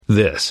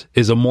This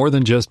is a More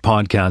Than Just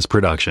Podcast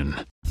production.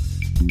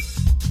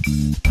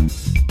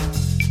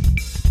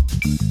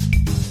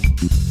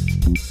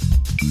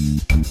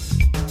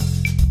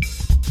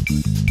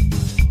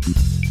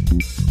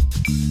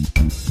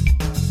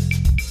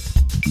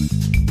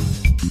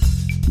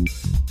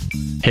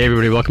 Hey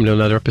everybody, welcome to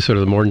another episode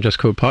of the More Than Just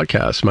Code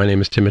podcast. My name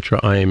is Tim Mitra.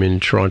 I am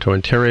in Toronto,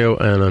 Ontario,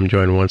 and I'm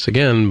joined once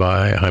again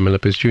by Jaime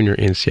Lippes Jr.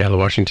 in Seattle,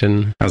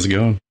 Washington. How's it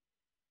going?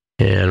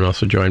 And I'm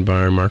also joined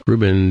by Mark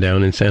Rubin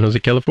down in San Jose,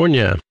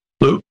 California.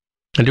 Hello.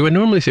 And do I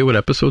normally say what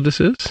episode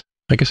this is?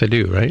 I guess I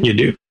do, right? You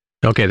do.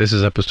 Okay, this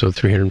is episode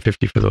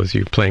 350 for those of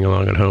you playing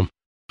along at home.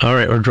 All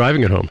right, or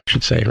driving at home, I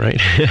should say, right?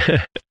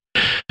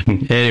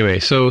 Anyway,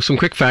 so some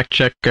quick fact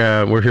check.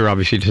 We're here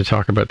obviously to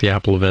talk about the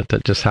Apple event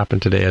that just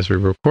happened today as we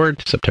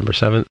record, September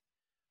 7th.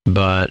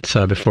 But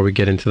before we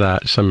get into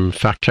that, some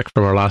fact check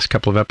from our last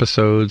couple of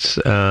episodes.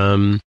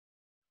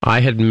 I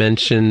had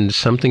mentioned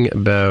something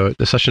about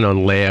the session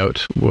on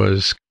layout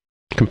was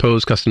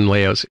compose custom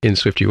layouts in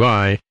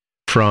SwiftUI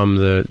from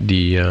the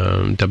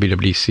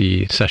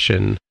WWDC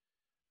session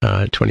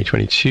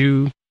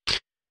 2022.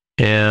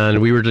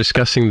 And we were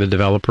discussing the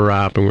developer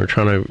app, and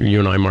you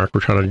and I, Mark, were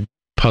trying to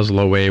puzzle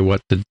away what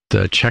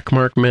the check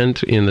mark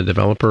meant in the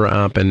developer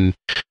app. And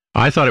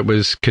I thought it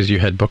was because you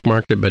had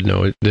bookmarked it, but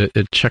no,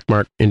 the check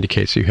mark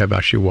indicates you have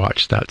actually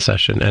watched that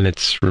session, and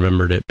it's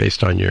remembered it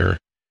based on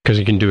because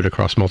you can do it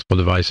across multiple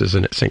devices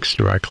and it syncs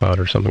through iCloud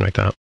or something like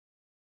that.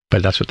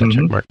 But that's what that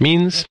check mark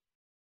means.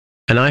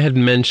 And I had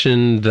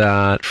mentioned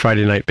that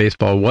Friday Night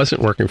Baseball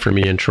wasn't working for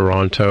me in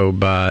Toronto,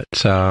 but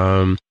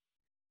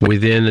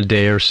within a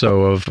day or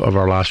so of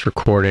our last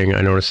recording,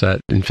 I noticed that,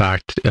 in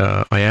fact,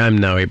 I am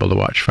now able to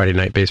watch Friday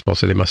Night Baseball,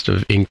 so they must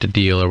have inked a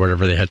deal or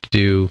whatever they had to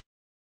do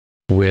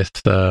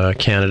with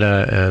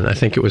Canada, and I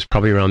think it was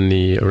probably around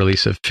the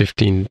release of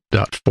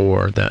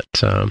 15.4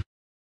 that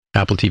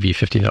Apple TV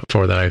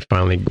 15.4 that I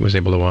finally was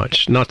able to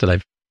watch. Not that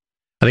I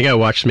think I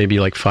watched maybe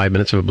like 5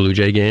 minutes of a Blue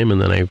Jay game,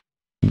 and then I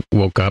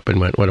woke up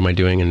and went, what am I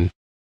doing, and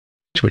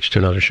switched to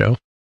another show.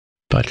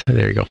 But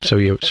there you go.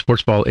 So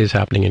sports ball is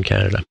happening in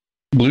Canada.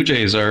 Blue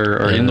Jays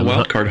are in the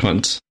wild card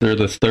hunt. They're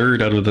the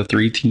third out of the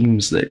three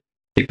teams that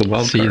take the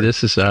wild card. See,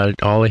 this is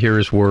all I hear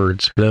is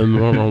words. Blue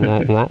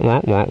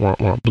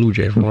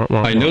Jays.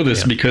 I know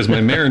this because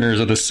my Mariners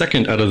are the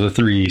second out of the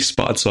three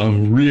spots, so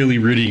I'm really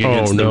rooting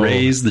against the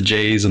Rays, the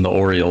Jays, and the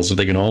Orioles. If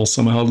they can all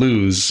somehow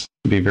lose,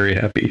 I'll be very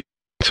happy.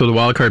 So the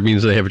wild card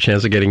means they have a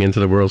chance of getting into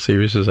the World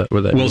Series? Is that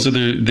what that means? So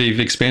they've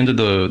expanded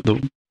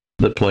the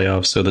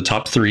playoffs. So the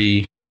top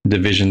three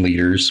division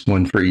leaders,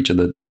 one for each of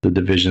the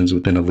divisions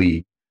within a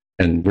league.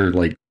 And we're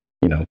like,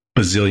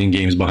 bazillion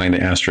games behind the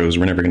Astros.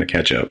 We're never going to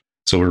catch up.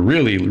 So we're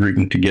really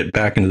rooting to get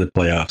back into the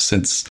playoffs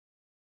since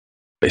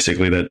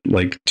basically that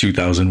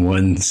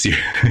 2001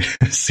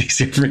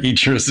 season for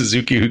Ichiro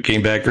Suzuki, who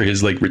came back for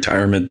his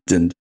retirement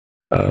and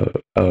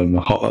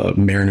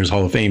Mariners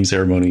Hall of Fame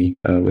ceremony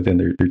within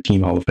their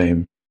team Hall of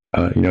Fame.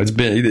 It's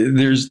been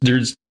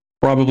there's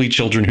probably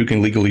children who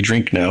can legally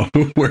drink now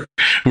who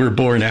were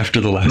born after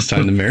the last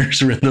time the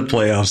Mariners were in the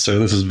playoffs. So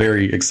this is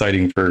very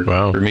exciting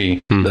for me.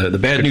 The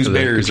bad news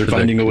Bears are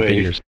finding a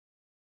way.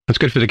 That's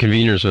good for the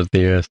conveners of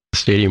the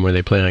stadium where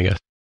they play, I guess.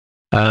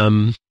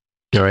 All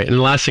right. And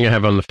the last thing I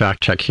have on the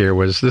fact check here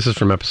this is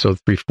from episode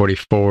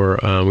 344.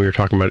 We were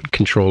talking about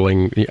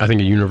controlling, I think,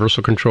 a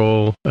universal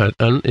control.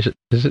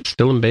 Is it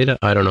still in beta?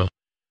 I don't know.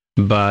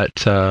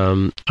 But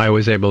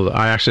I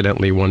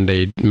accidentally one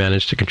day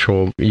managed to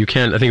control, I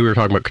think we were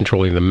talking about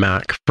controlling the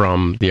Mac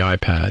from the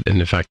iPad. And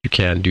in fact, you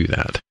can do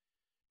that.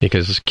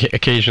 Because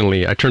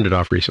occasionally, I turned it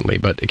off recently,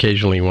 but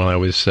occasionally while I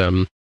was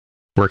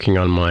working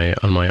on my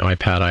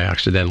iPad, I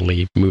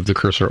accidentally moved the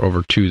cursor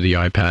over to the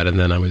iPad, and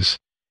then I was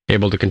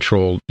able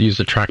to use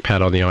the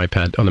trackpad on the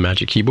iPad on the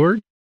Magic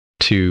Keyboard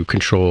to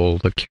control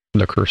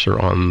the cursor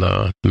on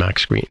the Mac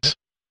screens.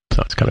 So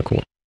that's kind of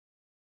cool.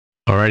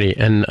 Alrighty,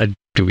 and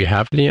do we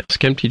have any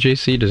Ask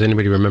MTJC? Does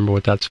anybody remember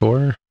what that's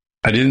for?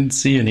 I didn't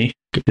see any.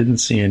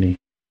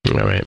 All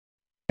right.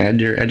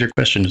 Add your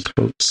questions,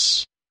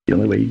 folks. The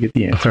only way you get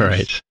the answers. All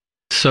right.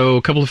 So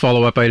a couple of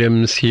follow-up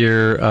items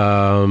here.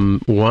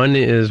 One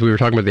is we were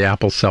talking about the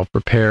Apple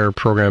Self-Repair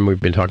program.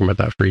 We've been talking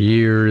about that for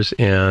years,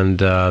 and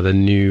the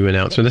new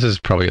announcement. This is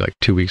probably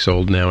 2 weeks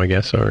old now, I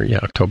guess, or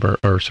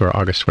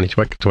August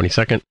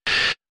 22nd,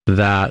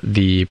 that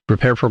the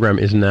repair program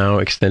is now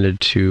extended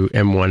to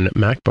M1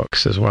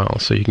 MacBooks as well.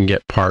 So you can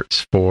get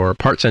parts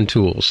and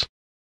tools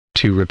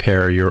to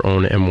repair your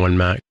own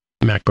M1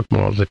 MacBook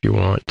models if you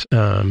want.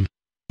 And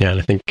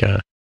I think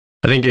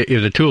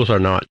the tools are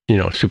not,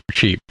 super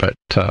cheap, but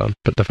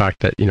the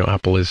fact that,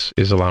 Apple is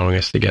allowing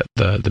us to get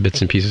the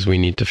bits and pieces we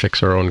need to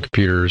fix our own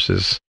computers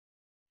is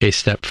a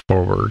step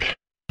forward,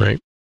 right?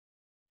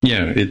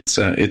 Yeah,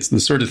 it's the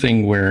sort of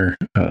thing where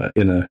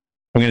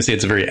I'm going to say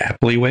it's a very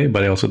Apple-y way,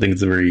 but I also think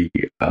it's a very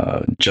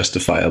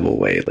justifiable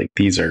way.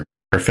 These are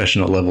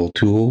professional level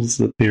tools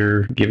that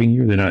they're giving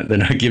you. They're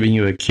not giving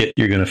you a kit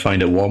you're going to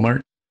find at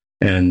Walmart,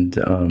 and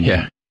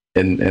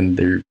and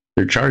they're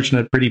charging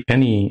a pretty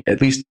penny,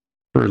 at least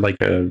for not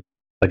a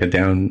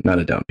down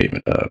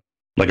payment,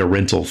 like a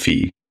rental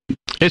fee.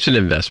 It's an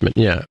investment,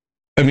 yeah.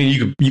 I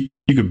mean,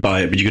 you could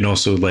buy it, but you can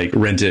also like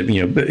rent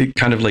it.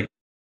 Kind of like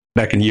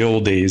back in the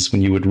old days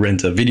when you would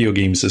rent a video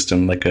game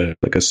system, like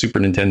a Super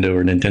Nintendo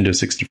or Nintendo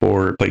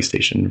 64 or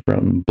PlayStation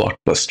from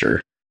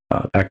Blockbuster.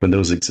 Back when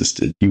those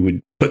existed, you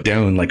would put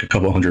down like a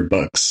couple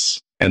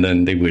 $100, and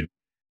then they would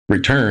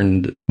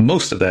return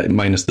most of that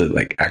minus the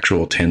like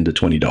actual $10 to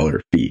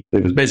 $20 fee.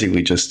 It was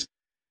basically just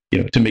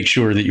to make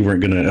sure that you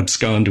weren't going to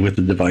abscond with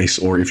the device,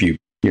 or if you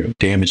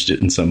damaged it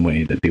in some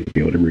way, that they would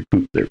be able to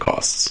recoup their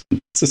costs.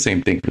 It's the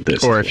same thing for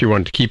this. Or if you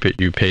wanted to keep it,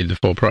 you paid the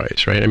full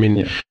price, right? I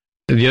mean,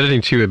 The other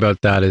thing too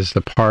about that is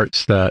the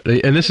parts that,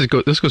 and this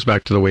goes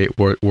back to the way it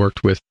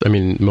worked with. I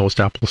mean, most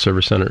Apple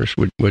service centers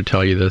would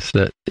tell you this,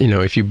 that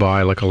if you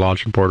buy like a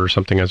Logic board or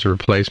something as a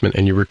replacement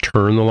and you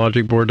return the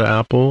Logic board to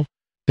Apple,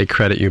 they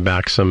credit you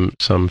back some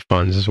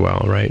funds as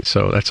well, right?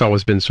 So that's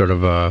always been sort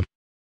of a,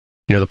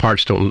 the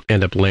parts don't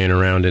end up laying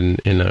around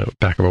in a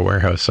back of a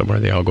warehouse somewhere.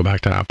 They all go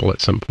back to Apple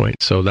at some point.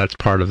 So that's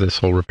part of this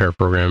whole repair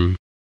program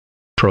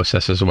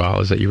process as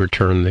well, is that you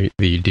return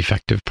the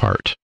defective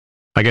part.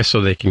 I guess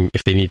so they can,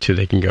 if they need to,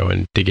 they can go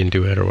and dig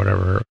into it or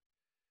whatever,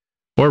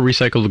 or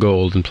recycle the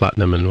gold and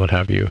platinum and what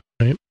have you,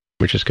 right?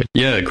 Which is good.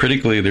 Yeah,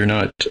 critically, they're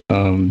not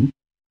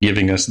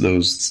giving us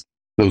those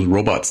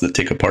robots that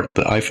take apart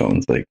the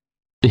iPhones. Like,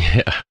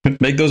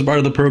 make those part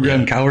of the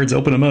program, cowards.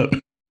 Open them up.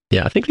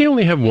 Yeah, I think they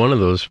only have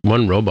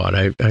one robot.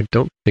 I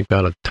don't think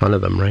about a ton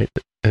of them, right?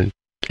 And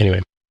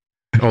anyway,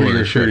 for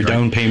your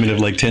down payment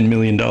of like $10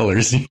 million,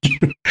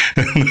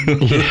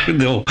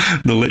 they'll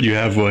let you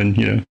have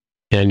one.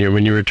 And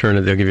when you return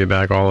it, they'll give you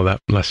back all of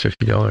that less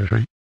 $50,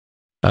 right?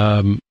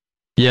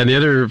 The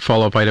other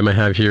follow-up item I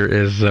have here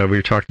is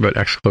we talked about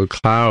Xcode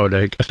Cloud.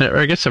 I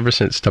guess ever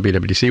since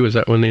WWDC, was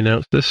that when they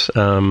announced this?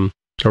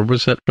 Or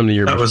was that from the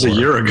year before? That was a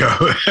year ago.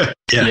 Okay.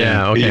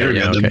 Yeah, I was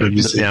going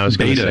to say,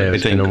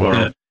 it's been a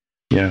while.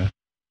 Yeah.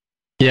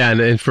 Yeah,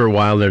 and for a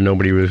while there,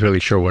 nobody was really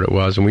sure what it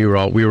was, and we were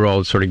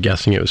all sort of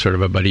guessing it was sort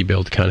of a buddy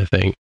build kind of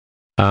thing.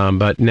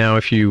 But now,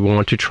 if you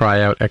want to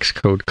try out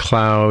Xcode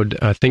Cloud,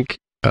 I think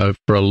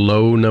for a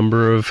low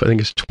number of, I think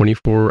it's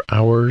 24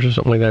 hours or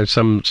something like that.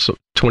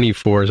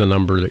 24 is a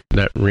number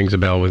that rings a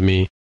bell with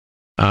me.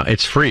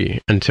 It's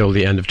free until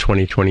the end of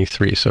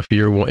 2023. So if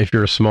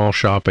you're a small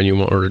shop and you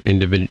want, or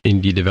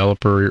indie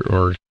developer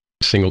or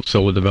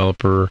solo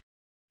developer,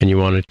 and you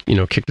want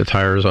to kick the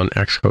tires on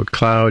Xcode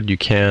Cloud, you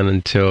can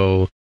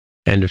until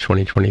end of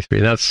 2023.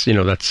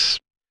 That's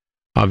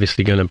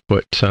obviously going to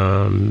put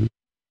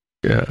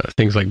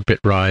things like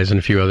Bitrise and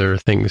a few other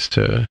things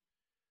to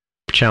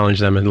challenge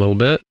them a little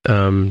bit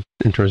in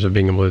terms of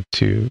being able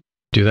to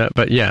do that.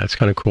 But yeah, it's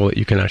kind of cool that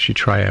you can actually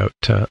try out.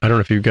 I don't know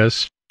if you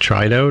guys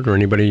tried out, or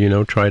anybody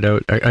tried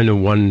out. I know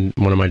one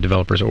of my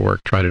developers at work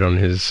tried it on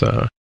his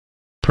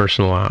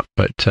personal app,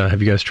 but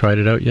have you guys tried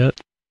it out yet?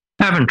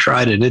 I haven't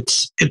tried it.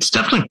 It's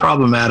definitely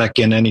problematic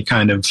in any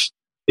kind of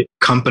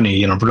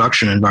company,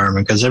 production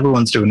environment, because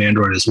everyone's doing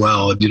Android as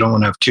well. You don't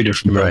want to have two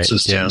different build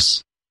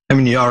systems. Yeah. I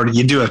mean,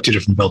 you do have two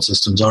different build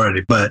systems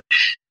already, but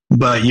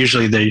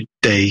usually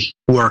they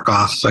work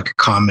off like a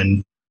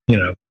common,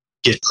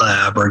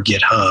 GitLab or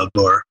GitHub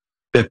or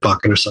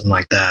Bitbucket or something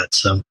like that.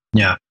 So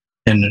yeah,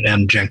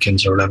 and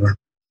Jenkins or whatever.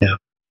 Yeah.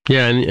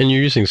 Yeah, and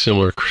you're using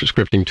similar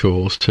scripting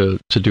tools to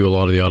do a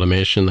lot of the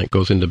automation that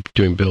goes into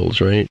doing builds,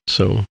 right?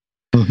 So.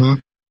 Mm-hmm.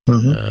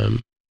 Mm-hmm.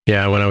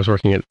 When I was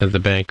working at the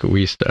bank,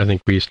 we used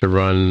to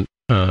run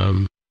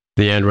the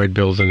Android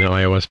builds and the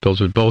iOS builds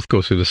would both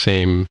go through the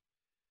same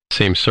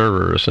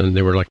servers, and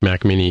they were like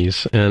Mac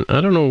Minis. And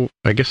I don't know,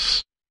 I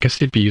guess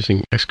they'd be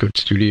using Xcode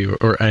Studio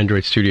or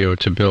Android Studio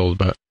to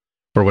build,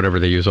 or whatever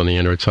they use on the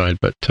Android side.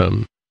 But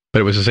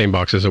it was the same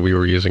boxes that we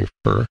were using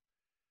for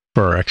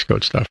our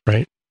Xcode stuff,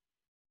 right?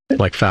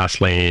 Like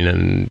Fastlane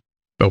and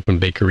Open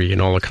Bakery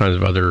and all the kinds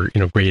of other,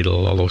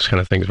 Gradle, all those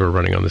kind of things were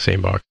running on the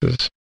same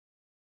boxes.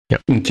 Yeah.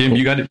 And Tim,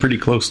 you got it pretty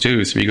close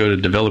too. So if you go to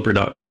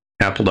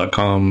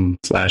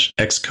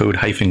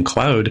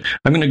developer.apple.com/Xcode-cloud,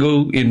 I'm going to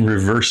go in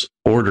reverse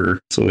order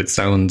so it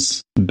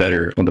sounds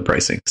better on the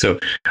pricing. So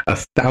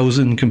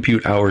 1,000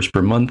 compute hours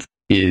per month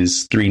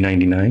is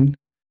 $399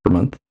 per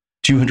month.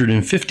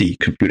 250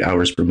 compute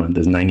hours per month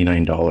is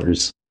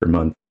 $99 per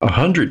month.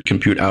 100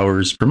 compute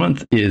hours per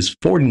month is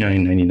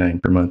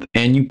 $49.99 per month.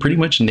 And you pretty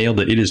much nailed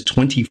it. It is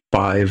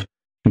 25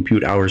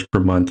 compute hours per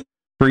month,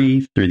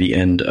 free through the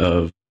end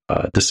of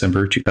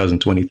December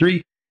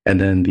 2023.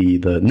 And then the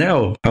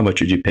now, how much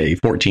would you pay?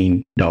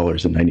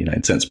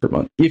 $14.99 per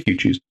month if you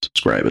choose to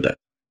subscribe with that.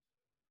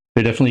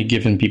 They're definitely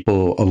giving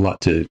people a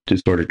lot to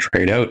sort of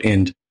trade out.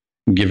 And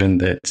given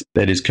that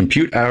is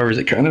compute hours,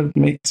 it kind of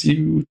makes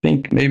you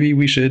think maybe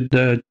we should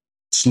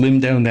slim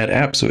down that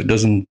app so it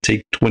doesn't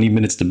take 20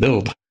 minutes to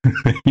build.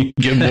 You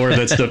get more of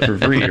that stuff for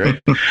free, right?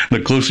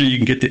 The closer you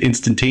can get to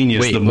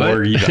instantaneous, the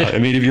more you got. I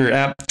mean, if your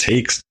app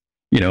takes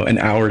an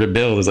hour to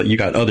build, it's like you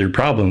got other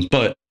problems,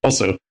 but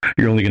also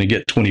you're only going to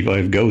get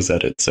 25 goes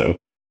at it. So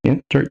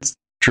start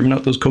trimming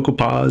out those Cocoa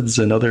Pods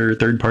and other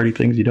third-party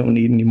things you don't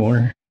need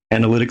anymore,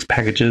 analytics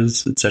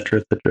packages,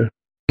 etc., etc.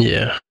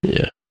 Yeah.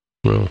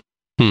 Well,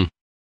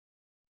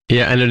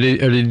 Yeah, and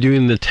are they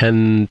doing the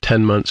 10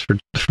 months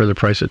for the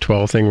price of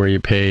 12 thing where you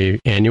pay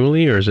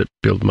annually, or is it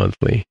billed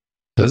monthly?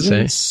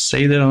 Doesn't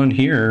say that on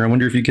here. I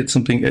wonder if you get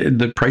something.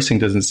 The pricing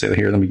doesn't say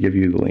here. Let me give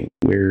you the link.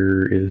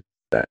 Where is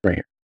that? Right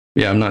here.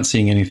 Yeah, I'm not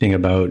seeing anything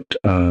about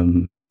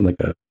like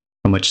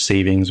how much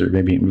savings, or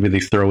maybe they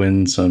throw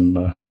in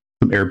some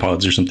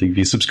AirPods or something if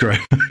you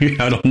subscribe.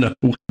 I don't know.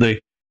 I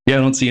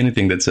don't see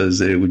anything that says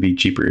it would be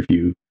cheaper if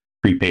you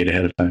prepaid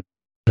ahead of time.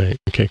 Right.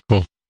 Okay.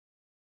 Cool.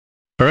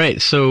 All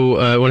right, so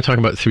I want to talk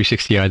about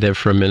 360 iDev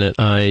for a minute.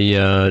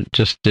 I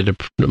just did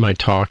my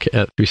talk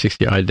at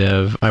 360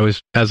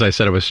 iDev. As I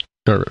said,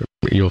 or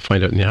you'll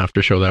find out in the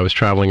after show that I was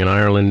traveling in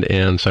Ireland,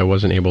 and so I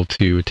wasn't able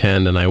to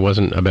attend, and I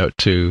wasn't about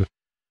to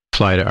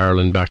fly to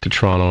Ireland back to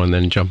Toronto and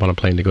then jump on a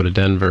plane to go to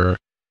Denver.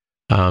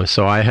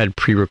 So I had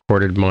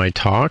pre-recorded my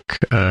talk,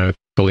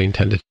 fully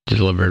intended to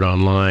deliver it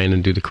online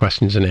and do the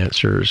questions and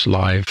answers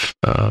live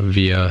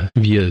via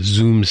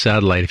Zoom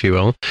satellite, if you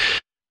will.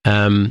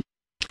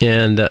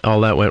 And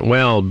all that went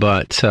well,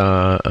 but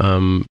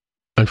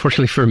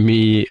unfortunately for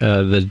me,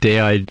 the day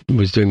I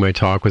was doing my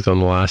talk was on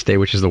the last day,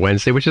 which is the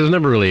Wednesday, which is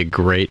never really a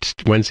great,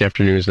 Wednesday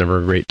afternoon is never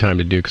a great time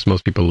to do because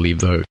most people leave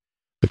the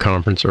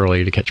conference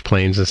early to catch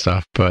planes and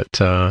stuff. But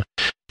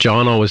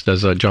John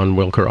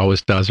Wilker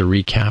always does a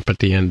recap at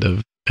the end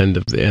of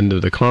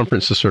the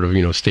conference, the sort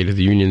of, State of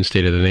the Union,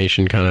 State of the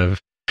Nation kind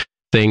of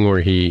thing where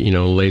he,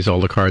 lays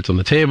all the cards on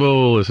the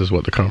table. This is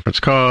what the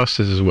conference costs.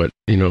 This is what,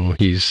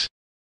 he's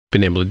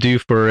been able to do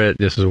for it.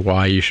 This is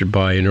why you should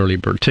buy an early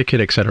bird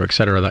ticket, et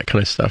cetera, that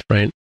kind of stuff,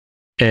 right?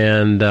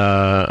 And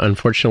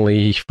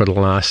unfortunately, for the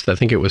last, I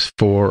think it was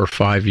 4 or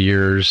 5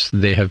 years,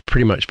 they have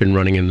pretty much been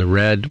running in the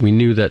red. We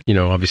knew that,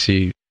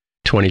 obviously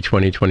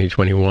 2020,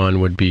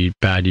 2021 would be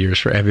bad years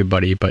for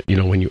everybody, but,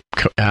 when you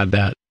add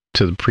that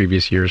to the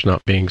previous years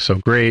not being so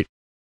great,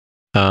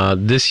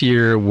 this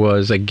year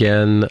was,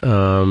 again,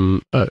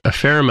 a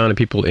fair amount of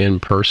people in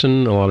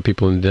person. A lot of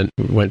people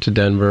went to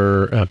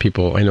Denver.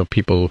 I know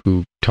people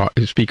who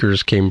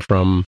speakers came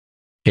from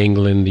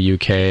England, the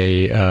UK,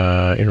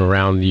 and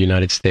around the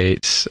United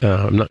States.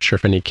 I'm not sure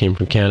if any came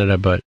from Canada,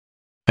 but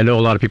I know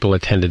a lot of people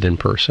attended in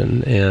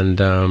person, and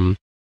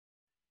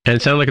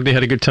it sounded like they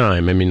had a good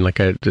time. I mean, like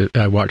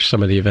I watched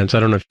some of the events. I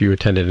don't know if you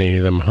attended any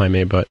of them,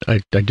 Jaime, but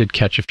I did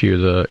catch a few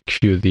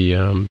of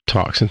the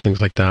talks and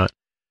things like that.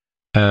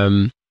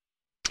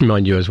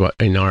 Mind you, as what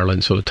in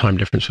Ireland, so the time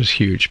difference was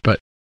huge. But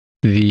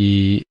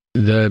the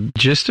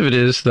gist of it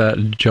is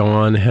that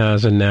John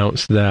has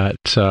announced that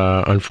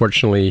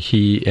unfortunately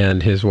he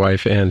and his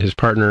wife and his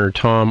partner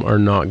Tom are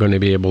not going to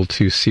be able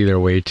to see their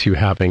way to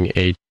having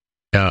a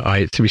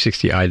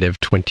 360 iDev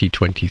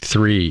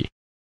 2023.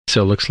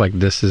 So it looks like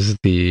this is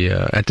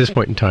at this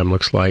point in time,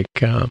 looks like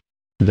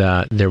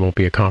that there won't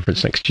be a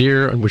conference next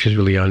year, which is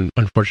really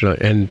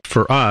unfortunate. And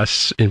for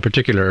us in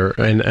particular,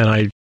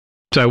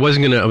 So I was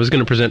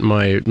gonna present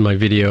my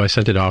video. I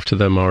sent it off to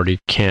them already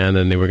canned,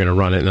 and they were gonna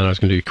run it, and then I was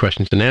gonna do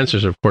questions and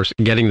answers. Of course,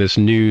 getting this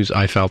news,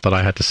 I felt that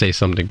I had to say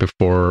something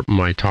before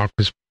my talk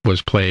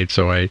was played,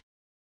 so I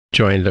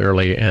joined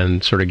early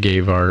and sort of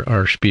gave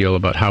our spiel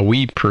about how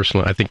we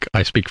personally, I think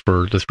I speak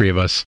for the three of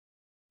us,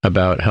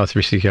 about how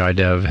 360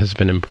 iDev has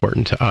been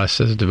important to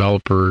us as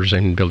developers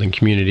and building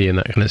community and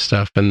that kind of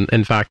stuff. And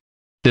in fact,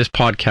 this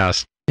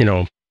podcast,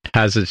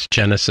 has its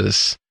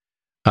genesis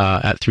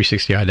at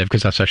 360 iDev,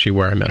 because that's actually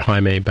where I met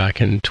Jaime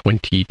back in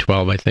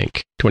 2012, I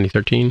think,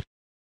 2013.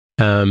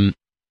 The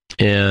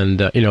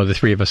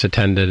three of us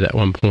attended at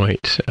one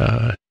point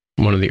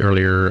one of the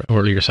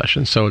earlier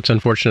sessions. So it's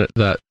unfortunate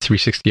that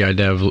 360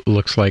 iDev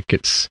looks like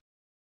it's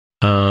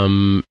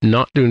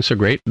not doing so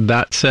great.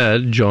 That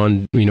said,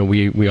 John,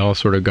 we all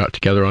sort of got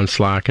together on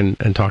Slack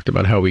and talked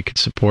about how we could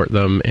support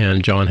them,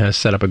 and John has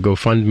set up a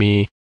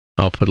GoFundMe.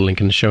 I'll put a link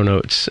in the show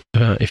notes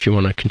if you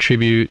want to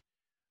contribute.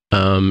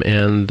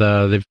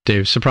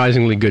 They've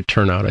surprisingly good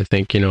turnout. I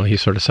think, he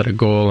sort of set a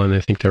goal, and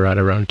I think they're at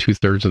around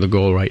 2/3 of the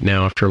goal right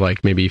now after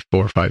like maybe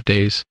 4 or 5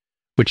 days,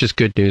 which is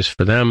good news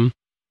for them.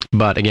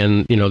 But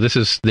again,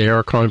 they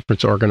are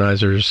conference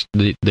organizers.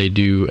 They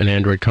do an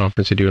Android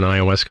conference, they do an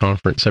iOS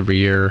conference every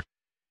year,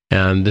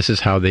 and this is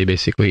how they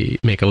basically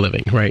make a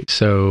living, right?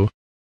 So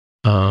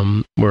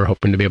we're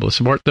hoping to be able to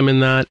support them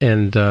in that,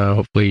 and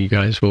hopefully you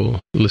guys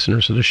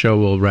listeners of the show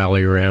will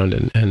rally around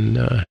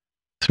and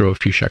throw a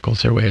few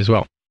shekels their way as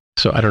well.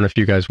 So I don't know if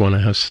you guys want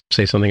to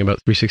say something about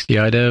 360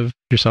 iDev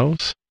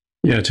yourselves.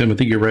 Yeah, Tim, I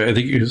think you're right. I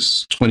think it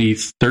was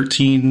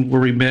 2013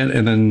 where we met,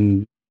 and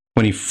then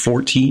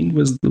 2014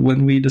 was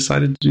when we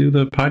decided to do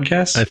the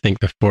podcast. I think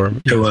it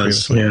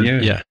was.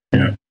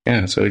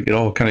 Yeah. So it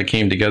all kind of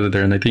came together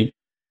there, and I think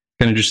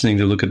kind of interesting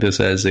to look at this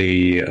as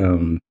a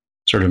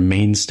sort of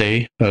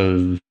mainstay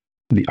of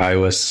the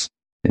iOS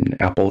and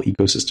Apple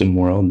ecosystem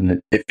world, and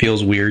it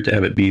feels weird to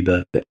have it be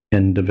the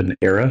end of an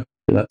era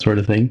for that sort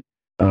of thing.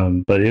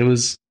 But it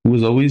was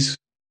always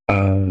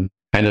kind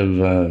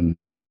of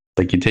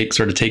like you take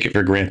it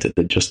for granted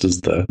that just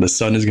as the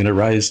sun is going to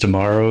rise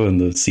tomorrow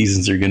and the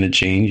seasons are going to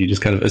change, you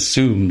just kind of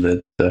assume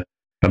that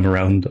come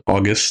around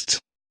August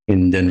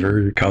in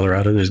Denver,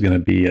 Colorado, there's going to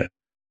be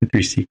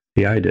 360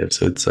 iDiv.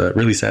 So it's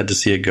really sad to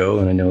see it go.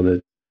 And I know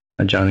that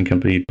John and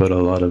company put a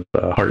lot of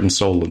heart and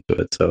soul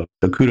into it. So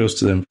kudos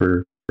to them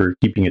for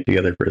keeping it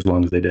together for as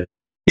long as they did.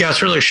 Yeah,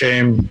 it's really a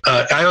shame.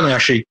 I only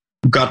actually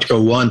got to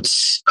go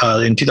once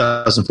in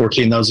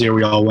 2014. That was the year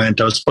we all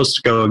went. I was supposed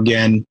to go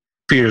again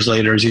a few years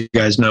later, as you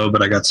guys know,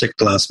 but I got sick at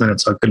the last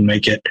minute, so I couldn't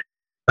make it.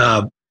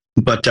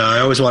 But I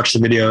always watch the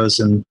videos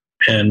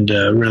and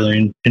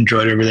really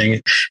enjoyed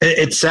everything.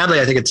 It's sadly,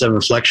 I think it's a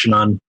reflection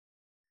on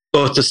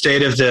both the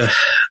state of the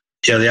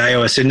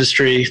iOS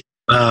industry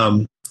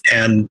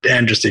and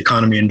just the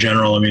economy in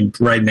general. I mean,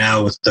 right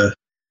now with a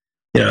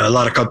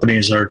lot of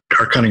companies are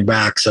cutting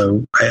back,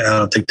 so I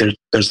don't think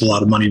there's a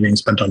lot of money being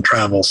spent on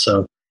travel.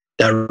 So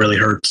that really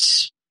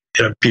hurts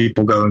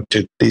people going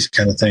to these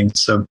kind of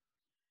things. So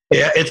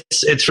yeah,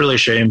 it's really a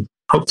shame.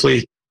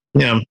 Hopefully,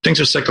 things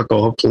are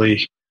cyclical.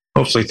 Hopefully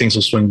things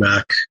will swing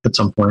back at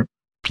some point.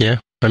 Yeah,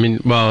 I mean,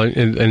 well,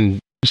 and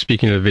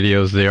speaking of the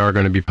videos, they are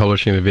going to be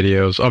publishing the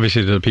videos.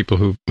 Obviously, the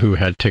people who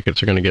had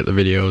tickets are going to get the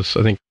videos.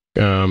 I think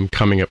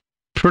coming up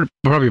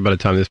probably by the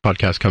time this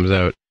podcast comes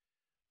out,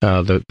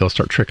 they'll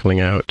start trickling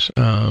out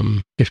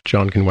if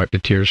John can wipe the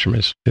tears from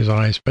his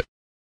eyes. But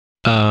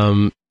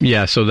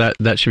yeah, so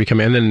that should be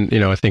coming. And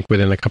then I think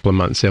within a couple of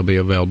months they'll be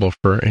available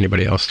for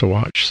anybody else to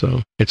watch.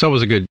 So it's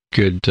always a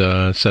good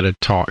set of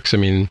talks. I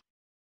mean,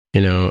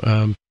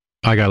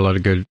 I got a lot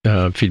of good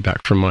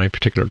feedback from my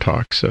particular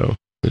talk. So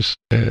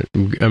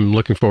I'm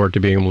looking forward to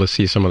being able to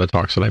see some of the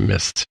talks that I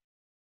missed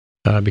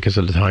because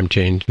of the time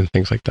change and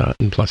things like that.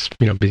 And plus,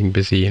 being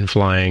busy and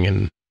flying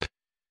and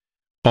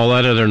all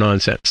that other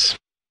nonsense.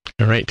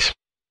 All right.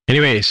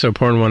 Anyway, so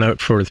pouring one out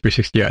for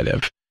 360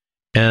 iDiv.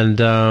 And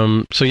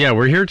so, yeah,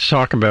 we're here to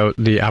talk about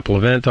the Apple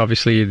event.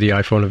 Obviously, the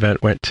iPhone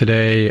event went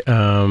today.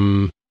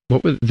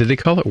 Did they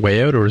call it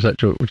Way Out, or is that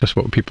just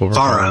what people were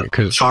calling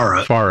it?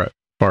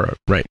 Far Out,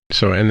 right.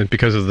 So, and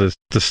because of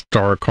the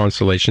star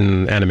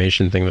constellation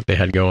animation thing that they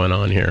had going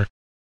on here.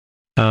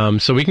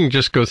 So we can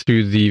just go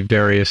through the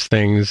various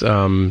things.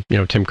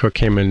 Tim Cook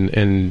came in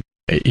and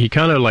he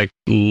kind of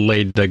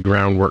laid the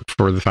groundwork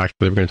for the fact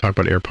that they were going to talk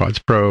about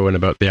AirPods Pro and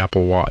about the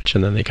Apple Watch,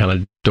 and then they kind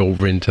of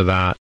dove into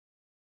that.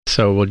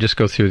 So we'll just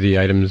go through the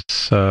items.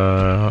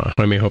 I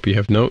hope you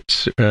have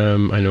notes. I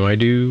know I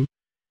do.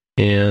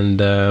 And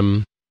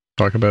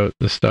talk about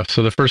the stuff.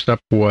 So the first up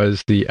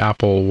was the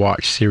Apple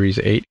Watch Series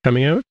 8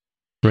 coming out,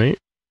 right?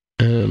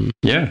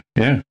 Yeah.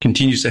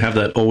 Continues to have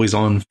that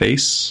always-on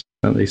face.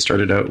 They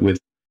started out with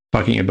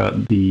talking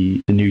about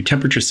the new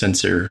temperature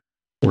sensor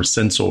or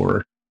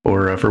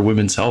for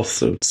women's health,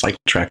 so cycle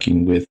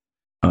tracking with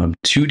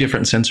two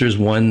different sensors.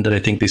 One that I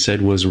think they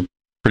said was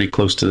pretty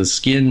close to the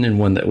skin, and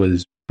one that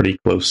was pretty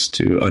close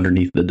to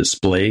underneath the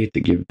display to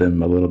give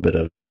them a little bit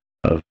of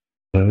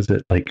what was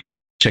it, like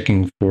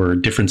checking for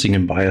differencing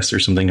and bias or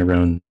something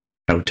around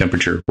how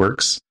temperature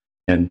works,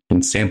 and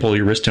can sample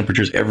your wrist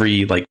temperatures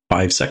every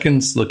 5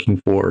 seconds,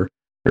 looking for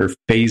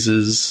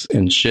phases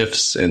and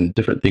shifts and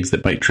different things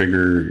that might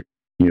trigger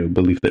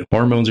belief that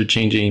hormones are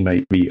changing,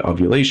 might be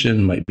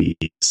ovulation, might be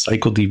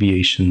cycle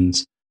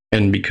deviations.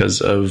 And because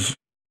of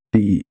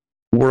the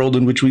world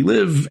in which we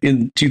live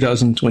in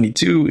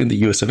 2022 in the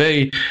US of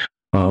A,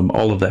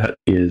 all of that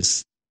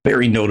is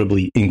very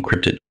notably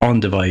encrypted on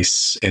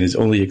device and is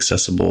only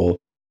accessible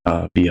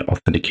via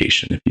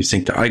authentication. If you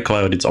sync to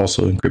iCloud, it's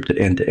also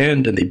encrypted end to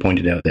end, and they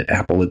pointed out that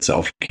Apple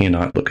itself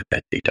cannot look at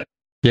that data.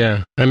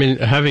 Yeah, I mean,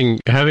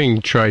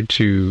 having tried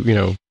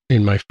to,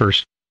 in my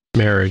first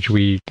marriage,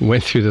 we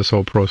went through this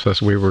whole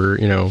process. We were,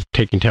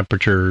 taking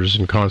temperatures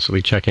and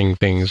constantly checking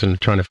things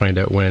and trying to find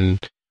out when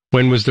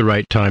was the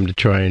right time to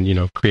try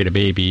and, create a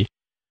baby.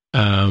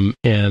 So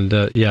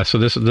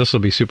this will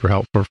be super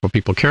helpful for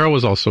people. Carol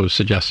was also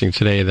suggesting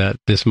today that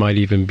this might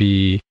even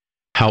be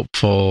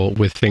helpful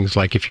with things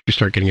like if you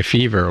start getting a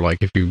fever, like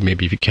if you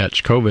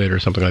catch COVID or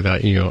something like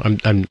that.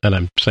 I'm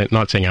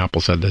not saying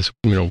Apple said this.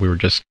 We were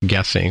just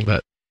guessing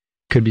that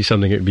could be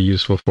something it would be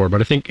useful for.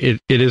 But I think it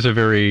is a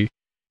very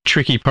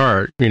tricky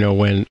part,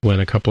 when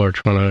a couple are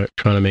trying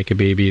to make a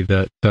baby,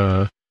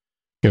 that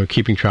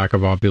keeping track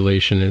of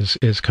ovulation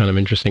is kind of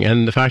interesting.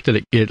 And the fact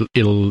that it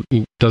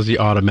does the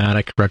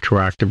automatic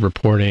retroactive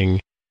reporting,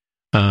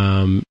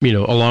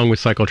 along with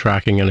cycle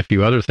tracking and a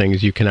few other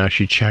things, you can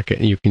actually check it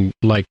and you can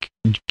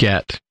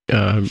get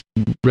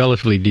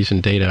relatively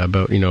decent data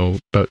about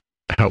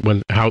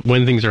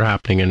when things are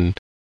happening and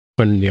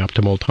when the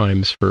optimal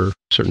times for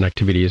certain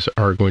activities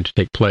are going to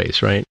take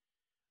place, right?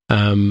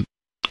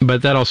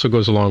 But that also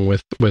goes along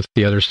with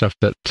the other stuff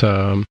that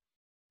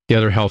the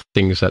other health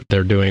things that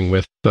they're doing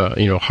with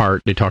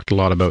heart. They talked a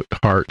lot about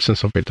hearts and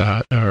stuff like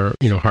that, or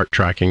heart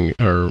tracking.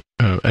 Or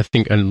I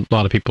think, and a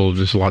lot of people,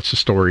 there's lots of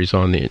stories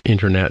on the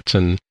internet,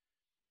 and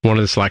one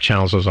of the Slack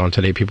channels I was on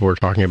today, people were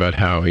talking about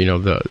how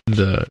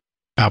the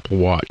Apple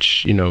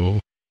Watch,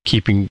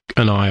 keeping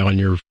an eye on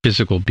your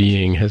physical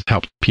being has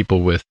helped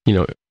people with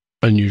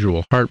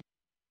unusual heart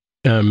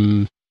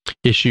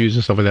issues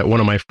and stuff like that. One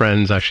of my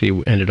friends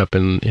actually ended up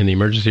in the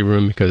emergency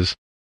room because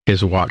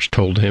his watch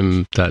told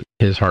him that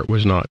his heart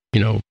was not,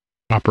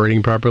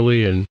 operating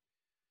properly. And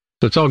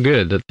So it's all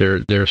good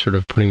that they're sort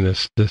of putting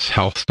this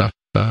health stuff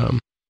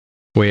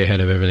way ahead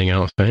of everything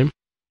else, right?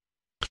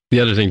 The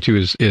other thing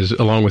too is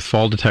along with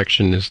fall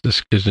detection is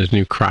this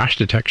new crash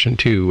detection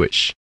too,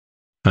 which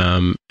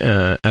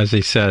as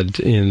they said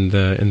in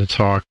the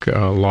talk,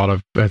 a lot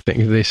of, I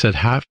think they said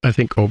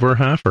over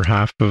half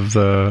of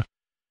the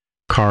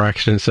car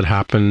accidents that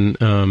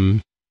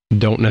happen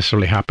don't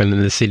necessarily happen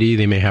in the city.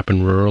 They may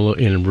happen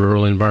in a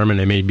rural environment.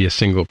 There may be a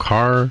single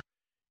car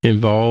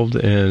involved,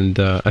 and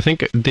I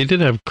think they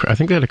had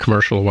a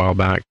commercial a while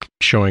back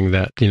showing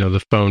that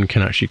the phone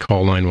can actually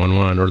call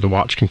 911, or the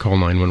watch can call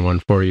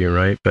 911 for you,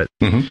 right? But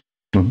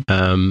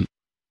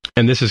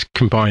and this is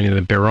combining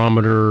the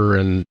barometer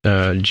and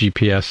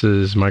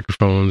GPSs,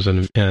 microphones,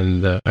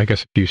 and I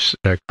guess a few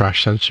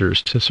crash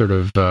sensors to sort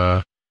of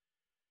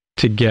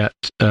to get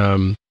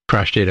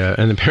crash data.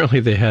 And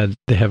apparently they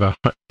have a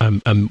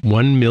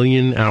 1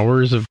 million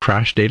hours of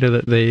crash data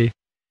that they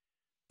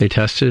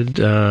tested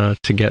to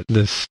get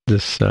these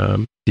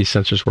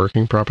sensors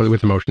working properly,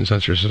 with the motion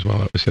sensors as well.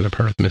 That was the other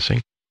part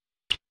missing.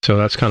 So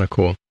that's kind of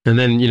cool. And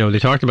then, they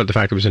talked about the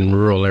fact it was in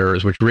rural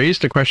areas, which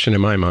raised a question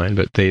in my mind,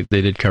 but they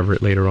did cover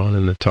it later on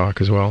in the talk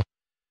as well.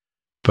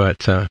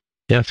 But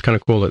it's kind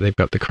of cool that they've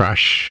got the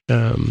crash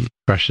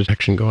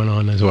detection going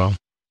on as well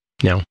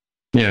now.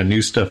 Yeah,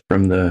 new stuff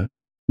from the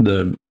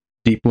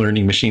deep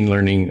learning, machine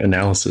learning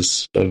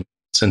analysis of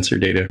sensor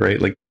data,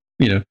 right? Like,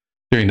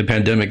 during the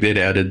pandemic, they'd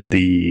added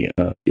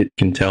it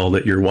can tell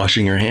that you're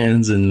washing your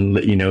hands and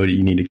let you know that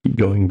you need to keep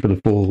going for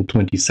the full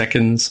 20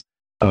 seconds.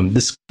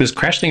 This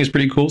crash thing is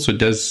pretty cool. So it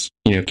does,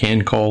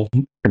 can call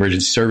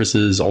emergency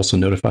services, also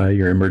notify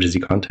your emergency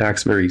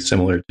contacts, very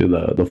similar to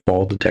the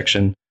fall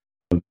detection.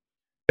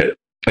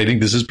 I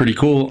think this is pretty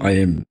cool. I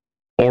am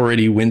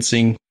already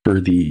wincing for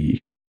the,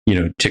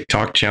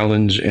 TikTok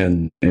challenge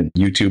and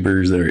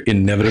YouTubers that are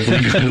inevitably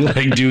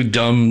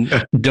going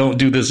to don't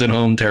do this at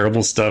home,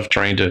 terrible stuff,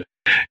 trying to,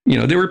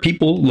 there were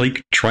people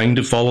like trying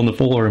to fall on the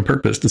floor on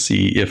purpose to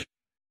see if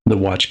the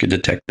watch could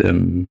detect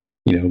them,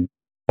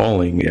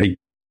 falling. I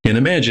can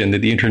imagine that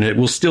the internet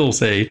will still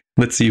say,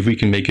 let's see if we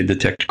can make it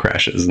detect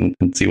crashes and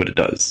see what it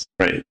does,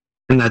 right?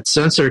 And that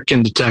sensor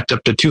can detect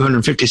up to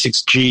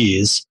 256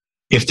 Gs.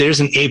 If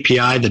there's an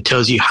API that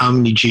tells you how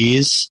many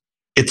Gs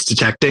it's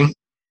detecting,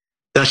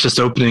 that's just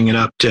opening it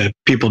up to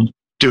people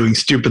doing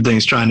stupid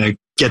things, trying to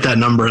get that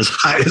number as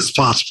high as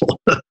possible.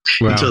 Wow.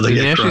 Until they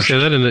Did they actually crushed. say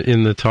that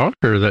in the talk,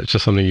 or that's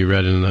just something you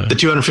read in the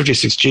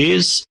 256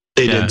 Gs?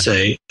 They did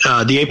say.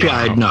 The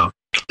API, no,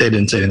 they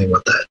didn't say anything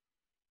about that.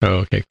 Oh,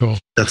 okay, cool.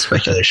 That's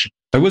speculation.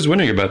 I was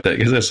wondering about that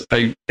because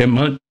I am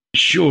not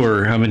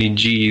sure how many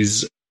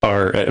Gs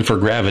are for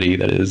gravity,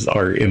 that is,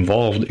 are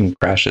involved in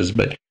crashes,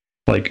 but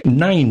like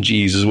 9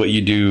 Gs is what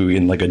you do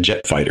in like a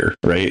jet fighter,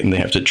 right? And they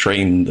have to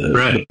train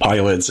the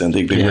pilots, and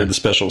they wear the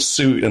special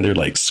suit, and they're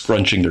like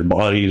scrunching their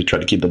body to try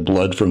to keep the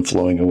blood from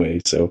flowing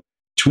away. So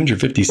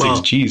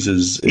 256 Gs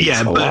is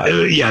a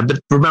lot. But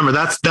remember,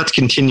 that's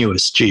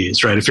continuous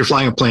Gs, right? If you're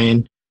flying a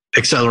plane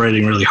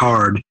accelerating really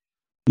hard,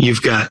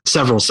 you've got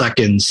several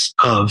seconds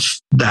of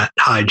that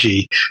high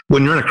G.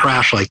 When you're in a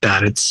crash like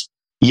that, it's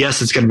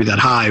going to be that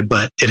high,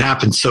 but it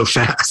happens so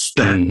fast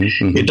that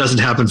it doesn't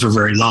happen for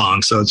very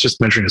long. So it's just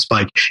measuring a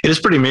spike. It is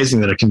pretty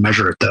amazing that it can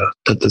measure it, though,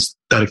 that the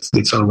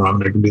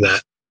accelerometer can do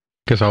that.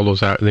 Because all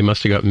those they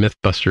must have got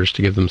Mythbusters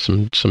to give them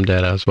some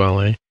data as well,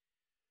 eh?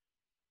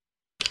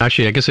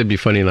 Actually, I guess it'd be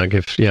funny, like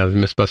if the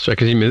Mythbusters,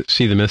 because you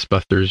see the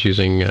Mythbusters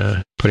using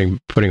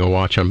putting a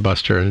watch on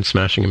Buster and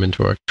smashing him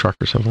into a truck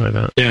or something like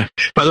that. Yeah.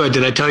 By the way,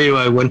 did I tell you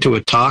I went to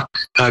a talk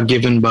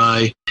given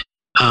by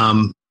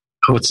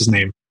what's his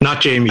name? Not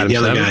Jamie, Adam the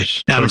other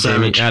Savage? guy. Adam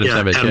Savage.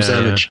 Adam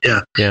Savage.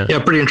 Yeah,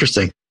 pretty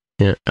interesting.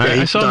 Yeah,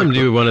 I saw them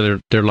do one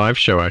of their live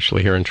show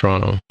actually here in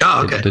Toronto.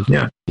 Oh,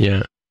 okay.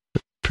 Yeah,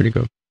 pretty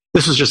good.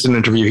 This was just an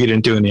interview. He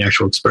didn't do any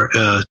actual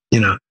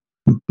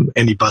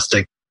any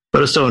busting,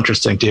 but it's still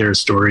interesting to hear his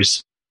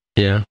stories.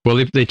 Yeah,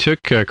 well, they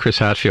took Chris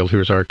Hadfield, who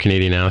was our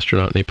Canadian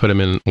astronaut, and they put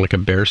him in like a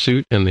bear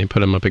suit, and they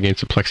put him up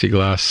against a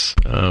plexiglass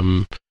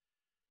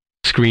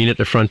screen at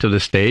the front of the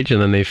stage,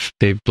 and then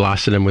they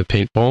blasted him with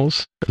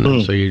paintballs, and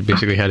then, so you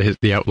basically had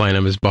the outline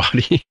of his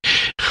body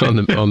on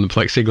the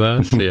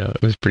plexiglass. So, yeah,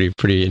 it was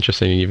pretty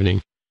interesting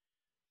evening.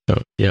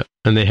 So yeah,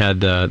 and they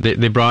had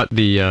they brought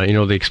the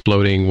the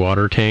exploding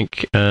water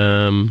tank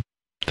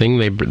thing.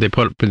 They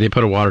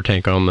put a water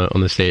tank on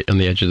the stage, on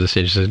the edge of the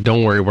stage. Says,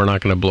 "Don't worry, we're not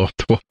going to blow up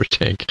the water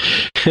tank."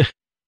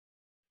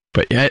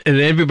 But yeah, and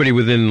everybody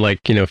within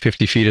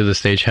 50 feet of the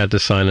stage had to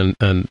sign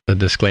a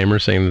disclaimer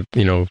saying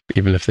that,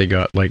 even if they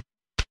got like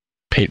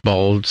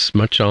paintballs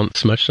smudged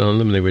on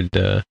them, they would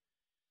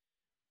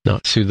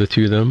not sue the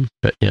two of them.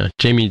 But yeah,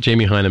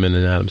 Jamie Heineman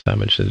and Adam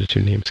Savage are the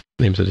two names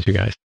of the two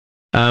guys.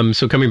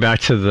 So coming back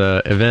to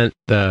the event,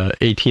 the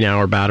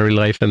 18-hour battery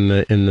life in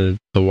the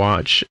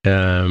watch,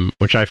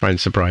 which I find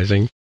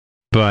surprising.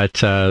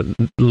 But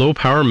low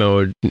power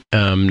mode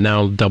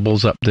now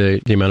doubles up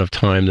the amount of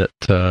time that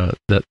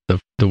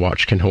the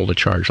watch can hold a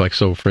charge. Like,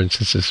 so for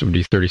instance, this would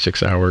be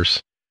 36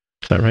 hours.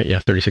 Is that right? Yeah,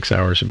 36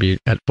 hours would be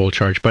at full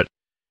charge. But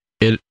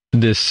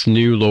this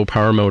new low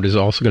power mode is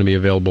also going to be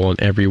available on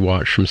every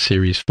watch from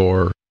Series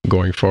 4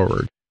 going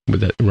forward,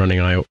 with it running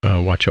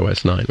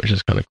WatchOS 9, which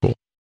is kind of cool.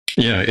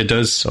 Yeah, it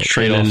does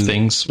trade off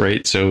things,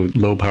 right? So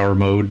low power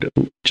mode,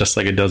 just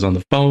like it does on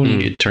the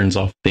phone, it turns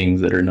off things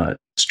that are not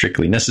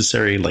strictly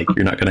necessary. Like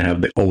you're not going to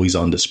have the always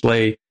on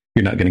display.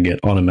 You're not going to get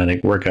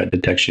automatic workout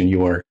detection.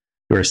 You are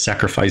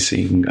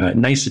sacrificing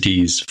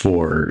niceties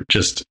for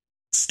just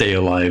stay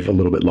alive a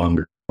little bit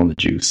longer on the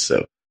juice.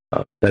 So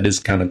that is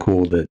kind of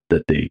cool that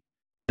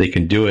they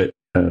can do it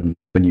when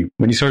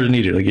you sort of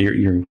need it. Like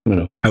you're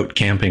out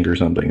camping or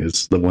something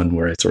is the one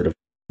where I sort of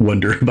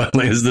wonder about,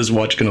 like, is this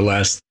watch going to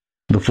last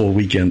the full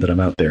weekend that I'm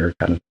out there?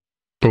 Kind of.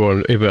 Well,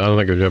 I don't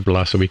think it would ever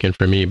last a weekend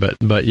for me,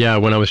 but yeah,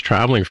 when I was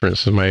traveling, for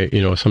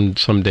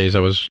instance, some days I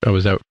was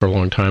out for a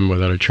long time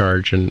without a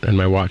charge, and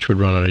my watch would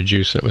run out of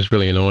juice, and it was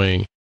really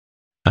annoying.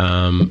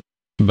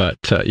 But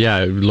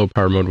low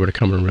power mode would have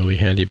come in really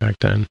handy back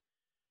then.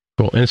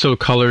 Cool. And so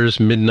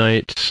colors: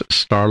 Midnight,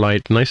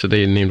 Starlight. Nice that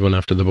they named one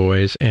after the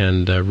boys,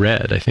 and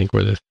Red, I think,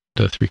 were the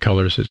three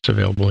colors it's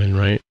available in,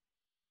 right?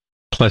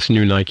 Plus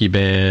new Nike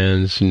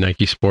bands,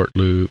 Nike Sport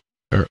Loop,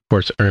 or of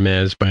course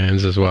Hermes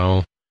bands as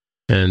well,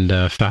 and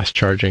fast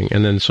charging.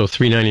 And then so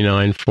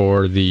 $399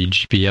 for the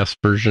GPS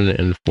version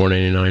and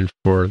 $499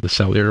 for the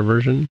cellular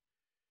version.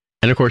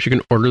 And of course you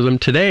can order them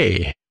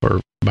today,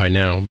 or by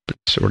now, but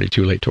it's already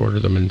too late to order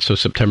them. And so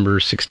September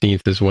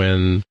 16th is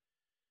when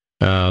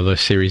the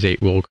Series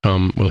 8 will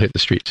hit the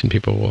streets and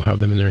people will have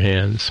them in their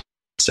hands.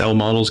 Cell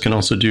models can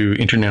also do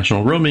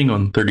international roaming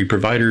on 30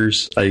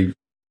 providers. I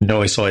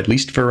know I saw at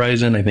least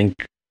Verizon. I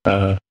think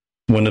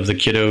one of the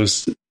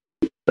kiddos,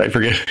 I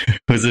forget,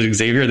 was it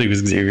Xavier? I think it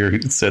was Xavier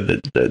who said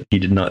that he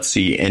did not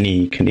see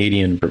any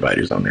Canadian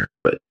providers on there,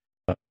 but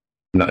I'm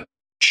not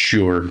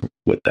sure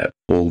what that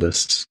full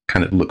list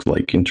kind of looked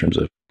like in terms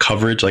of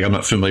coverage. Like, I'm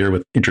not familiar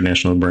with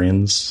international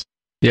brands.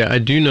 Yeah, I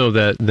do know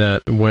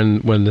that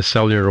when the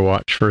cellular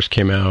watch first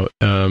came out,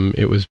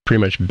 it was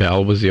pretty much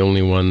Bell was the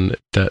only one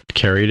that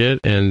carried it,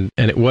 and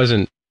it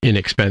wasn't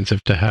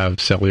inexpensive to have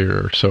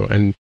cellular. So,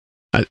 and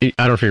I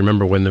don't know if you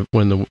remember when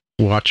the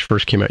watch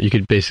first came out, you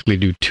could basically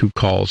do 2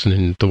 calls and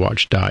then the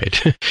watch died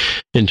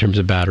in terms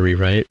of battery,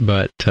 right?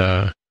 But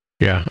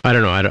yeah, I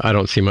don't know. I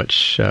don't see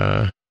much.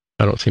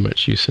 I don't see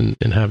much use in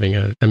having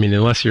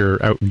unless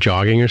you're out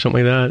jogging or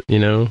something like that,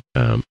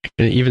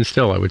 and even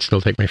still, I would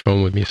still take my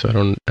phone with me. So I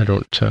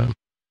don't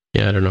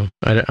know.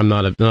 I'm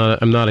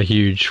not a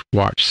huge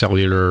watch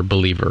cellular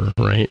believer,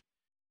 right?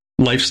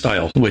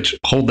 Lifestyle, which,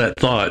 hold that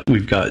thought,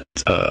 we've got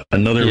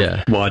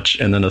another watch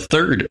and then a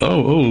third.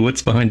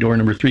 What's behind door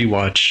number 3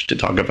 watch to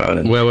talk about?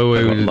 And wait.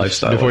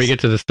 Lifestyle. Before you get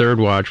to the third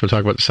watch, we'll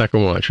talk about the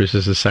second watch, which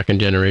is the second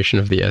generation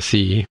of the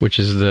SE, which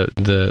is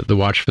the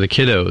watch for the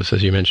kiddos,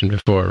 as you mentioned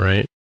before,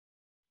 right?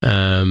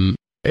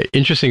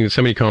 Interesting that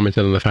somebody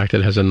commented on the fact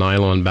that it has a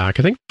nylon back.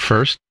 I think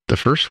the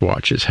first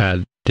watches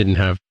didn't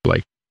have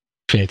like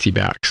fancy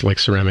backs, like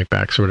ceramic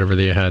backs or whatever.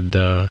 They had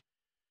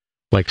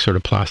like sort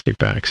of plastic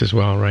backs as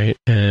well, right?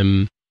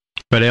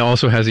 But it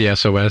also has the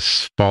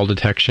SOS fall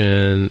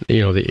detection,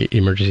 the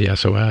emergency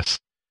SOS.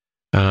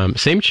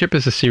 Same chip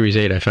as the Series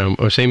 8, I found,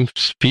 or same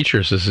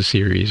features as the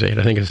Series 8.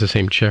 I think it's the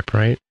same chip,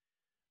 right?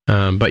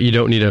 But you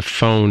don't need a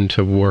phone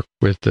to work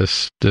with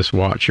this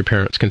watch. Your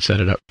parents can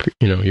set it up.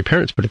 Your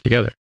parents put it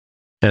together,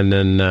 and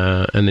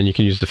then you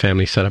can use the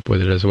family setup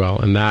with it as well.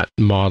 And that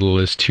model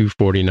is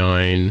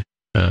 $249.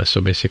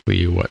 So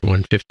basically,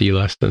 $150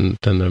 less than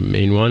the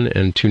main one,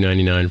 and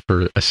 $299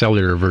 for a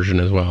cellular version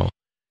as well.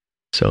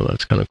 So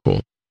that's kind of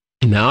cool.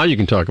 Now you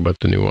can talk about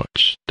the new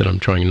watch that I'm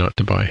trying not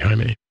to buy,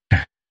 Jaime.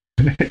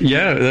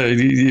 Yeah,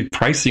 the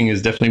pricing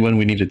is definitely one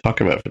we need to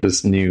talk about for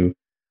this new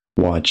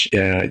watch.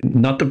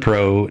 Not the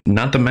Pro,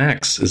 not the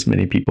Max, as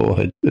many people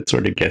had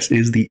sort of guessed,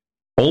 is the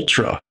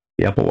Ultra.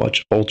 The Apple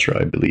Watch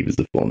Ultra, I believe, is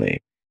the full name.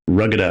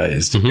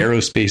 Ruggedized,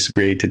 aerospace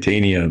grade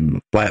titanium,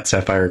 flat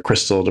sapphire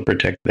crystal to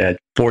protect that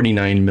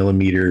 49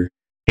 millimeter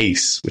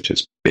case, which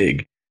is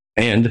big.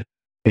 And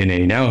in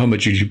a now how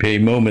much would you pay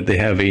moment, they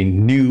have a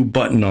new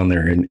button on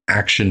there, an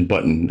action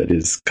button that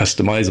is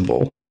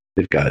customizable.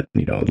 They've got,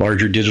 a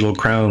larger digital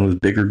crown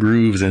with bigger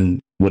grooves and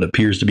what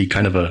appears to be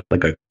kind of a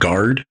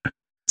guard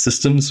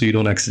system, so you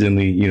don't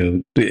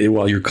accidentally,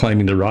 while you're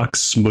climbing the rocks,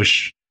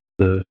 smush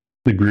the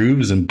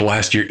grooves and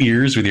blast your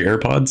ears with your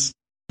AirPods.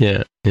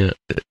 Yeah.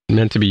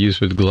 Meant to be used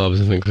with gloves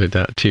and things like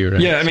that too,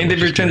 right? Yeah, I mean, they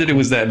pretended it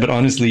was that, but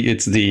honestly,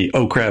 it's the,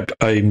 oh crap,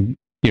 I'm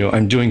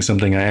doing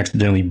something, I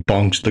accidentally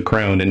bonked the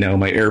crown, and now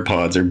my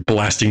AirPods are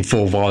blasting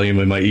full volume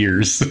in my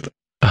ears.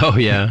 Oh,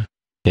 yeah.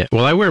 Yeah.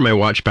 Well, I wear my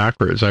watch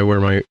backwards. I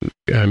did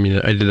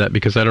that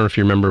because I don't know if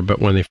you remember, but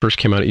when they first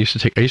came out, I used to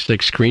take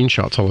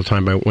screenshots all the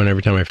time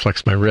every time I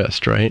flexed my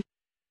wrist, right?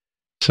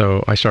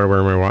 So I started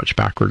wearing my watch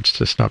backwards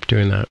to stop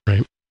doing that,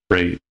 right?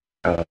 Right.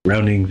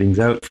 Rounding things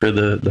out for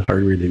the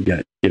hardware, they've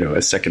got,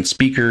 a second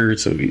speaker,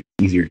 so it's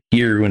easier to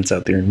hear when it's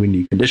out there in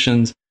windy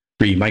conditions,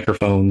 3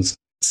 microphones,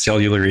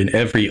 cellular in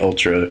every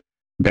Ultra,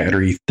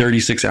 battery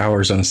 36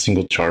 hours on a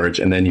single charge,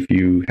 and then if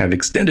you have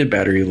extended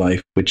battery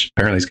life, which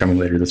apparently is coming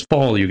later this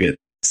fall, you get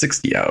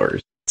 60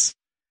 hours.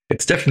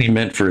 It's definitely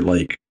meant for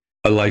like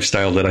a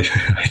lifestyle that I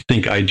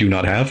think I do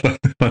not have.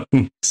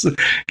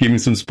 Giving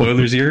some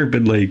spoilers here,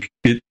 but like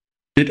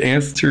it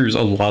answers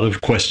a lot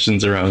of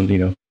questions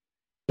around,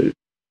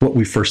 what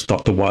we first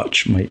thought the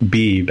watch might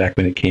be back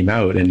when it came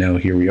out, and now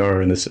here we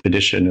are in this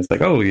edition. It's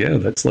like, oh yeah,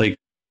 that's like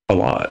a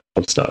lot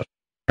of stuff,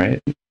 right?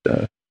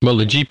 Well,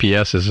 the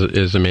GPS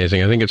is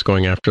amazing. I think it's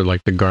going after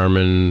like the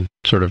Garmin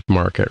sort of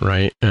market,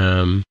 right?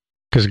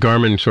 Because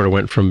Garmin sort of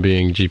went from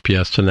being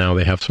GPS to now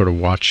they have sort of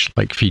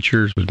watch-like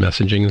features with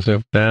messaging and stuff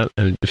like that.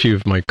 And a few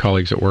of my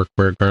colleagues at work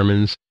wear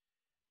Garmin's.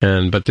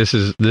 But this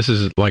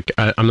is like,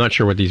 I'm not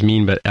sure what these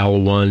mean, but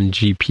L1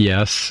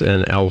 GPS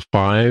and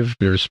L5,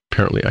 there's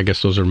apparently, I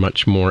guess those are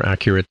much more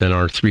accurate than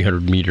our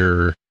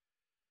 300-meter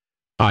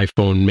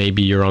iPhone.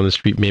 Maybe you're on the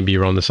street, maybe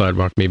you're on the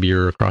sidewalk, maybe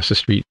you're across the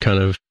street kind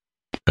of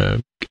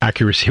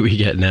accuracy we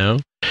get now.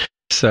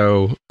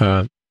 So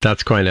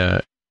that's quite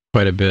a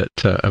bit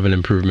of an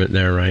improvement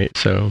there, right?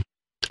 So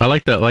I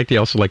like that. They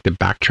also like the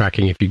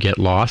backtracking. If you get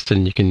lost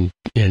and you can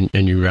and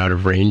you're out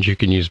of range, you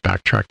can use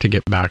backtrack to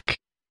get back,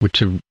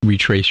 to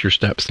retrace your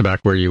steps to back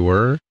where you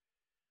were,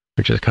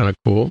 which is kind of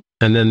cool.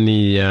 And then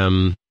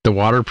the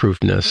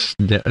waterproofness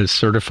that is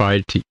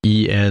certified to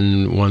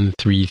EN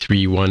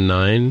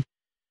 13319,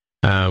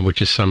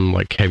 which is some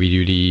like heavy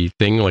duty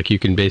thing. Like you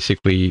can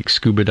basically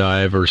scuba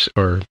dive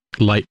or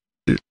light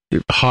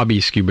hobby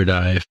scuba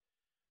dive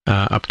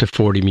up to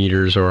 40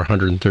 meters or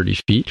 130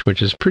 feet,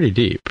 which is pretty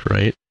deep,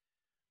 right?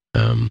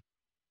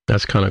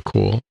 That's kind of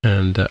cool.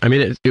 And I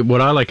mean,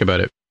 what I like about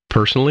it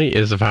personally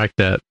is the fact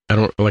that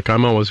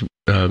I'm always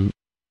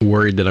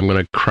worried that I'm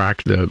going to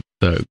crack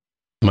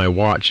my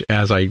watch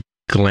as I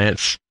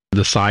glance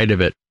the side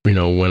of it, when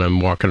I'm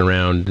walking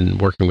around and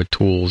working with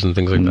tools and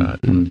things like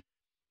that. And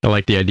I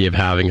like the idea of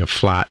having a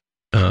flat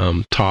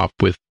top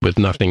with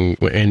nothing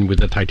and with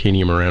the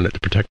titanium around it to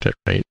protect it,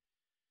 right?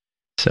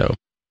 So,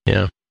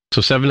 yeah.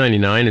 So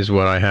 $799 is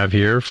what I have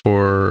here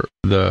for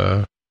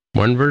the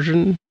one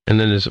version, and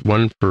then there's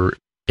one for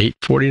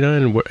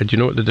 $849. Do you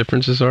know what the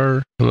differences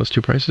are on those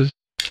two prices?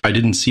 I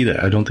didn't see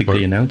that. I don't think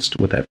they announced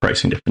what that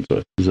pricing difference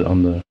was. Is it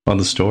on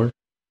the store?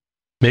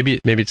 Maybe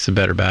it's the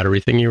better battery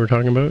thing you were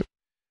talking about.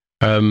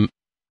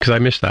 Because I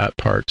missed that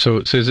part. So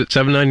is it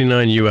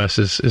 $799 US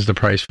is the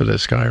price for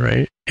this guy,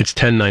 right? It's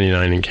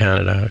 $10.99 in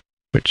Canada,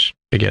 which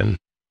again,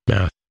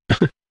 math.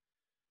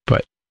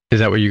 But is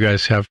that what you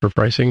guys have for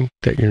pricing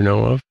that you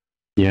know of?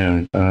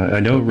 Yeah, I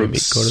know it wrote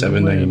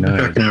 $7.99. I'm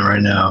checking it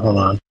right now. Hold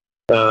on.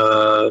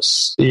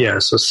 Yeah,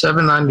 so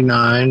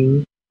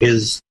 $7.99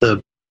 is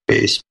the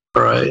base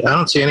price. I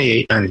don't see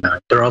any $8.99.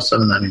 They're all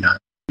 $7.99. I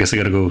guess I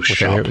got to go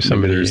shop.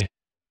 Somebody, there's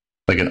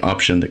like an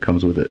option that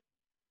comes with it.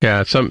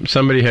 Yeah,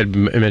 somebody had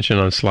mentioned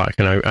on Slack,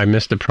 and I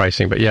missed the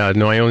pricing, but yeah,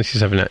 no, I only see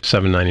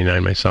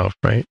 $7.99 myself,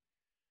 right?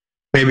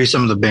 Maybe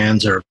some of the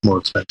bands are more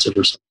expensive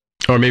or something.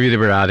 Or maybe they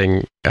were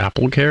adding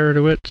Apple Care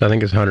to it. I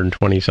think it's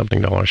 $120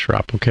 something for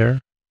Apple Care.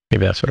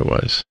 Maybe that's what it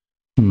was.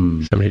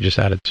 Somebody just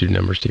added two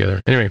numbers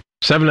together. Anyway,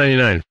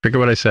 $7.99. Forget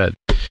what I said.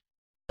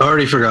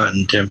 Already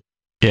forgotten, Tim.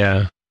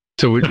 Yeah.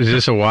 So is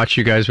this a watch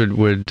you guys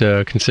would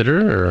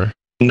consider, or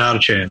not a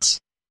chance?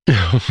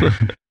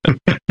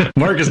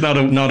 Mark is not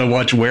a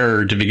watch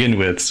wearer to begin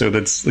with, so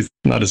that's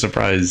not a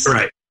surprise,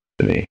 right,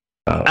 to me.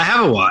 I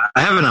have a watch.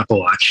 I have an Apple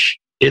Watch.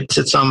 It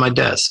sits on my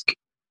desk.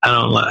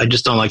 I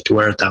just don't like to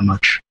wear it that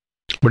much.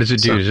 What does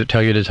it do? Does it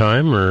tell you the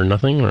time or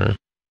nothing? Or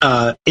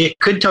it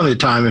could tell me the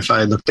time if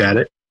I looked at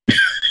it.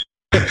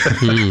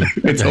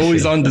 It's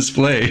always on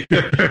display.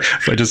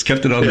 If I just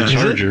kept it on the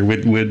charger,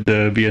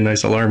 would be a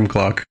nice alarm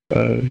clock.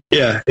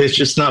 Yeah, it's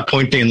just not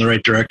pointing in the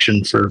right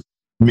direction for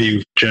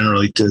me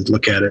generally to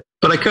look at it,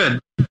 but I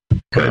could.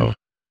 Wow.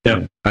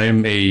 Yeah, I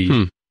am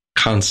a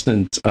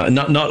constant.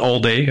 Not all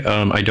day.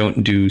 I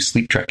don't do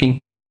sleep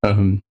tracking.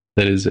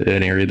 That is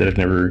an area that I've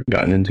never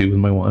gotten into with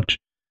my watch.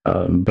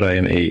 But I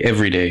am a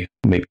everyday,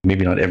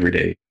 maybe not every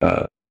day,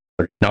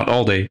 or not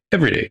all day,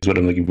 every day is what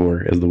I'm looking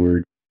for as the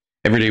word.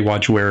 Everyday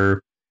watch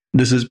wearer.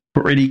 This is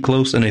pretty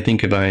close, and I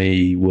think if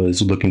I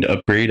was looking to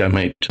upgrade, I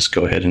might just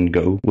go ahead and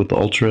go with the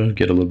Ultra,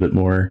 get a little bit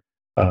more,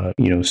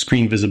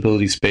 screen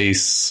visibility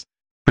space,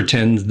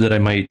 pretend that I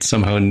might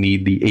somehow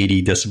need the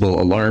 80 decibel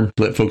alarm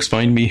to let folks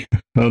find me,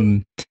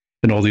 and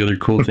all the other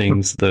cool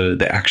things.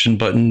 The action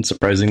button,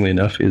 surprisingly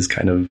enough, is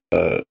kind of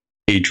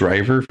a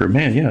driver for,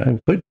 I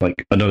put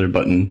like another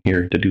button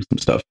here to do some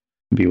stuff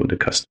and be able to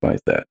customize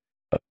that.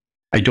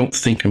 I don't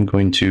think I'm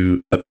going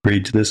to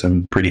upgrade to this.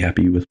 I'm pretty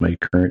happy with my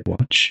current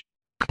watch.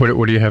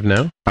 What do you have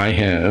now? I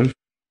have,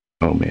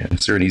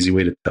 is there an easy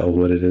way to tell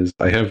what it is?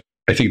 I have,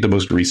 I think, the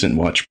most recent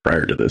watch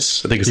prior to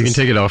this. I think you can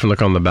take it off and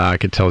look on the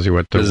back. It tells you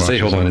what the watch is. Does it say,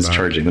 hold on, it's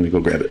charging. Let me go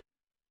grab it.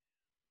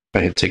 I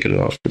had taken it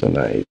off for the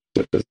night.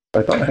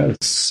 I thought I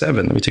had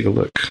 7. Let me take a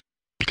look.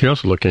 You can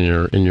also look in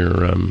your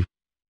on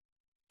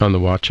the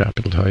watch app.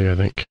 It'll tell you, I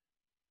think,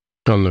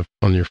 on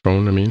your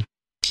phone. I mean,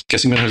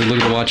 guessing I'm going to have to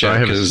look at the watch app. I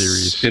have a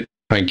series.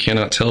 I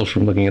cannot tell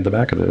from looking at the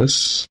back of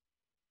this.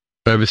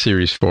 I have a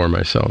Series 4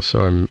 myself,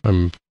 so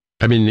I'm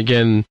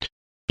again,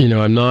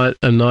 I'm not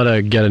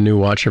a get a new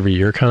watch every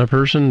year kind of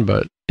person,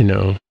 but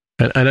I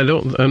And I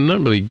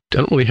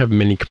don't really have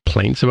many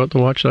complaints about the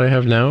watch that I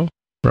have now,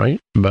 right?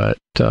 But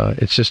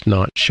it's just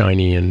not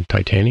shiny and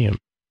titanium.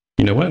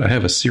 You know what? I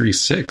have a Series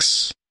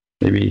 6.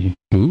 Maybe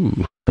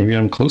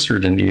I'm closer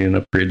to needing an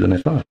upgrade than I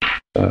thought.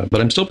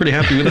 But I'm still pretty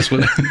happy with this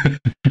one.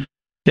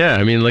 Yeah,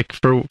 I mean, like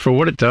for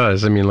what it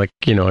does, I mean, like,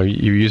 you know,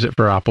 you use it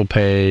for Apple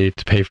Pay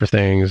to pay for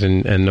things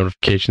and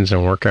notifications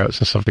and workouts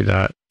and stuff like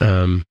that.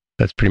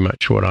 That's pretty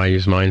much what I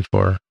use mine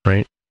for,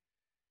 right?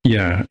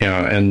 Yeah,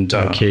 and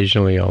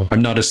occasionally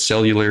I'm not a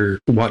cellular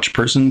watch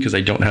person because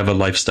I don't have a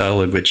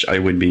lifestyle of which I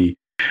would be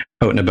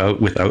out and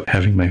about without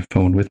having my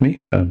phone with me.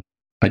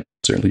 I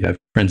certainly have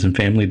friends and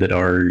family that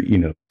are, you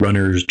know,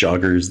 runners,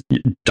 joggers,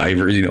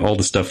 divers, you know, all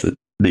the stuff that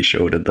they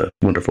showed at the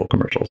wonderful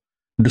commercials.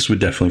 This would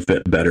definitely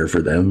fit better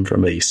for them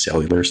from a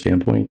cellular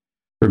standpoint.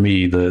 For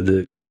me,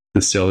 the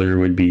cellular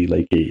would be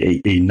like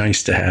a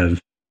nice to have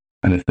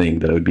kind of thing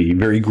that I would be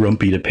very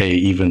grumpy to pay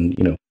even,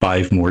 you know,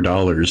 $5 more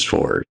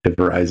for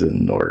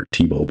Verizon or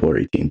T-Mobile or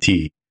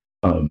AT&T.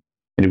 And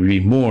it would be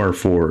more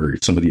for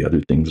some of the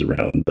other things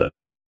around the,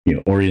 you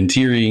know,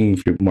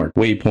 orienteering, mark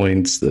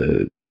waypoints,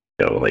 you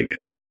know, like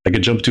I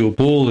could jump to a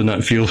pool and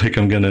not feel like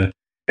I'm going to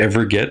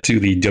ever get to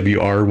the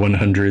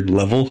WR100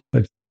 level.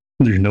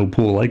 There's no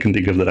pool I can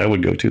think of that I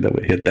would go to that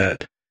would hit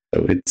that.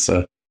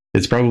 So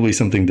it's probably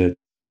something that,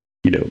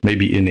 you know,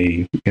 maybe in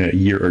a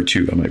year or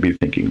two, I might be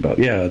thinking about,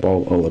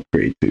 I'll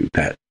upgrade to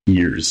that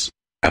year's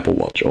Apple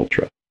Watch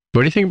Ultra.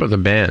 What do you think about the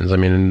bands? I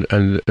mean,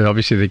 and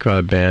obviously they got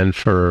a band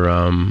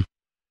for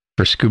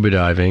scuba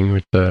diving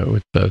with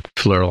the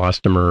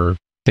fluoroelastomer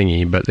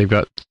thingy, but they've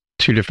got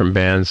two different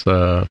bands.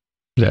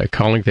 They're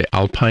calling it the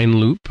Alpine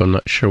Loop. I'm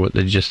not sure what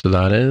the gist of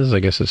that is. I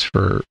guess it's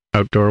for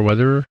outdoor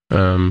weather.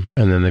 And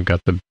then they've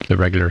got the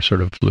regular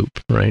sort of loop,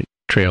 right?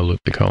 Trail loop,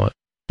 they call it.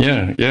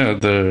 Yeah.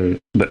 The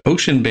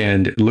Ocean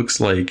Band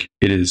looks like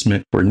it is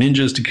meant for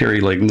ninjas to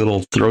carry like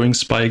little throwing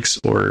spikes,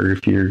 or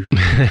if you're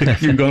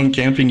going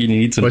camping, you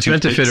need some. Well, it's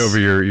meant to fit over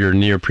your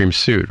neoprene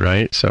suit,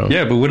 right? So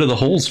yeah, but what are the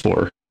holes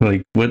for?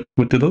 Like, what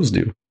do those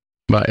do?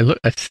 But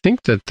I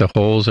think that the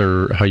holes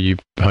are how you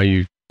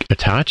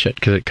attach it,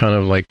 because it kind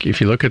of like, if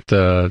you look at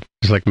there's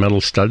like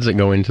metal studs that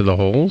go into the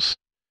holes.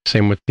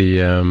 Same with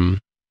the other.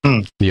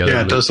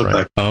 Yeah, it does look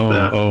like.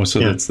 So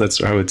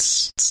that's how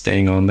it's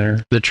staying on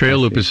there. The trail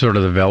loop is sort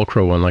of the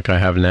Velcro one, like I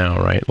have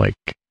now, right? Like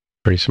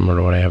pretty similar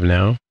to what I have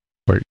now,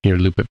 where you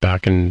loop it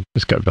back and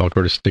it's got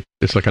Velcro to stick.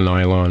 It's like a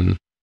nylon,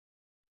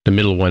 the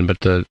middle one, but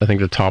I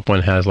think the top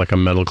one has like a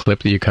metal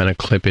clip that you kind of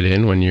clip it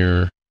in when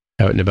you're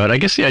out and about. I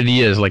guess the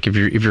idea is like if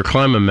you're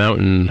climbing a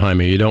mountain,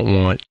 Jaime, you don't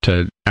want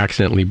to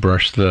accidentally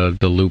brush the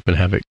loop and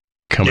have it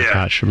come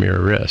attached from your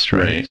wrist,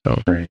 right?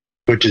 Right.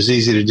 Which is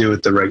easy to do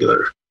with the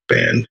regular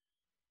band.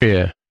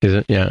 Yeah, is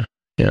it? Yeah.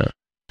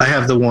 I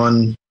have the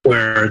one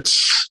where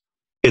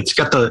it's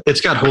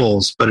got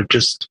holes, but it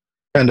just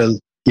kind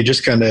of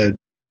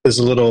there's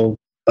a little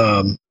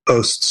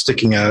post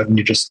sticking out, and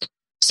you just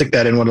stick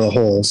that in one of the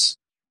holes,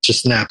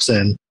 just snaps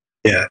in.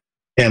 Yeah,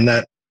 and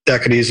that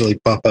could easily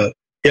pop up.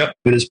 Yep,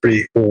 it is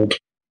pretty old.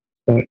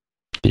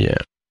 Yeah,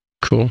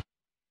 cool.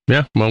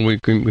 Yeah, well, we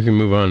can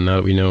move on now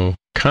that we know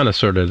kind of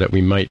sort of that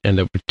we might end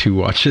up with two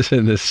watches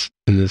in this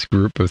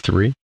group of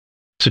three.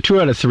 So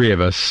 2 out of 3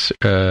 of us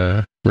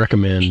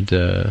recommend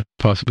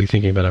possibly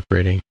thinking about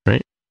upgrading,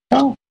 right?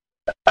 Well,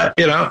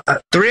 3 out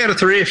of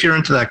 3 if you're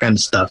into that kind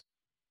of stuff.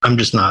 I'm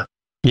just not.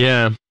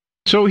 Yeah.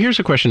 So here's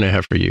a question I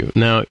have for you.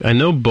 Now, I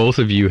know both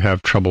of you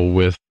have trouble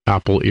with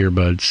Apple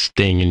earbuds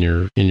staying in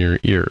your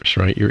ears,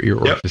 right? Your ear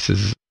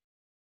orifices.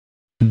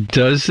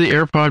 Does the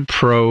AirPod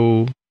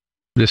Pro,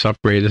 this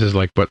upgrade, this is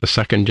like what, the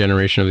second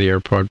generation of the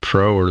AirPod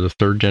Pro or the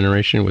third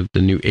generation with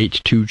the new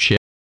H2 chip,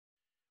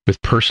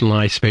 with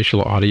personalized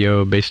spatial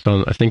audio based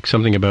on, I think,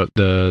 something about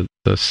the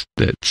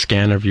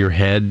scan of your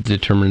head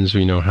determines,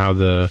 you know, how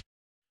the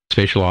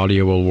spatial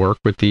audio will work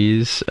with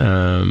these.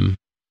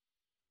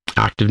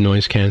 Active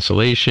noise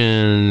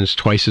cancellation is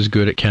twice as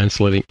good at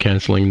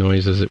canceling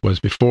noise as it was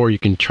before. You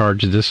can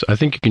charge this. I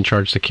think you can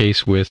charge the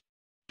case with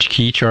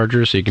key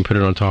charger, so you can put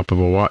it on top of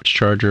a watch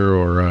charger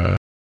or a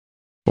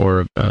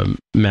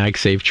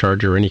MagSafe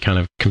charger or any kind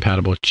of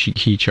compatible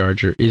key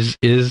charger. Is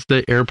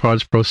the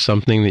AirPods Pro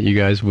something that you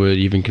guys would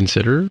even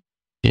consider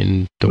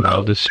in the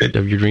wildest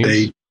of your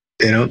dreams?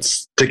 They don't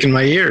stick in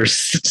my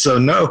ears, so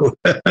no.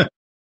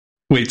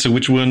 Wait, so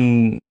which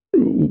one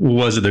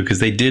was it though? Because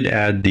they did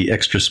add the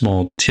extra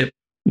small tip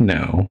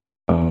now.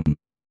 Did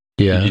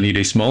you need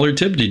a smaller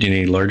tip? Did you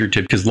need a larger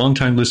tip? Because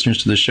longtime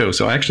listeners to the show.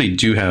 So I actually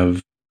do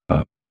have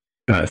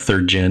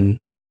third gen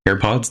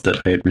AirPods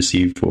that I had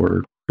received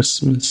for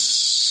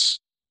Christmas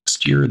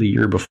last year or the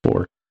year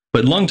before.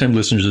 But longtime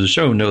listeners of the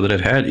show know that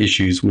I've had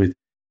issues with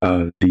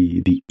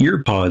the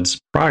EarPods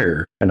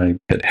prior, and I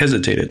had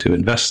hesitated to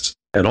invest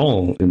at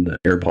all in the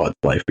AirPods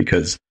life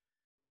because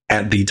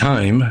at the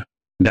time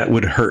that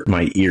would hurt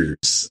my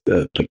ears,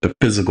 like the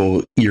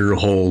physical ear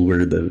hole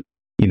where the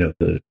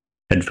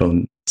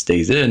headphone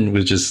stays in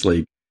was just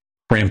like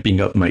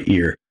cramping up my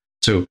ear.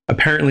 So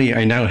apparently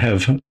I now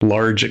have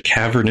large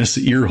cavernous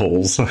ear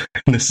holes.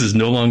 This is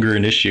no longer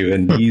an issue.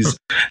 And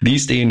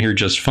these stay in here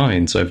just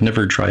fine. So I've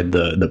never tried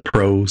the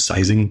Pro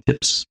sizing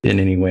tips in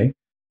any way.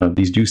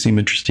 These do seem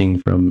interesting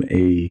from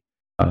the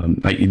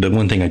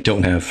one thing I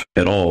don't have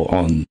at all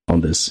on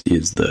this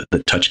is the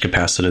touch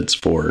capacitance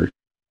for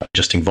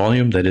adjusting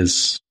volume. That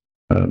is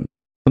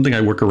something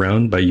I work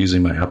around by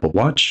using my Apple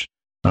Watch.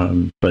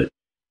 But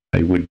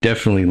I would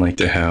definitely like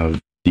to have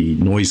the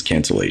noise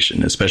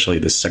cancellation, especially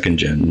the second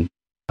gen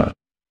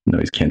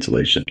noise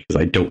cancellation, because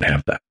I don't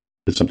have that.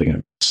 It's something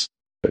I miss.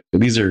 But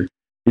these are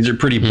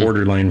pretty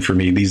borderline for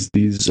me. These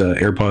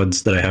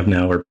AirPods that I have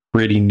now are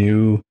pretty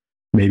new.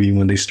 Maybe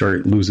when they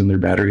start losing their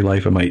battery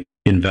life, I might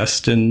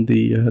invest in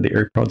the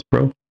AirPods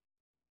Pro.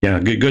 Yeah,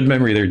 good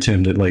memory there,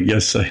 Tim. That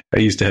yes, I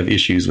used to have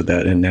issues with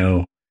that, and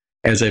now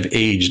as I've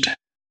aged,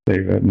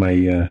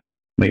 my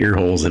ear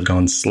holes have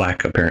gone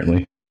slack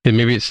apparently. And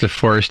maybe it's the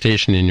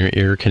forestation in your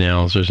ear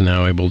canals is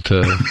now able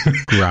to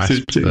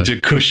grasp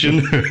to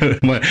cushion.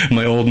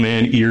 my old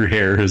man ear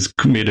hair has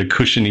made a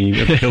cushiony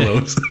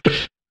pillows.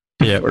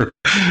 Yeah,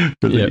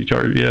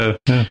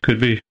 yeah,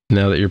 could be.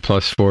 Now that you're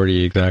plus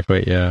 40,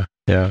 exactly. Yeah.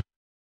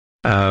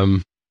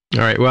 All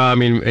right. Well, I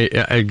mean,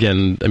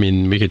 again,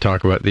 we could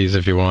talk about these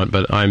if you want,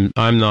 but I'm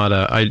not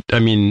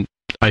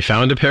I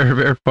found a pair of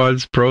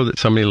AirPods Pro that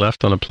somebody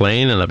left on a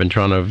plane, and I've been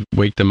trying to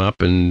wake them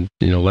up and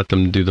let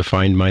them do the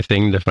Find My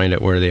thing to find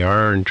out where they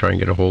are and try and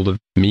get a hold of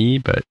me.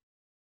 But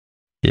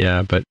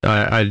yeah, but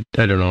I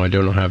don't know. I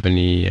don't have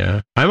any.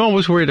 I'm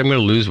always worried I'm going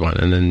to lose one,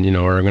 and then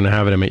or I'm going to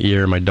have it in my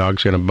ear. My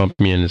dog's going to bump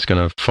me, and it's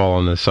going to fall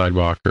on the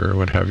sidewalk or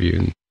what have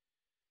you.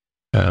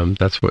 And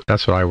that's what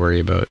I worry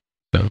about.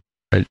 So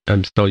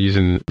I'm still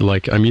using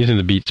I'm using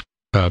the Beats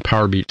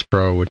Power Beats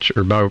Pro, which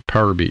are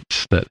Power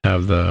Beats that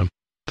have the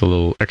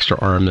little extra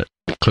arm that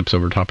clips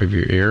over top of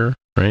your ear,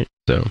 right?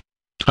 So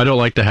I don't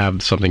like to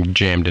have something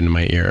jammed into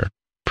my ear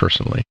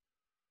personally.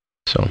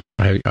 So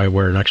I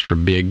wear an extra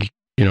big,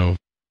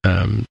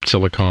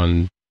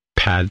 silicone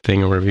pad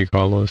thing or whatever you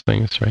call those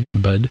things, right?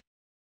 Bud.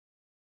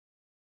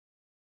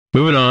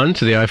 Moving on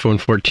to the iPhone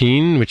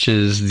 14, which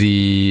is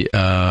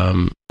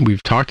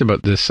we've talked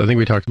about this. I think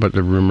we talked about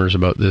the rumors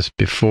about this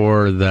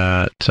before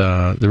that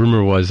the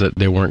rumor was that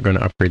they weren't going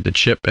to upgrade the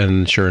chip,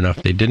 and sure enough,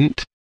 they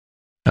didn't.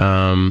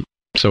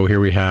 So here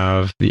we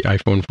have the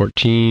iPhone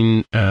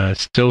 14,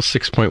 still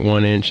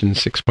 6.1 inch and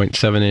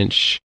 6.7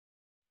 inch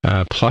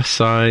plus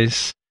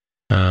size.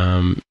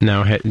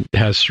 Now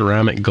has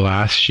ceramic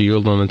glass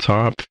shield on the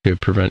top to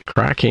prevent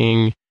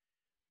cracking.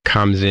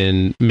 Comes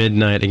in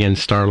midnight, again,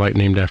 starlight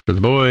named after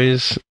the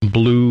boys.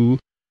 Blue.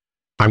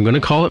 I'm going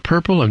to call it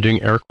purple. I'm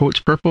doing air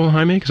quotes purple,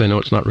 Jaime, because I know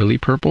it's not really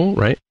purple,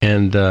 right?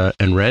 And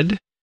red.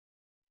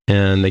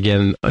 And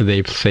again,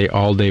 they say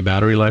all-day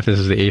battery life. This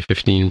is the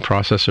A15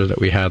 processor that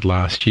we had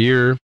last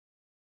year.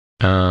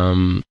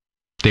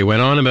 They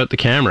went on about the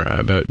camera,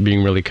 about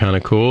being really kind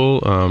of cool.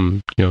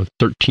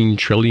 13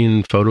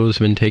 trillion photos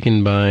have been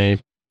taken by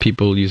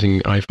people using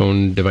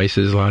iPhone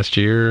devices last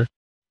year.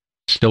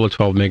 Still a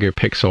 12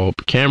 megapixel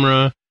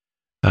camera,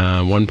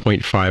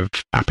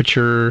 1.5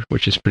 aperture,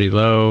 which is pretty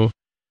low,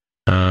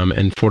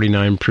 and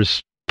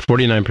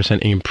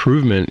 49%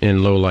 improvement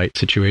in low light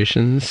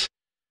situations.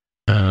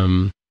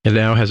 It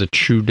now has a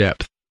true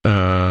depth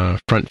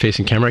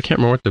front-facing camera. I can't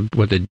remember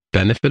what the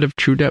benefit of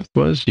true depth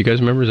was. Do you guys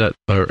remember that?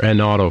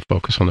 And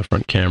autofocus on the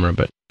front camera.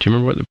 But do you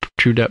remember what the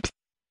true depth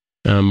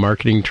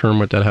marketing term,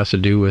 what that has to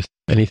do with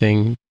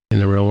anything in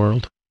the real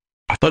world?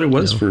 I thought it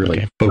was for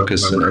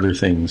focus and other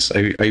things.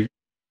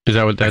 Is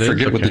that what that is? I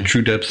forget what the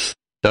true depth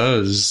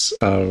does.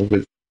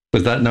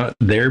 Was that not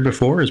there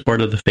before as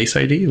part of the Face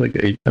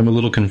ID? I'm a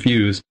little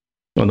confused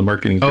on the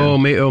marketing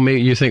term.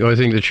 Maybe you think. I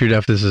think the true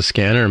depth is a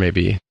scanner.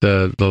 Maybe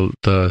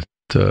the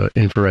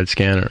infrared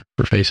scanner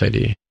for Face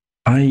ID.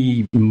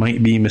 I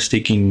might be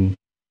mistaking.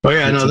 Oh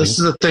yeah, no. This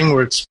is the thing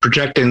where it's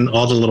projecting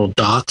all the little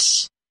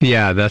dots.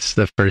 Yeah, that's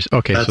the first.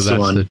 Okay, that's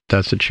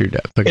that's the true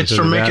depth. Okay, it's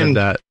for making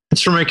that.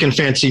 It's for making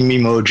fancy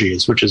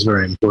memojis, which is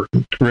very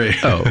important. Right.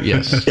 Oh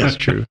yes, that's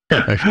true.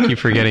 I keep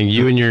forgetting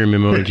you and your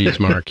memojis,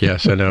 Mark.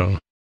 Yes, I know.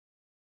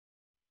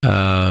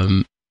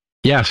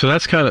 Yeah, so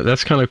that's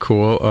kind of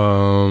cool.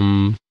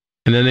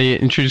 And then they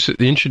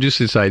introduced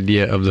this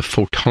idea of the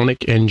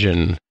photonic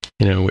engine,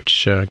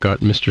 which got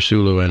Mr.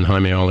 Sulu and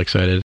Jaime all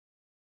excited,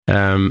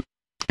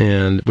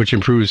 and which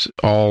improves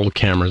all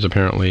cameras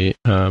apparently.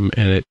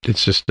 And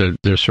it's just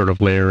there's sort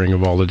of layering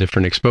of all the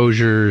different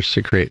exposures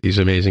to create these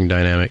amazing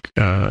dynamic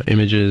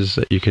images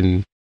that you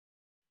can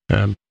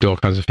do all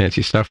kinds of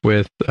fancy stuff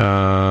with.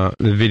 The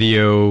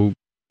video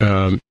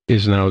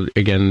is now,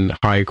 again,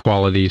 high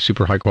quality,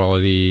 super high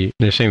quality.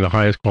 They're saying the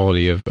highest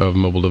quality of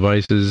mobile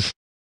devices.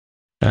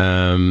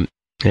 And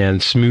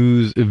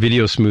smooth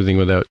video smoothing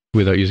without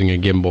using a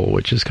gimbal,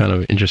 which is kind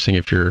of interesting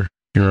if you're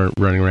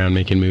running around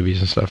making movies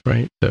and stuff,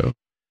 right? So,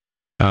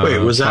 wait,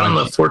 was that on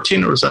the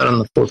 14 or was that on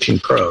the 14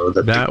 Pro?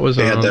 That was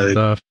on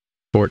the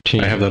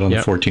 14. I have that on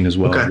the 14 as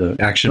well. Okay.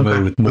 The action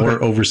mode with more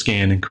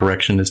overscan and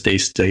correction to stay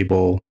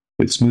stable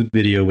with smooth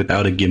video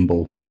without a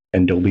gimbal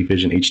and Dolby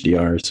Vision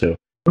HDR. So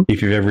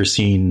if you've ever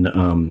seen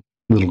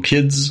little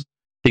kids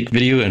take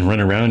video and run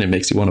around, it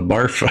makes you want to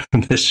barf.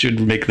 This should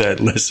make that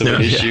less of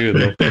an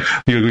issue.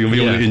 You'll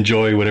be able to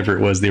enjoy whatever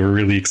it was they were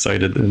really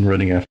excited and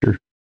running after.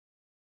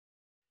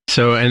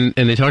 So, and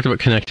they talked about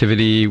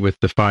connectivity with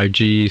the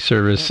 5G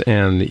service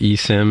and the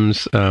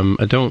eSIMs.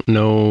 I don't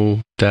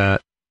know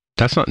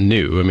that's not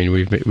new. I mean,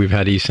 we've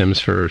had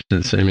eSIMs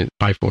since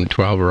iPhone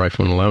 12 or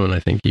iPhone 11. I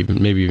think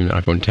maybe even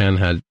iPhone 10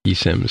 had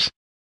eSIMs.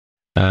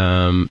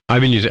 I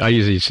use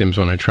eSIMs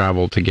when I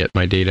travel to get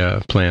my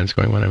data plans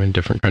going when I'm in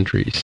different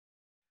countries.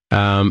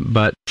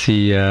 But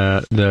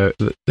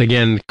the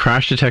again,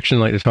 crash detection,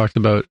 like they talked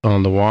about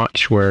on the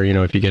watch, where,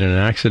 if you get in an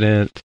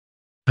accident,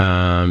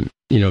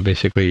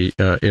 basically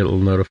it'll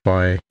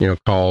notify,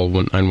 call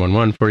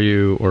 911 for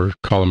you or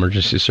call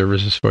emergency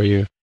services for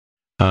you.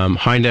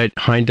 High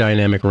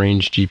dynamic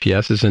range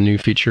GPS is a new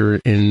feature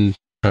in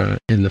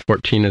the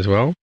 14 as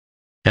well.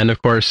 And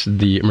of course,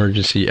 the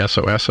emergency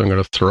SOS. I'm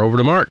going to throw over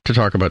to Mark to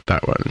talk about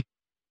that one.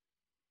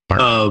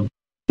 Mark.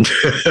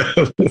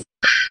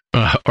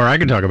 Or I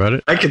can talk about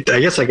it. I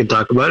guess I could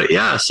talk about it.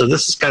 Yeah. So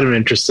this is kind of an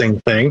interesting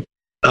thing.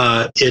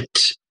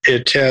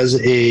 It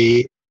has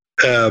a.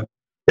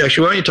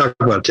 Actually, why don't you talk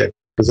about it, Tim?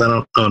 Because I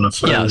don't know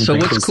if. Yeah. So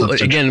what's cool?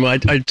 Again,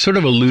 I sort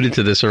of alluded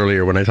to this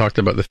earlier when I talked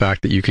about the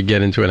fact that you could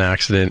get into an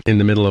accident in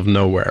the middle of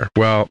nowhere.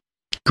 Well,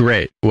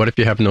 great. What if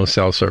you have no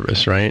cell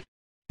service, right?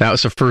 That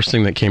was the first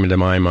thing that came into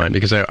my mind,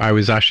 because I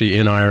was actually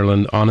in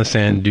Ireland on a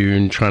sand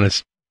dune trying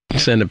to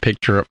send a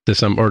picture up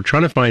to or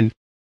trying to find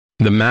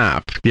the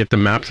map, get the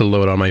map to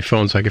load on my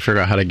phone so I could figure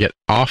out how to get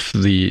off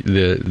the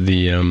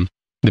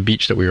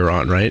beach that we were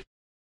on, right?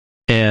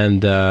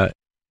 And of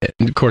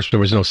course there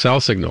was no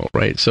cell signal,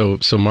 right? So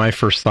my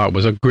first thought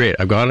was, oh great,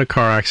 I've got in a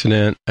car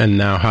accident, and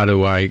now how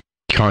do I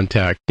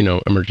contact,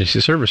 emergency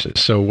services?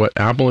 So what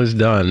Apple has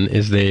done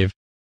is they've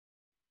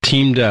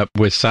teamed up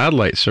with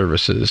satellite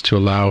services to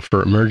allow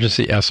for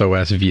emergency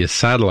SOS via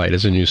satellite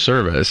as a new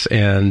service,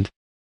 and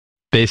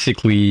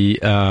basically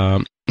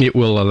it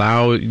will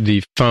allow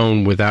the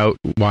phone without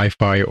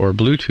Wi-Fi or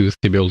Bluetooth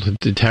to be able to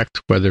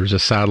detect whether there's a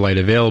satellite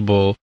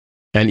available.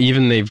 And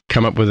even they've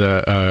come up with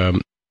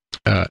an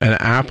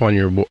app on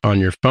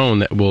your phone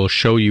that will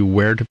show you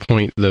where to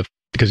point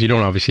because you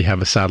don't obviously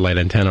have a satellite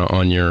antenna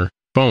on your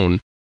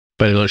phone,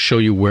 but it'll show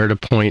you where to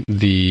point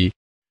the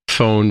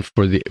phone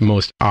for the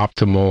most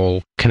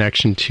optimal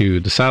connection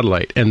to the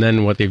satellite. And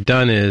then what they've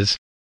done is,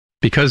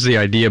 because the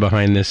idea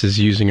behind this is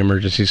using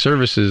emergency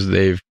services,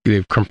 they've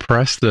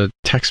compressed the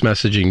text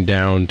messaging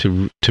down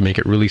to make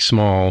it really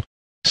small,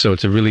 so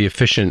it's a really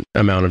efficient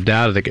amount of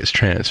data that gets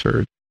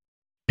transferred.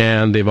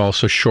 And they've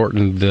also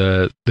shortened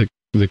the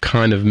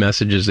kind of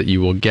messages that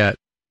you will get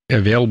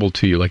available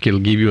to you. Like, it'll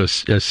give you a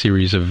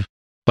series of,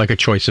 like, a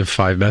choice of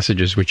 5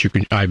 messages, which you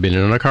can. I've been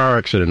in a car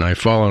accident, I've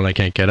fallen, I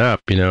can't get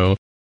up.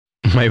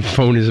 My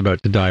phone is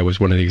about to die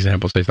was one of the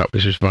examples I thought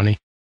was just funny.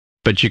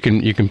 But you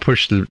can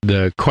push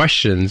the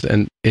questions,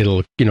 and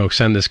it'll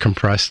send this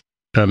compressed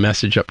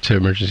message up to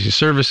emergency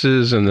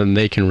services, and then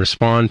they can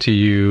respond to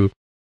you,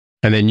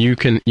 and then you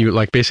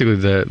basically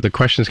the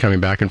questions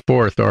coming back and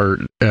forth are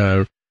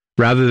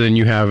rather than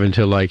you having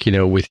to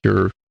with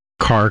your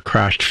car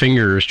crashed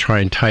fingers try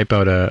and type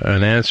out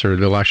an answer,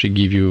 they'll actually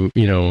give you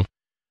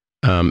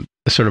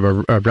sort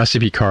of a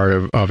recipe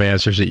card of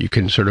answers that you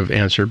can sort of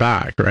answer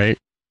back, right?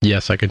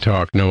 Yes, I can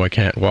talk. No, I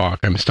can't walk.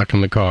 I'm stuck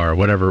in the car.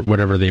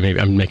 Whatever they may be.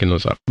 I'm making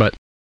those up. But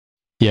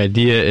the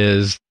idea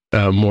is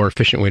a more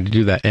efficient way to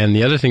do that. And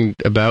the other thing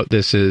about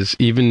this is,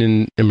 even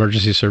in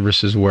emergency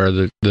services where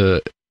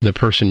the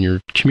person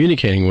you're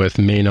communicating with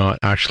may not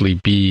actually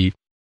be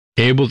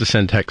able to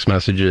send text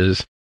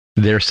messages,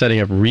 they're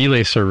setting up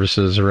relay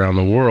services around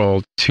the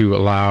world to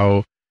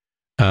allow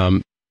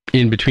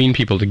in between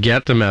people to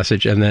get the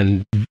message and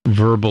then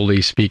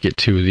verbally speak it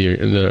to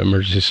the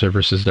emergency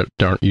services that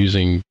aren't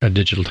using a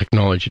digital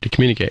technology to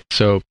communicate.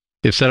 So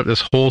they've set up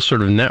this whole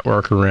sort of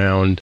network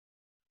around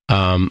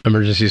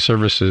emergency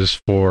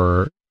services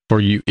for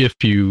you if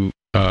you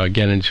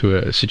get into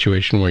a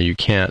situation where you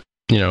can't,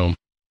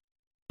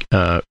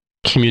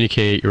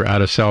 communicate, you're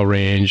out of cell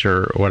range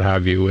or what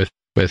have you with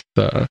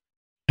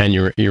and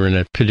you're in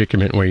a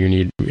predicament where you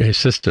need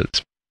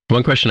assistance.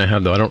 One question I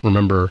have, though, I don't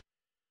remember.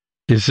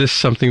 Is this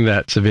something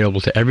that's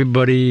available to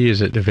everybody?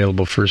 Is it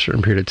available for a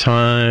certain period of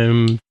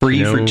time?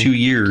 Free for 2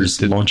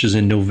 years. Launches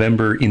in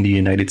November in the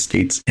United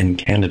States and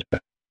Canada,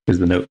 is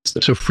the note.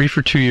 So free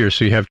for 2 years.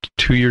 So you have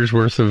 2 years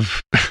worth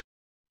of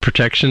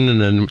protection,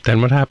 and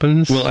then what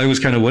happens? Well, I was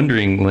kind of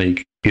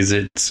wondering, is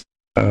it,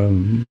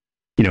 kind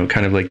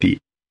of like the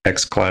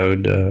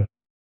Xcode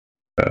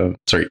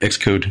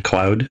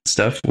Cloud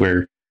stuff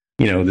where,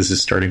 this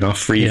is starting off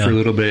free for a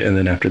little bit, and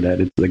then after that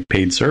it's like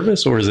paid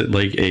service? Or is it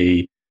like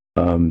a,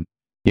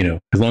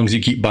 as long as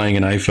you keep buying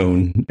an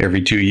iPhone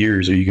every 2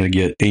 years, are you going to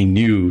get a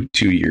new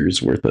 2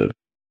 years worth of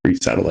free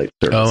satellite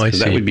service? Oh, I see.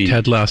 That would be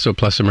Ted Lasso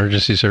plus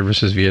emergency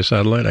services via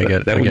satellite.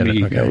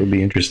 That would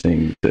be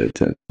interesting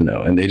to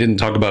know. And they didn't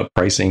talk about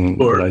pricing,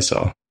 what I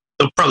saw.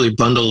 They'll probably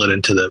bundle it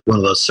into one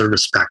of those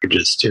service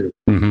packages too.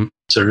 Mm-hmm.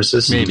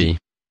 Services, maybe.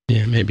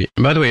 Yeah, maybe.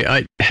 By the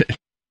way,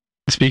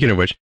 speaking of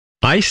which,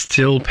 I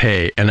still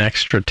pay an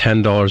extra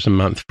 $10 a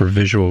month for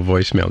visual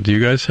voicemail. Do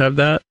you guys have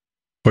that?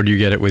 Or do you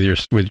get it with your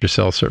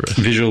cell service?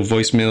 Visual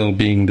voicemail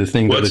being the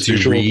thing that lets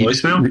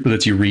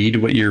you read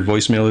what your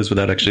voicemail is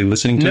without actually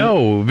listening to it?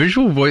 No,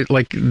 visual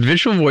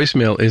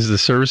voicemail is the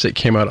service that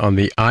came out on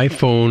the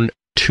iPhone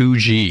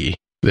 2G,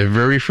 the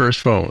very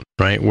first phone,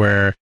 right?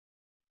 Where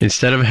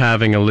instead of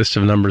having a list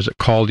of numbers that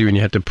called you and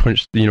you had to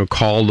push,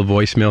 call the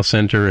voicemail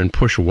center and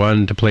push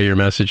 1 to play your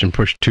message and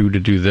push 2 to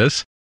do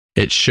this,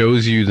 it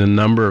shows you the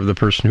number of the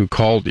person who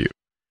called you.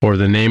 Or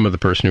the name of the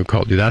person who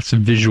called you. That's a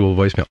visual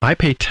voicemail. I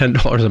pay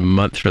 $10 a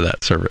month for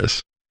that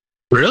service.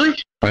 Really?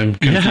 I'm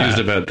confused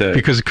about that.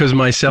 Because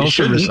my cell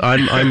service,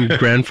 I'm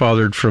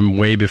grandfathered from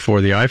way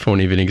before the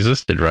iPhone even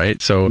existed, right?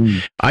 So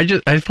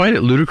I find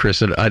it ludicrous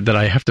that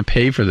I have to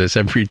pay for this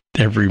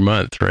every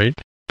month, right?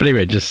 But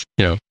anyway, just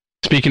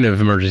speaking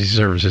of emergency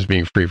services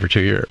being free for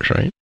 2 years,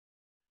 right?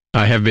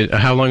 I have been.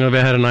 How long have I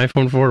had an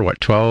iPhone for? What,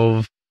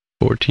 12,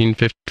 14,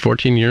 15,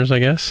 14 years, I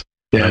guess?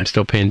 Yeah. And I'm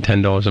still paying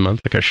 $10 a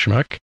month like a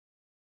schmuck.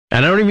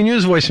 And I don't even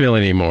use voicemail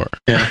anymore.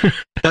 Yeah,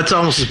 that's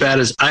almost as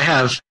bad as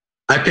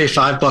I pay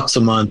 $5 a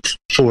month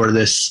for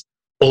this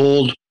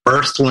old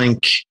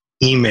Earthlink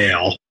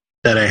email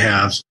that I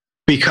have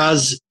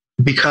because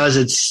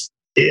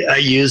I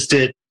used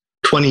it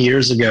 20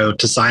 years ago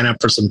to sign up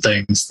for some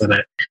things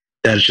that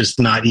is just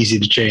not easy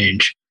to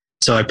change.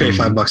 So I pay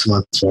 $5 a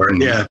month for it.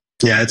 Yeah,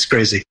 it's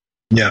crazy.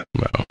 Yeah,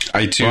 well,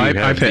 I too.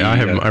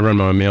 Well, I run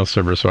my mail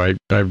server, so I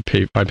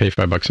pay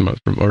 $5 a month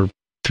or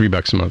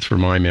 $3 a month for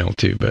my mail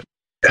too, but.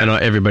 And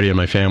everybody in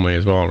my family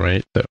as well,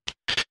 right? So,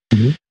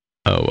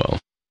 Oh, well.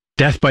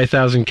 Death by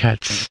 1,000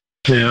 cuts.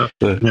 Yeah.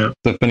 The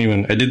funny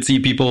one. I did see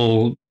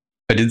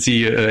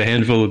a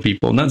handful of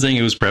people, not saying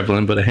it was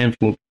prevalent, but a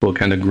handful of people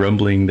kind of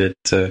grumbling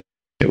that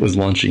it was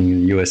launching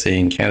in the USA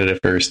and Canada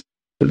first.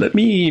 But let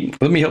me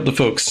help the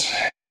folks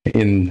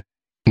in...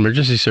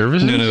 Emergency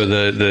services? No,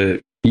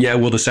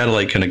 the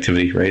satellite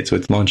connectivity, right? So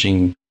it's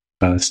launching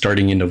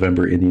starting in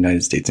November in the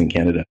United States and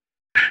Canada.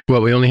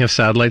 Well, we only have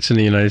satellites in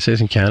the United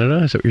States and Canada?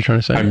 Is that what you're trying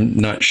to say? I'm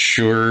not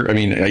sure. I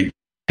mean, I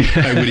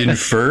would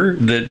infer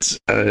that,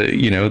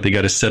 they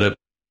got to set up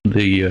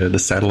the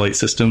satellite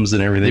systems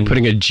and everything. Are they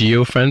putting a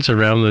geofence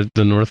around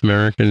the North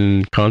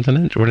American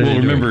continent? What are they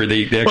remember,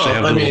 doing? they actually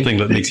have a little thing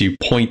that makes you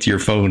point your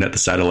phone at the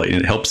satellite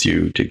and it helps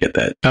you to get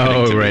that.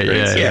 Oh, right.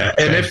 Yeah.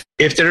 And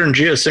if they're in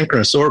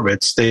geosynchronous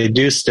orbits, they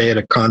do stay at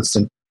a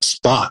constant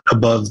spot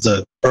above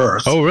the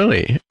Earth. Oh,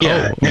 really?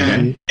 Yeah. Oh,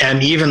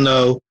 and even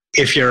though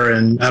if you're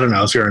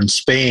in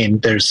Spain,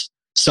 there's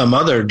some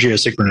other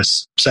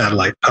geosynchronous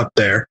satellite up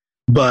there,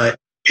 but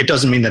it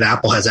doesn't mean that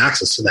Apple has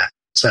access to that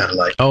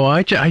satellite. Oh,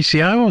 I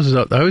see. I always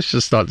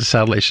just thought the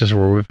satellites just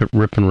were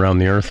ripping around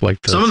the Earth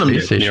like the some of them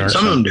do. Station.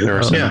 Some of them do. There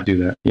are some that do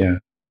that.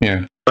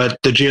 Yeah. But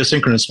the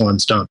geosynchronous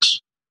ones don't.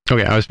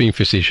 Okay, I was being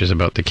facetious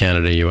about the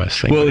Canada-US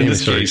thing. Well, in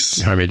this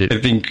case, I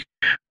think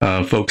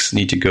folks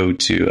need to go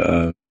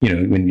to,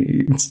 when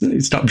you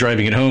stop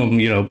driving at home,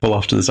 pull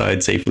off to the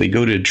side safely,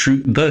 go to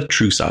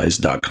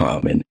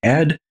thetruesize.com and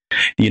add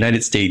the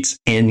United States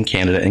and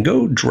Canada and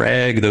go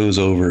drag those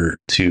over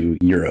to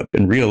Europe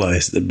and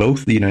realize that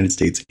both the United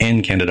States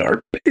and Canada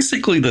are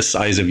basically the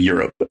size of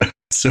Europe.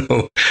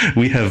 So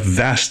we have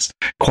vast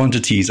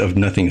quantities of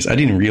nothingness. I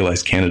didn't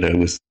realize Canada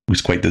was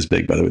quite this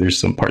big, by the way. There's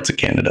some parts of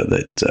Canada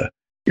that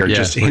are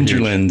just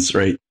hinterlands,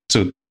 right?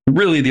 So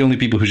really the only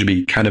people who should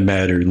be kind of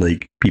mad are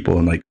like people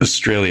in like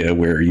Australia,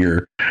 where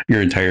your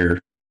entire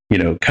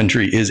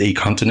country is a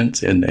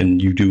continent and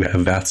you do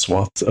have vast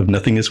swaths of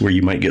nothingness where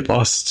you might get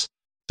lost.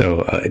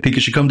 So I think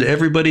it should come to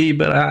everybody,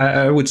 but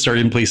I would start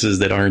in places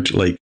that aren't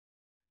like,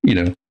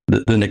 the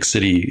next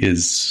city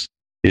is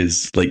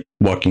like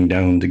walking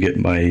down to get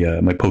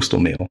my postal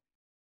mail.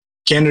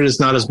 Canada is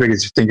not as big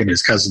as you think it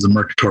is because of the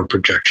Mercator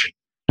projection.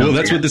 Well,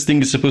 that's what this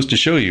thing is supposed to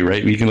show you,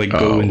 right? We can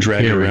go and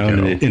drag it around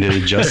and it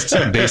adjusts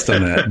based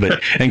on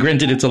that. And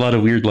granted, it's a lot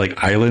of weird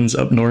like islands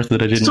up north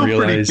that I didn't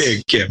realize.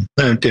 Pretty big,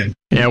 Kim.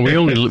 Yeah, we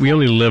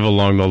only live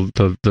along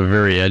the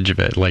very edge of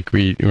it. Like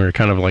we're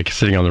kind of like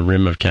sitting on the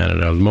rim of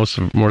Canada. Most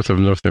of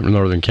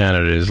northern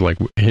Canada is like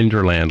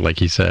hinterland, like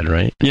he said,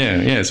 right?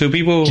 Yeah. So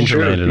people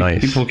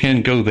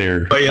can go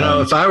there. But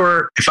if I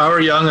were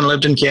young and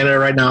lived in Canada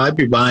right now, I'd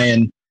be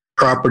buying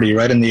property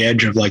right on the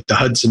edge of like the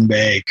Hudson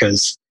Bay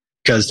because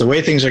the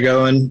way things are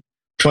going,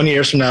 20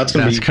 years from now, it's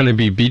going to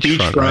be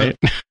beachfront, right?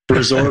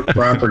 Resort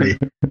property.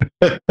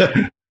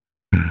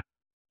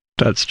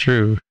 That's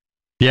true.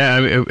 Yeah,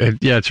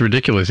 it's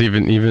ridiculous.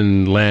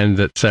 Even land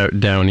that's out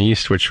down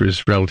east, which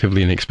was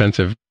relatively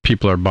inexpensive,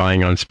 people are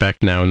buying on spec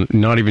now,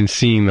 not even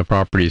seeing the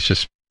properties,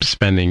 just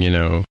spending,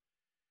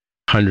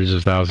 hundreds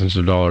of thousands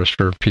of dollars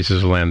for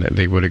pieces of land that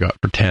they would have got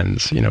for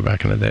tens,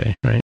 back in the day,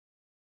 right?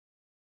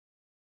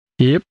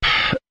 Yep.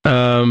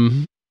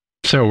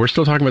 So we're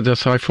still talking about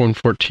this iPhone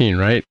 14,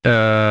 right?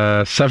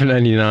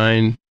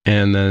 $799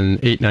 and then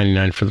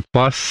 $899 for the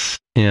Plus.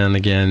 And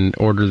again,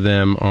 order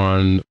them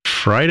on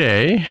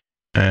Friday,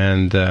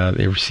 and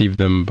they received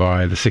them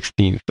by the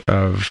 16th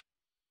of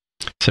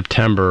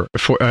September,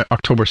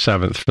 October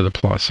 7th for the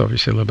Plus.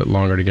 Obviously, a little bit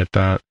longer to get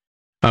that.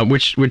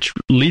 which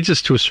leads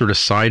us to a sort of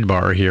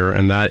sidebar here,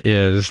 and that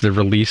is the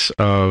release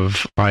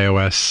of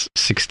iOS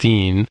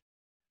 16,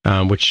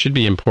 which should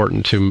be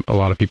important to a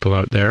lot of people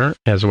out there,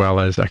 as well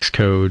as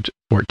Xcode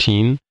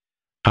 14.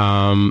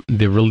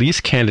 The release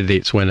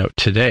candidates went out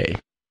today,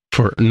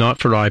 not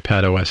for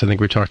iPadOS. I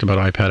think we talked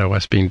about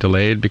iPadOS being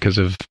delayed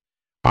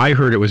I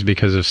heard it was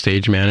because of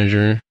Stage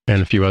Manager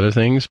and a few other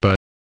things, but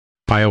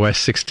iOS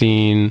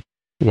 16,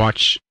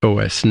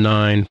 watchOS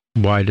 9,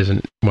 why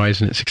isn't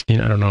it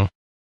 16? I don't know.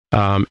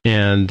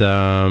 And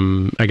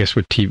I guess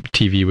with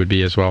TV would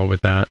be as well with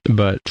that.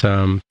 But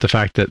the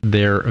fact that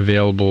they're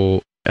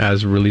available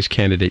as release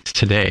candidates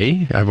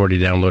today, I've already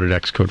downloaded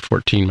Xcode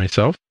 14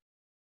 myself.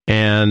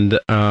 And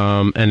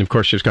of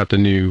course, you've got the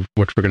new,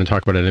 which we're going to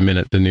talk about in a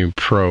minute, the new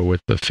Pro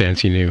with the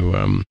fancy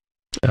new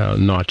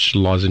notch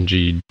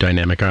lozenge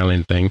dynamic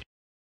island thing.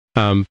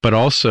 But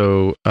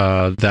also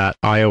that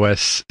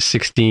iOS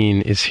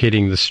 16 is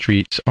hitting the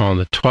streets on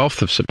the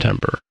 12th of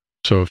September.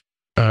 So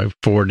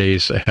 4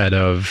 days ahead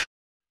of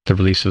the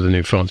release of the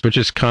new phones, which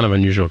is kind of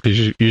unusual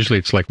because usually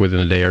it's like within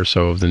a day or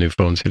so of the new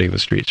phones hitting the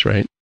streets,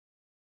 right?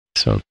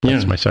 So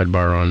that's my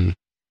sidebar on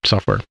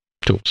software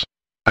tools.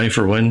 I,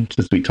 for one,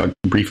 since we talked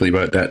briefly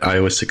about that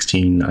iOS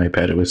 16,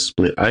 iPadOS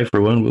split, I,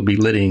 for one, will be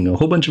letting a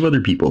whole bunch of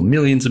other people,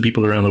 millions of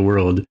people around the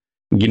world,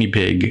 guinea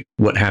pig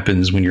what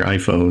happens when your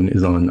iPhone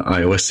is on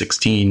iOS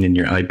 16 and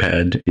your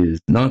iPad is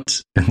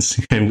not,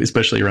 and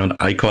especially around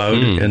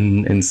iCloud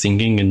and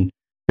syncing. And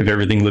if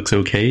everything looks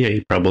okay,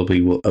 I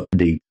probably will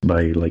update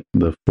by like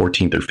the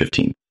 14th or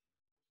 15th.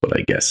 But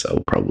I guess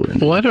I'll probably...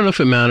 Well, I don't know if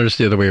it matters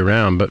the other way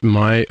around, but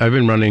I've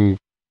been running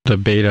the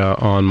beta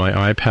on my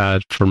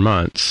iPad for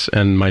months,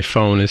 and my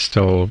phone is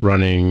still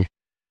running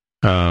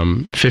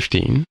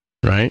 15,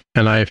 right?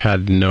 And I've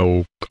had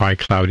no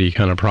iCloudy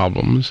kind of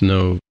problems,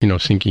 no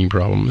syncing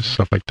problems,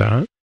 stuff like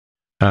that.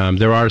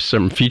 There are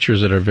some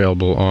features that are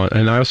available on,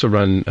 and I also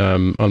run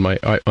on my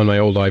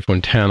old iPhone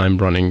 10. I'm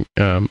running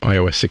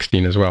iOS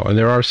 16 as well, and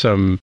there are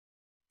some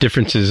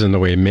differences in the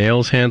way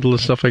mail's handled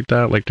and stuff like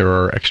that. Like there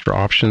are extra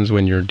options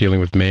when you're dealing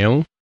with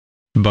mail.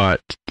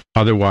 But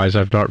otherwise,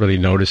 I've not really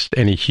noticed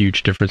any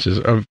huge differences.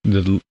 Of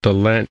the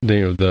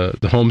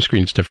home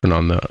screen's different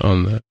on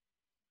the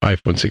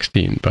iPhone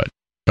 16,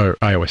 or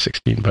iOS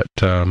 16. But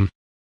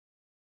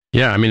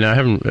yeah, I mean,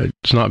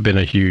 it's not been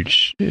a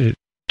huge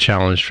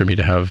challenge for me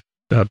to have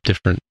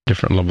different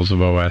levels of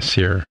OS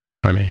here.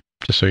 I mean,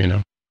 just so you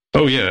know.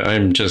 Oh yeah,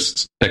 I'm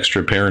just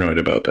extra paranoid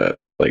about that.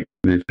 Like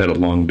they've had a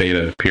long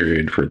beta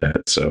period for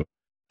that, so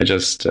I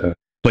just.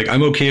 Like,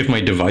 I'm okay if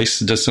my device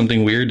does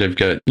something weird. I've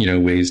got,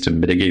 ways to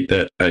mitigate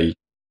that. I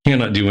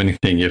cannot do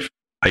anything if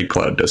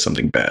iCloud does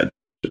something bad,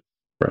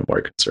 where I'm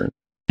more concerned.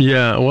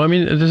 Yeah, well, I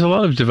mean, there's a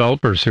lot of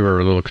developers who are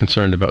a little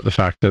concerned about the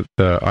fact that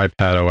the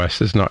iPadOS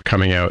is not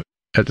coming out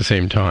at the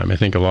same time. I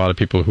think a lot of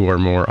people who are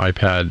more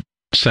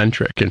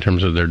iPad-centric in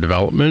terms of their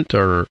development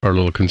are a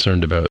little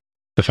concerned about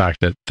the fact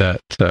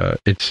that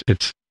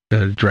it's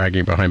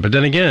dragging behind. But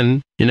then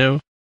again,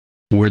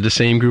 we're the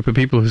same group of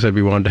people who said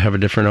we wanted to have a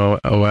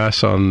different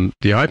OS on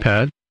the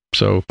iPad.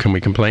 So can we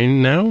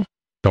complain now?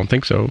 Don't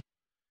think so.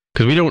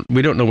 Because we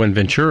don't know when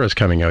Ventura is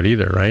coming out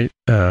either, right?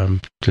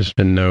 There's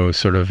been no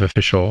sort of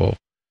official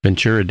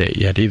Ventura date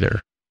yet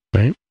either,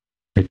 right?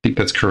 I think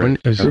that's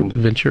correct. Is it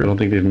Ventura? I don't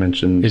think they've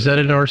mentioned... Is that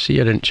an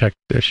RC? I didn't check.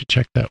 I should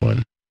check that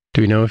one.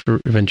 Do we know if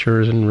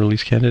Ventura is in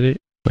release candidate?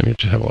 Let me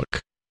just have a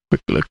look.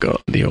 Quick look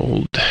on the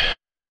old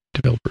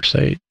developer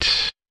site.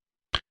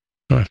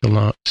 I have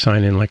to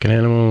sign in like an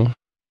animal.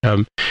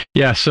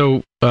 Yeah,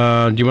 so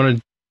do you want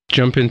to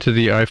jump into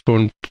the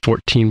iPhone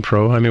 14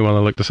 Pro? I may want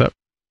to look this up.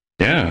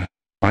 Yeah,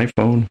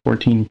 iPhone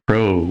 14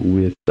 Pro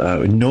with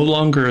no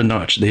longer a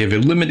notch. They have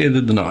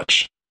eliminated the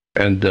notch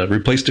and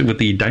replaced it with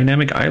the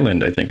dynamic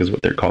island, I think is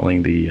what they're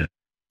calling the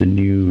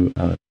new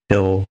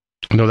pill.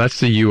 No, that's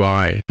the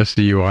UI. That's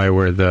the UI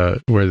where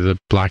the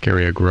black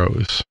area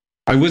grows.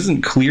 I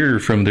wasn't clear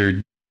from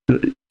their...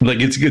 Like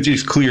it's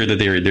just clear that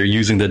they're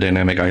using the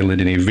dynamic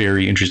island in a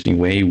very interesting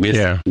way.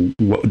 With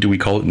what do we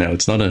call it now?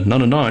 It's not a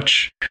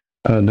notch.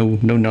 No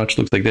notch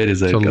looks like that.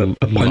 Is a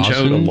punch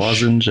out, a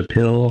lozenge, a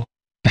pill.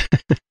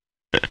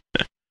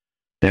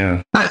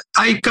 Yeah,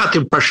 I got the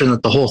impression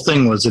that the whole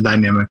thing was a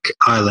dynamic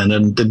island,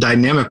 and the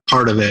dynamic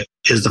part of it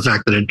is the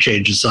fact that it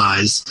changes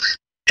size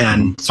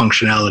and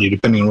functionality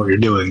depending on what you're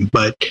doing.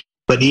 But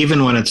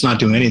even when it's not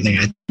doing anything,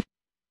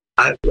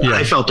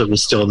 I felt it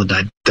was still the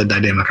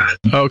dynamic island.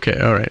 Okay,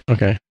 all right,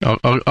 okay.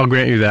 I'll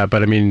grant you that,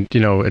 but I mean, at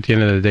the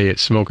end of the day,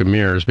 it's smoke and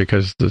mirrors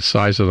because the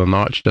size of the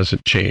notch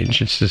doesn't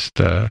change. It's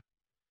just...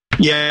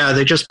 Yeah,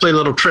 they just played a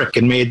little trick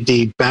and made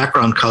the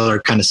background color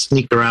kind of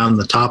sneak around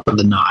the top of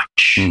the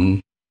notch. Mm-hmm.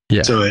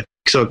 Yeah. So it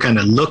kind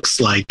of looks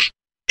like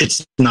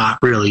it's not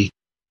really,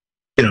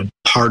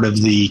 part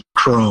of the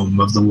chrome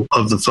of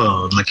the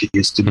phone like it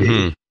used to be.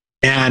 Mm-hmm.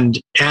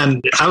 And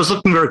I was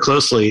looking very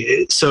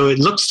closely. So it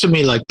looks to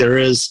me like there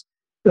is,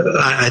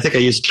 I think I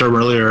used the term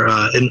earlier,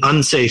 an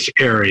unsafe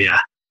area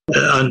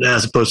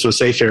as opposed to a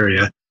safe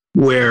area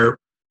where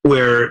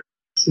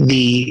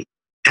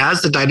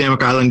as the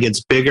dynamic island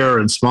gets bigger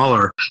and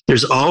smaller,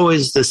 there's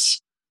always this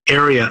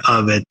area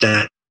of it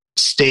that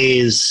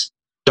stays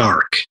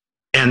dark.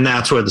 And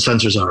that's where the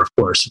sensors are, of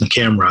course, in the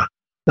camera.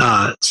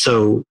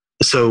 So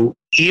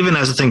even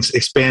as the thing's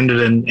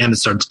expanded and it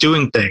starts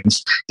doing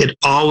things, it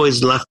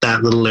always left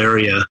that little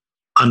area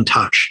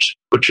untouched,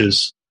 which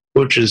is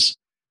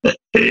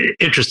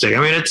interesting.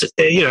 I mean, it's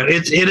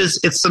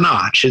the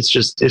notch. It's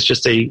just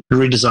a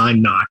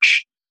redesigned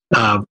notch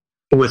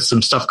with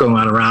some stuff going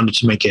on around it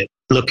to make it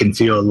look and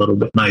feel a little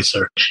bit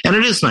nicer. And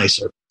it is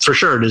nicer, for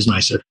sure. It is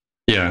nicer.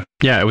 Yeah.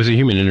 It was a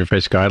human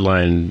interface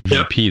guideline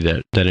VP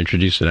that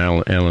introduced it,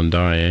 Alan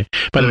Dye. Eh?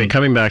 By the way,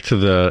 coming back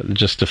to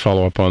just to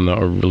follow up on the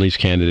release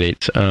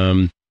candidates.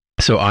 So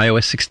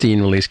iOS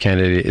 16 release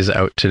candidate is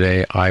out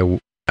today.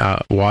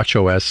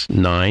 WatchOS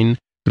 9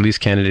 release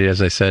candidate,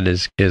 as I said,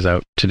 is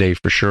out today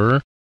for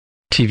sure.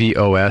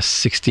 tvOS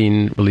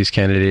 16 release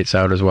candidates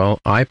out as well.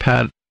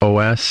 iPad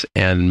OS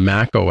and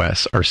Mac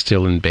OS are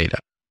still in beta.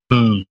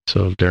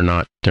 So they're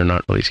not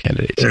release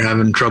candidates. They're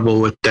having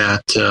trouble with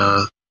that.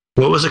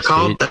 What was it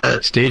called?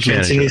 Stage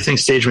Manager.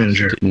 Stage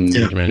Manager.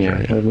 Stage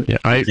Manager. Yeah.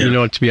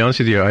 To be honest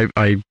with you, I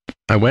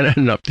went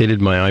and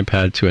updated my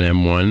iPad to an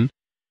M1,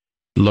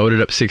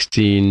 loaded up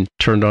 16,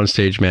 turned on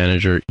Stage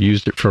Manager,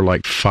 used it for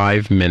like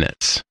 5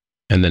 minutes,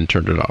 and then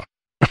turned it off.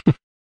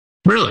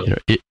 Really?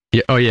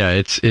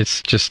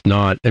 It's just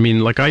not. I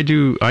mean, like I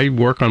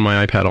work on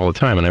my iPad all the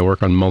time, and I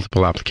work on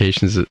multiple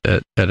applications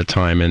at a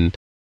time, and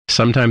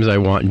sometimes I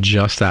want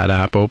just that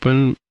app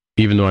open,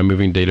 even though I'm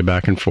moving data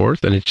back and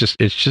forth, and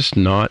it's just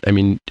not. I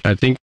mean, I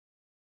think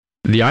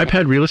the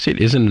iPad real estate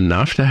isn't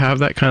enough to have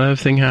that kind of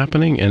thing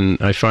happening, and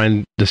I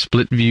find the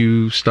split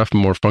view stuff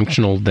more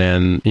functional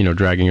than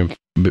dragging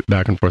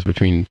back and forth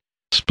between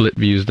split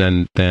views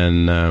than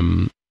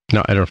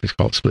no, I don't know if it's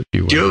called split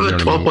view. Do you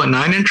have a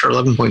 12.9 inch or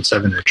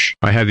 11.7 inch?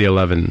 I have the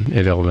 11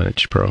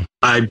 inch Pro.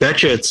 I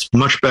bet you it's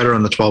much better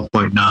on the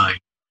 12.9.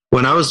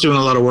 When I was doing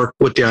a lot of work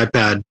with the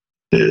iPad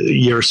a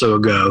year or so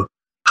ago,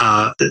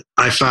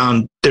 I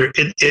found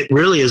it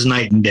really is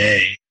night and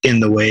day in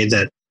the way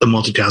that the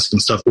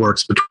multitasking stuff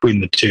works between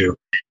the two.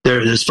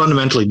 There's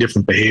fundamentally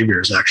different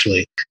behaviors,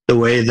 actually. The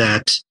way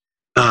that,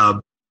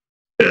 for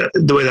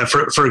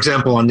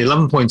example, on the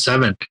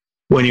 11.7,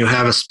 when you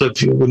have a split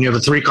view, when you have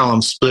a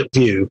 3-column split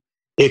view,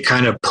 it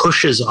kind of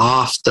pushes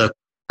off the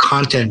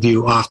content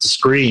view off the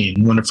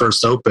screen when it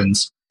first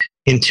opens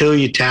until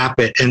you tap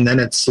it, and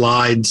then it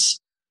slides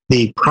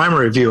the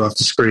primary view off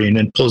the screen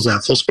and pulls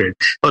that full screen.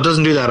 Well, it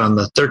doesn't do that on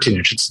the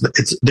 13-inch. It's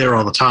there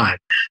all the time.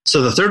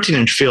 So the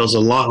 13-inch feels a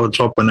lot, or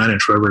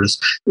 12.9-inch, whatever it is,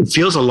 it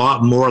feels a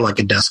lot more like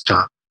a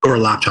desktop or a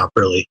laptop,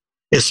 really,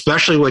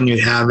 especially when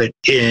you have it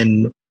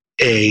in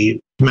a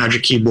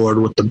Magic Keyboard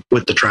with the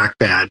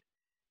trackpad.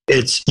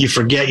 You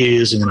forget you're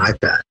using an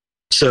iPad.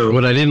 So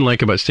what I didn't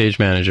like about Stage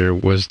Manager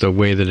was the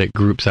way that it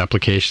groups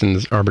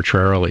applications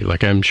arbitrarily.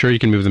 Like, I'm sure you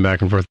can move them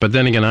back and forth, but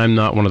then again, I'm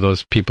not one of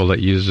those people that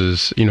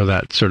uses,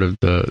 that sort of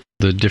the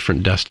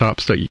different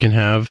desktops that you can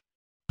have,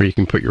 where you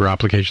can put your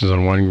applications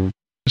on one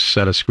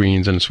set of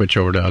screens and switch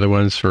over to other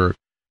ones for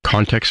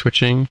context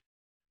switching.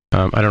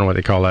 I don't know what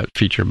they call that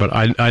feature, but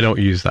I don't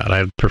use that.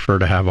 I prefer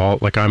to have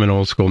I'm an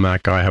old school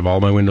Mac guy. I have all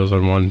my windows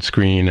on one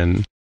screen,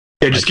 and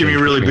just give me a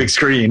really big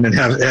screen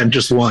and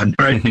just one,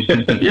 right?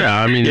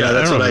 Yeah, I mean,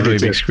 that's what I do. Really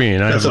big screen.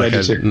 I have like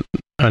a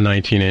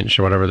 19-inch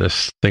or whatever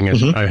this thing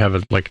is. Mm-hmm. I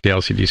have like the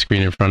LCD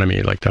screen in front of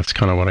me. Like, that's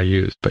kind of what I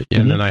use. But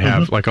and then I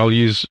have like I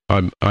use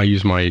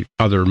my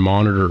other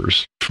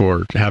monitors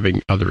for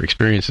having other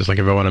experiences. Like,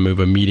 if I want to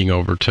move a meeting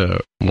over to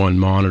one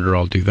monitor,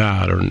 I'll do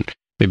that, or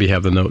maybe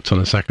have the notes on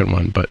the second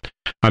one. But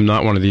I'm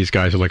not one of these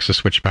guys who likes to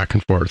switch back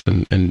and forth.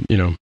 And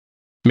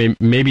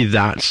maybe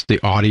that's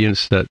the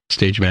audience that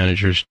Stage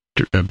Manager's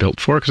built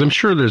for, because I'm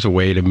sure there's a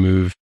way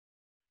to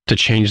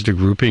change the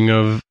grouping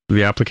of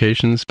the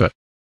applications, but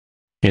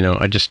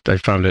I just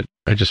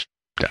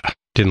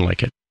didn't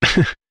like it.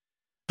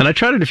 And I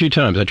tried it a few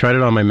times. I tried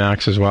it on my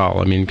Macs as well.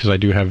 I mean, because I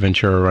do have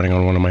Ventura running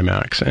on one of my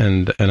Macs,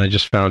 and I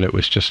just found it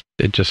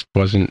just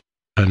wasn't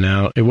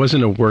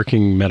a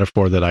working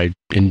metaphor that I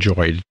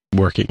enjoyed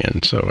working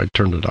in, so I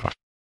turned it off.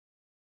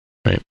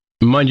 Right.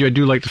 Mind you, I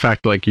do like the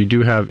fact that, like, it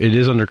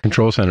is under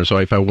Control Center, so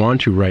if I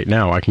want to right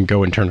now, I can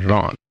go and turn it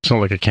on. It's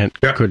not like I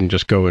couldn't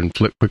just go and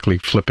quickly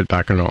flip it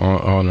back on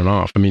and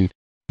off. I mean,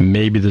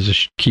 maybe there's a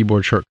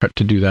keyboard shortcut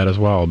to do that as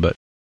well, but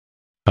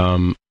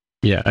I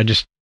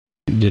just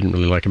didn't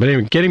really like it. But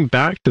anyway, getting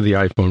back to the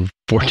iPhone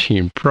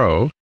 14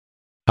 Pro,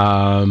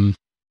 so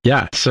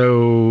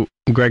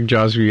Greg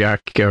Joswiak,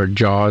 or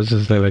Jaws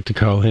as they like to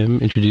call him,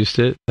 introduced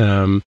it.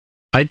 I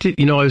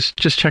was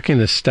just checking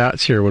the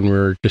stats here when we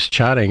were just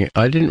chatting.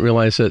 I didn't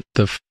realize that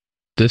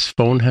this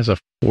phone has a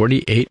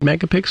 48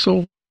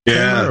 megapixel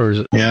camera, or is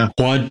it,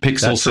 quad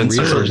pixel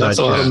sensor. That's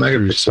a lot of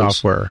megapixels.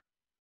 Software.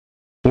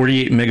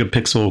 48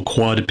 megapixel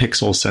quad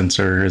pixel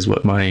sensor is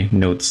what my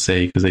notes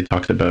say, because they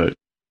talked about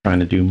trying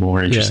to do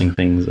more interesting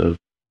things of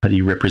how do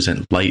you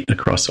represent light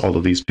across all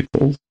of these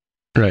pixels.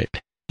 Right.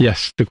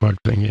 Yes, the quad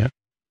thing, yeah.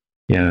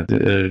 Yeah,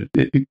 as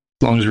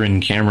long as we're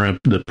in camera,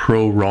 the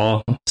Pro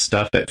RAW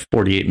stuff at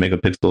 48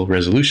 megapixel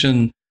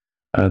resolution,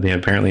 They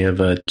apparently have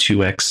a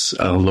 2x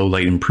low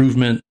light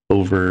improvement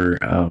over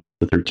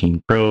the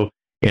 13 Pro,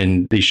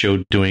 and they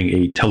showed doing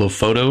a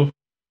telephoto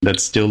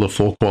that's still a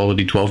full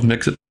quality 12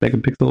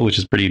 megapixel, which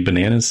is pretty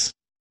bananas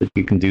that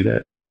you can do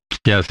that.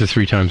 Yeah, it's the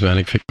 3 times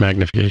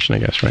magnification, I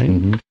guess, right?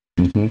 Mm-hmm.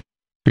 Mm-hmm.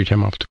 3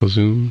 time optical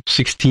zoom,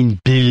 16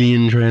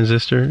 billion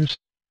transistors.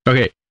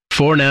 Okay,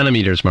 4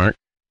 nanometers, Mark.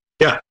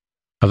 Yeah.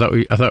 I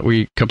thought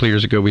we a couple of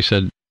years ago we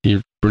said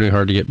you're really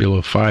hard to get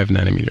below 5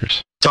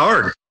 nanometers. It's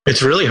hard.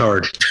 It's really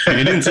hard.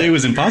 He didn't say it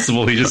was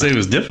impossible. He just said it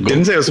was difficult.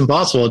 Didn't say it was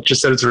impossible. It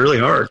just said it's really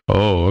hard.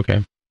 Oh, okay.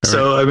 All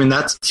so, right. I mean,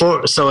 that's so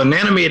a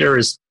nanometer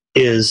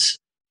is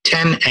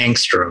 10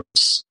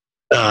 angstroms.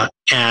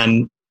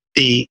 And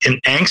an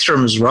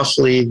angstrom is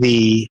roughly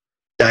the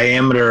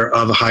diameter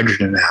of a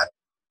hydrogen atom,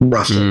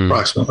 roughly,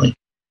 approximately.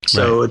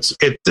 So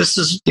right. This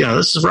is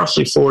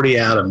roughly 40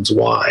 atoms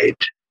wide,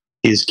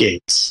 these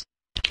gates.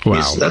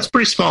 Wow. That's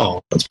pretty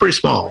small. It's pretty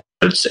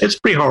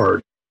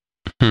hard.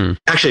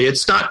 Actually,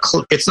 it's not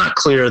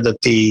clear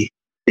that they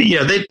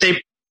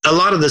a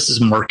lot of this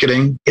is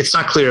marketing. It's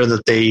not clear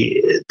that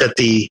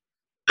the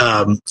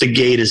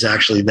gate is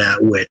actually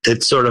that width.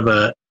 It's sort of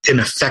an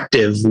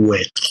effective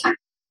width, which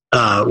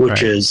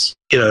right. is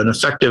an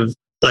effective,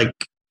 like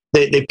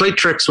they play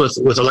tricks with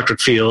electric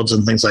fields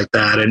and things like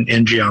that, and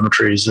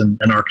geometries and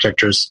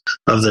architectures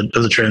of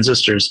the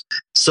transistors,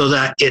 so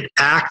that it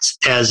acts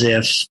as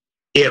if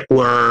it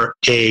were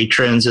a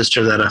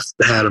transistor that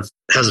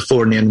has a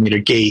 4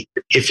 nanometer gate.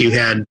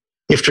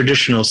 If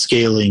traditional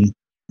scaling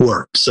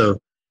worked, so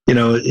in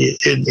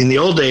the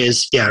old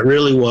days, yeah, it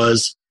really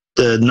was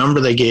the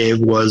number they gave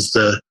was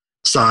the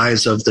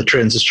size of the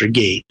transistor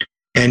gate,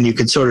 and you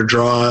could sort of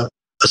draw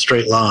a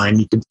straight line.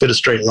 You could fit a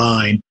straight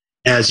line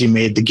as you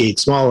made the gate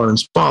smaller and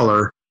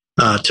smaller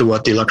to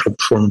what the electrical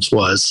performance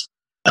was.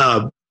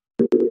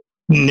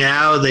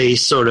 Now they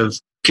sort of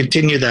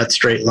continue that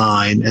straight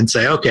line and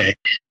say, okay,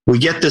 we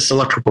get this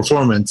electrical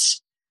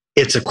performance.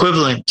 It's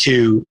equivalent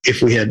to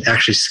if we had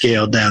actually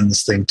scaled down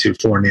this thing to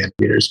 4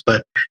 nanometers,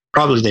 but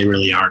probably they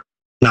really aren't,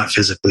 not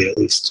physically at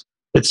least.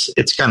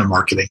 It's kind of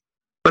marketing,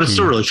 but it's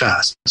still really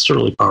fast. It's still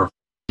really powerful.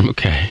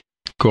 Okay,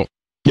 cool.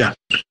 Yeah.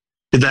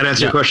 Did that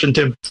answer your question,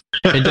 Tim?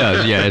 It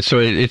does, yeah. So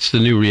it's the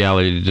new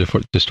reality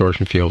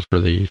distortion field for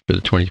the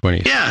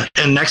 2020s. Yeah,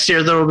 and next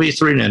year there will be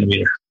 3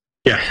 nanometer.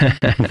 Yeah.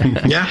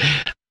 Yeah.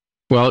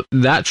 Well,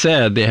 that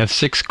said, they have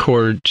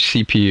 6-core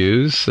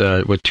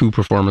CPUs with 2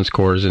 performance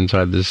cores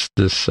inside this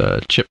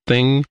chip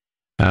thing,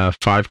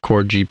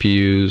 5-core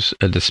GPUs,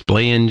 a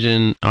display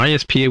engine,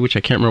 ISP, which I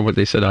can't remember what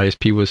they said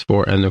ISP was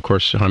for, and of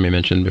course, Jaime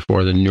mentioned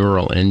before, the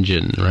neural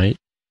engine, right?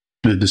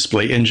 The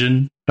display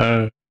engine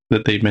that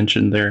they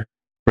mentioned there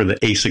for the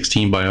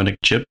A16 Bionic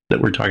chip that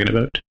we're talking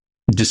about.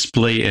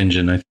 Display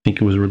engine, I think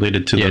it was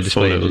related to the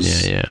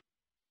photos. Engine,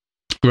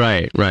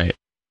 yeah. Right.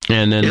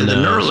 And then the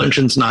neural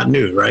engine's not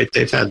new, right?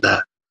 They've had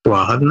that for a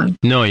while, haven't they?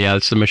 No, yeah,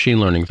 it's the machine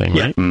learning thing,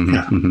 right?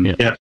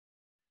 Mm-hmm.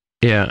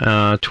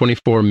 Yeah.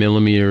 24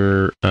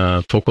 millimeter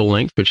focal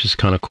length, which is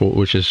kind of cool,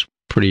 which is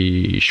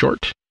pretty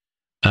short,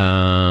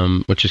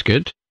 which is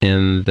good.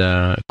 And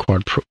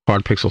quad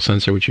pixel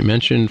sensor, which you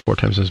mentioned, 4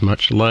 times as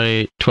much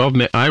light.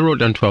 I wrote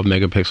down 12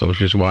 megapixel,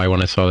 which is why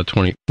when I saw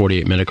the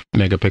 48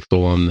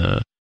 megapixel on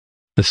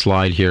the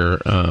slide here,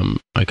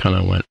 I kind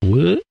of went,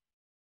 what?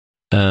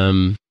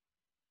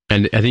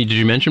 And I think, did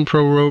you mention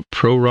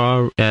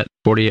ProRAW at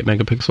 48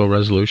 megapixel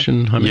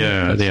resolution?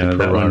 Yeah, the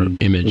ProRAW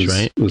image,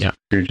 right? Was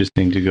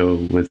interesting to go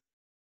with.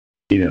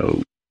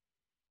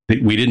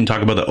 We didn't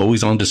talk about the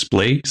always on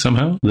display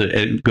somehow.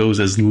 It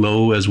goes as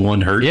low as 1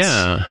 hertz.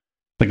 Yeah,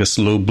 like a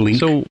slow blink.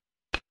 So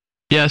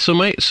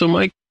my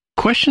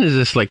question is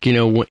this: like,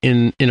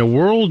 in a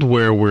world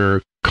where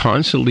we're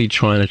constantly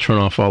trying to turn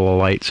off all the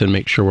lights and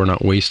make sure we're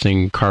not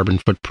wasting carbon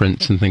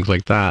footprints and things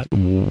like that,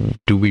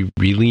 do we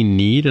really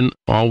need an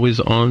always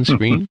on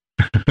screen?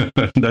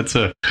 That's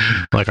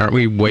aren't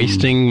we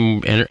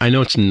wasting I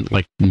know it's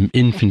like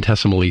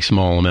infinitesimally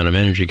small amount of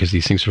energy because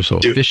these things are so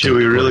efficient. Do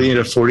we really need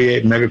a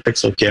 48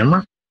 megapixel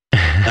camera?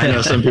 I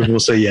know some people will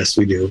say yes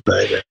we do,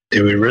 but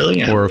do we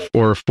really? Or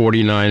a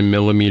 49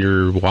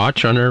 millimeter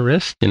watch on our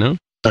wrist, All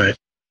right.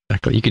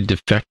 Exactly. You could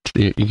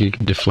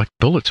deflect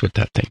bullets with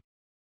that thing.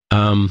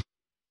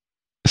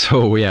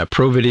 So yeah,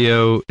 Pro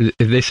Video. Did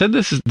they say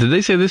this is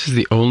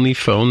the only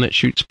phone that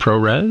shoots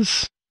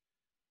ProRes,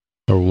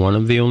 or one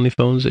of the only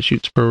phones that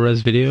shoots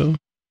ProRes video?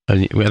 I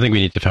think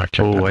we need to fact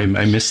check. Oh, I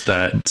missed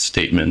that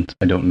statement.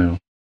 I don't know.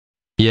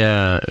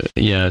 Yeah.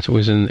 It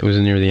was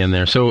near the end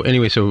there. So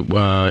anyway,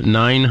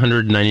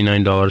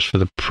 $999 for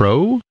the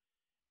Pro,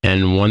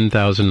 and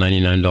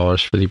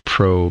 $1,099 for the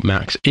Pro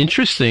Max.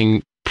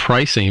 Interesting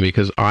pricing,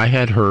 because I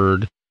had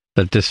heard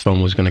that this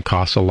phone was going to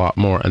cost a lot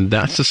more, and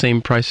that's the same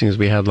pricing as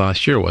we had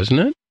last year, wasn't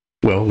it?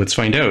 Well, let's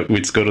find out.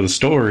 Let's go to the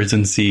stores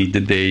and see,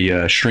 did they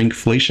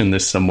shrinkflation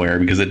this somewhere?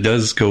 Because it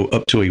does go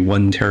up to a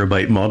 1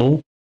 terabyte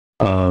model.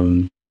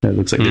 It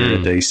looks like they're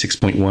at a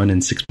 6.1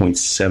 and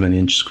 6.7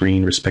 inch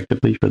screen,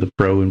 respectively, for the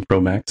Pro and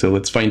Pro Max. So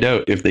let's find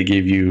out if they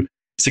gave you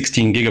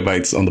 16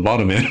 gigabytes on the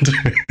bottom end,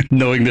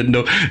 knowing that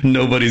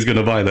nobody's going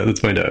to buy that. Let's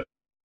find out.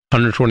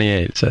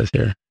 128 it says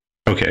here.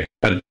 Okay.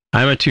 I'm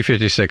a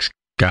 256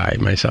 guy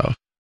myself.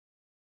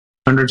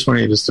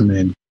 128 is the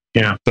main.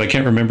 Yeah. So I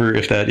can't remember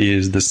if that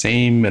is the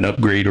same, an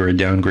upgrade or a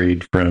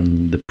downgrade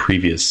from the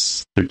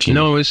previous 13.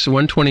 No, it's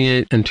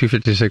 128 and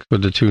 256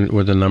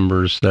 were the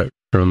numbers that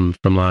from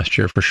last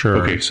year for sure.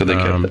 Okay, so they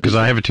kept because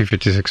I have a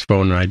 256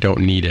 phone and I don't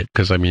need it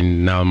because I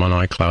mean now I'm on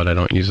iCloud, I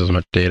don't use as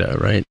much data,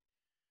 right?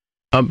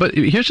 But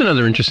here's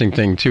another interesting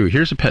thing too.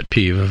 Here's a pet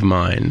peeve of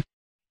mine.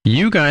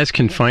 You guys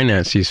can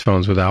finance these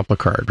phones with Apple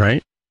Card,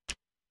 right?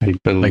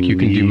 Like you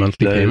can do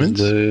monthly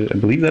payments. I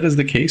believe that is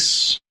the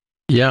case.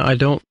 Yeah, I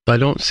don't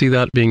see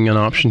that being an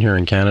option here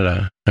in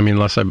Canada. I mean,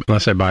 unless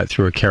I buy it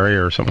through a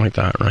carrier or something like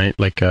that, right?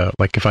 Like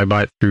if I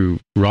buy it through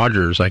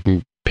Rogers, I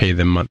can pay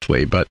them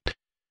monthly, but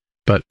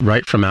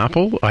right from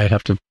Apple, I'd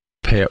have to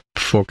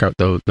fork out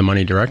the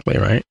money directly,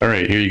 right? All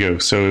right, here you go.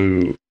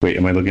 So wait,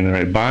 am I looking at it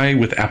right? Buy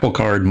with Apple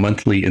Card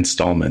monthly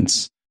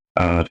installments.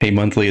 Pay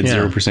monthly at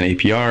 0%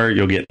 APR.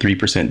 You'll get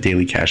 3%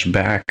 daily cash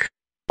back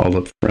all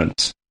up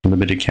front.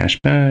 Unlimited cash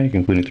back,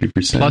 including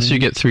 3%. Plus, you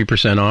get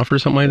 3% off or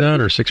something like that,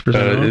 or 6%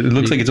 off? It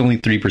looks like it's only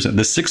 3%.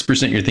 The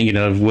 6% you're thinking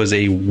of was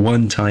a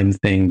one-time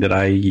thing that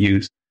I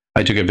used.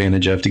 I took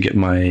advantage of to get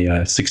my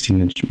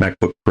 16-inch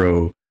MacBook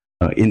Pro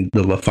in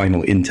the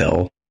final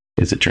Intel,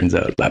 as it turns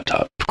out,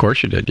 laptop. Of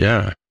course you did,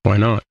 yeah. Why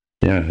not?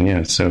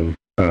 Yeah. So,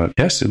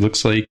 yes, it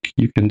looks like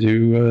you can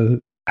do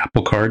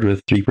Apple Card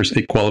with 3%.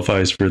 It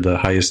qualifies for the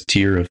highest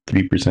tier of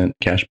 3%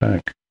 cash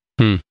back.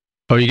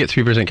 Oh, you get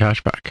 3%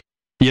 cash back.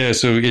 Yeah,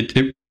 so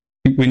it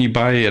when you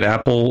buy at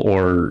Apple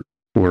or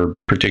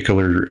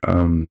particular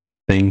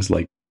things,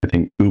 like I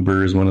think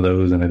Uber is one of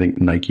those, and I think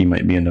Nike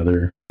might be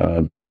another.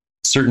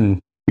 Certain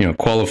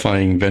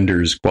qualifying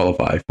vendors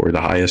qualify for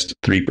the highest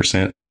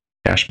 3%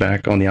 cash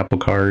back on the Apple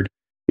Card.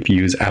 If you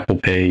use Apple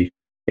Pay,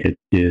 it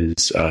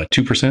is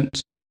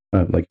 2%.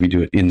 Like we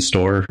do it in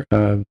store,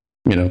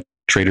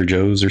 Trader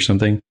Joe's or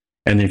something.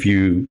 And if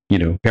you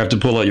have to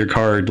pull out your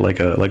card like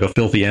a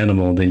filthy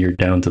animal, then you're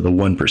down to the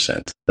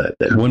 1%. That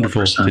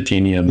wonderful 1%.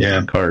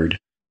 Titanium card.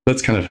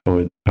 That's kind of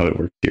how it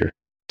works here.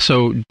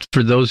 So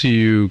for those of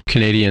you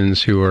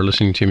Canadians who are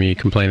listening to me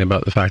complain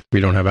about the fact that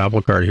we don't have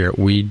Apple Card here,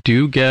 we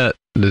do get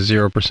the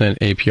 0%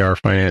 APR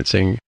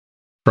financing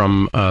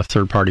from a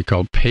third party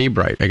called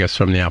PayBright, I guess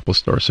from the Apple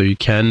Store. So you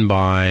can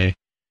buy,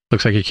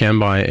 looks like you can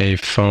buy a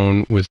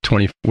phone with a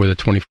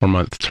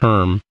 24-month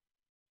term.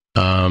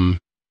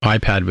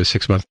 iPad with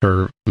 6 months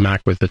or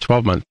Mac with a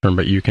 12-month term,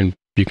 but you can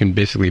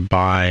basically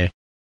buy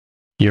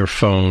your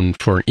phone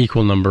for an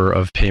equal number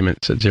of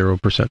payments at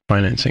 0%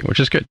 financing, which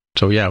is good.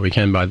 So yeah, we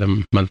can buy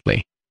them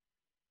monthly,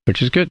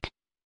 which is good.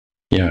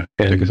 Yeah,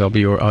 because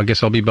I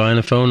guess I'll be buying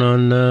a phone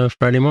on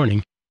Friday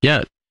morning.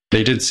 Yeah,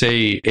 they did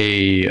say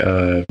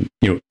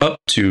up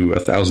to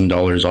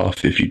 $1,000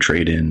 off if you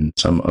trade in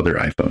some other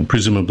iPhone,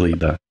 presumably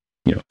the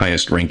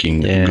highest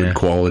ranking, good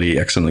quality,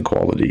 excellent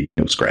quality,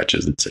 no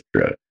scratches,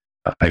 etc.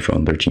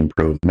 iPhone 13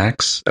 Pro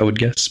Max, I would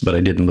guess, but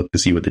I didn't look to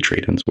see what the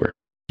trade-ins were.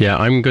 Yeah,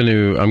 I'm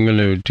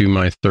gonna do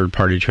my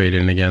third-party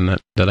trade-in again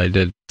that I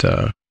did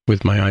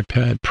with my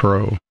iPad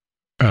Pro,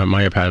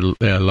 my iPad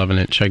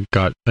 11-inch.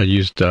 I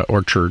used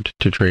Orchard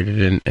to trade it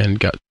in and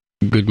got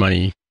good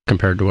money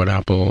compared to what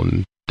Apple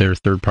and their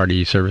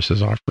third-party service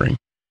is offering.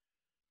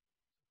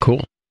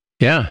 Cool.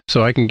 Yeah,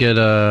 so I can get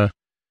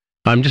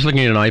I'm just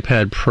looking at an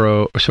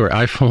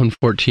iPhone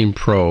 14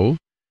 Pro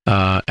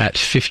at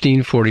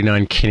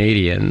 $1,549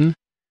 Canadian.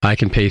 I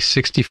can pay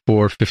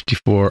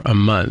 $64.54 a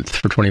month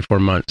for 24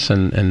 months,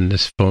 and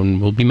this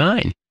phone will be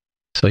mine.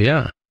 So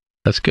yeah,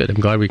 that's good. I'm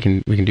glad we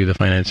can do the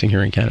financing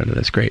here in Canada.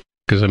 That's great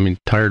because I'm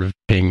tired of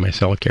paying my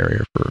cell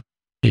carrier for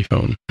a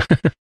phone.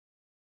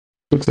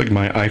 Looks like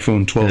my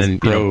iPhone 12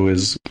 Pro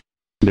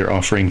they're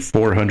offering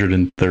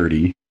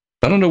 $430.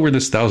 I don't know where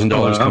this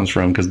 $1,000 comes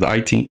from because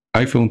the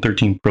iPhone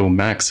 13 Pro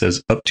Max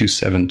says up to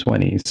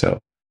 $720. So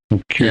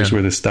I'm curious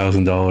where this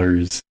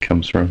 $1,000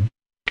 comes from.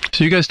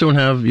 So you guys don't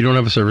have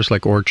a service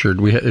like Orchard.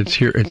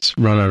 It's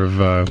run out of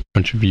a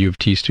bunch of U of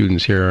T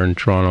students here in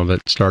Toronto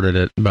that started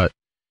it. But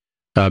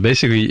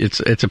basically,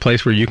 it's a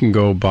place where you can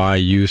go buy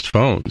used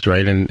phones,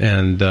 right?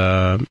 And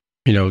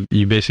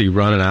you basically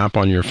run an app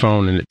on your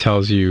phone, and it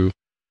tells you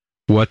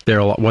what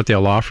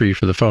they'll offer you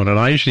for the phone. And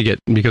I usually get,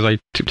 because I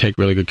take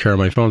really good care of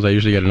my phones, I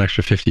usually get an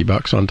extra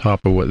 $50 on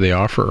top of what they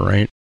offer,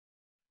 right?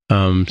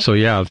 So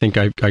yeah, I think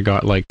I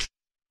got like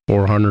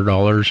 $400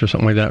 or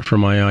something like that for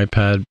my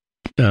iPad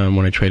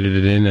when I traded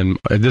it in. And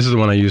this is the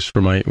one I used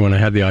for when I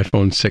had the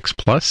iPhone 6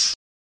 Plus.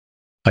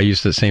 I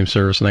used the same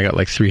service, and I got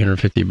like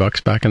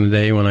 $350 back in the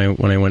day when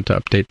I went to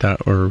update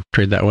that or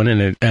trade that one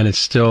in. And it's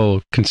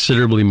still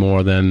considerably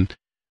more than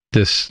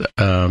this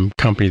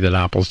company that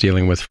Apple's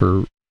dealing with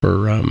for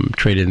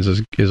trade-ins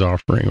is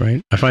offering,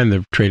 right? I find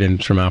the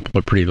trade-ins from Apple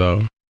are pretty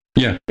low.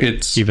 Yeah,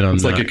 it's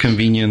like a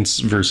convenience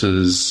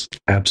versus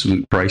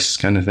absolute price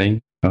kind of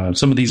thing.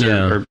 Some of these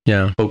are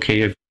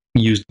okay. I've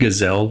used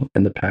Gazelle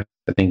in the past.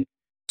 I think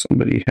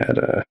somebody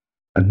had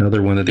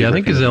another one that they. Yeah, I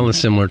think Gazelle is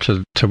similar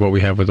to what we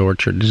have with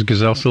Orchard. Is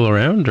Gazelle still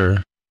around,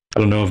 or? I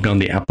don't know. I've gone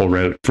the Apple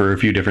route for a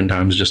few different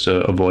times just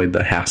to avoid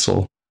the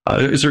hassle.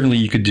 Certainly,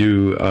 you could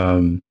do,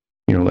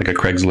 like a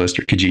Craigslist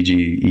or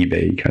Kijiji,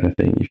 eBay kind of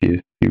thing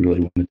if you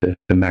really wanted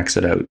to max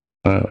it out,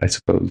 I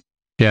suppose.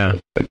 Yeah.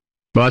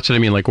 Well, that's what I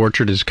mean. Like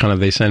Orchard is kind of,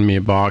 they send me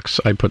a box.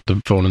 I put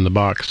the phone in the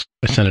box.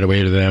 I send it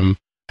away to them.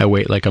 I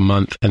wait like a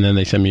month, and then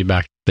they send me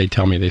back. They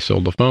tell me they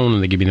sold the phone,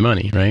 and they give me the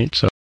money, right?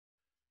 So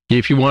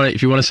if you want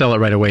to sell it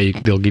right away,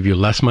 they'll give you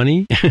less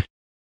money.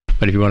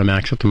 But if you want to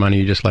max out the money,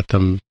 you just let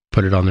them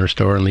put it on their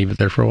store and leave it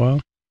there for a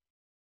while,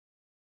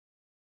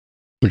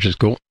 which is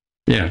cool.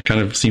 Yeah, kind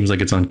of seems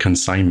like it's on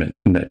consignment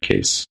in that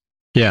case.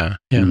 Yeah,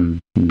 pretty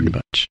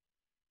much.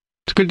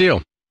 It's a good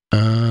deal.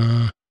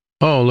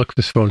 Oh, look,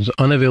 this phone's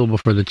unavailable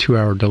for the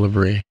 2-hour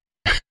delivery.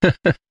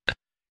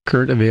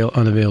 Currently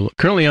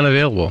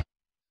unavailable.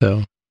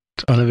 So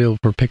it's unavailable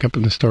for pickup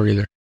in the store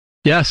either.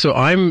 Yeah, so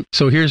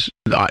here's,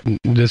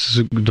 this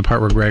is the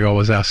part where Greg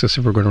always asks us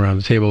if we're going around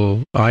the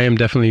table. I am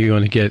definitely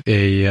going to get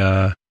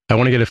I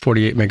want to get a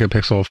 48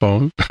 megapixel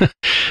phone.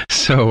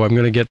 So I'm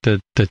going to get the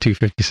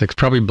 256,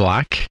 probably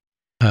black.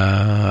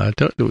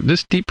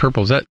 This deep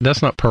purple,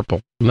 that's not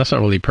purple. That's not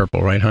really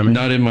purple, right, Jaime?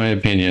 Not in my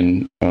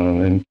opinion.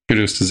 And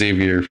kudos to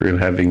Xavier for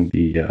having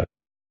the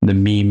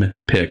meme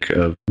pick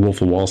of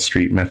Wolf of Wall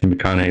Street, Matthew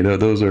McConaughey.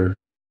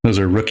 Those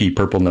are rookie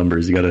purple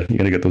numbers. You gotta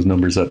get those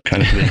numbers up,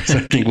 kind of thing. So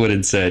I think what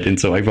it said, and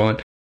so I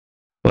want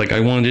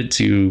it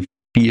to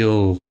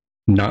feel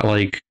not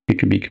like it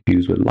could be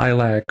confused with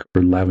lilac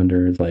or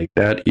lavender. Like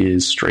that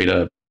is straight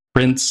up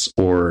Prince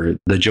or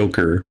the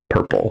Joker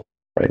purple,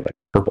 right? Like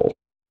purple.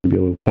 Be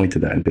able to point to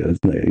that and be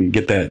like,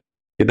 get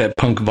that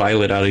punk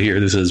violet out of here.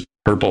 This is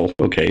purple,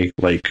 okay?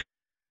 Like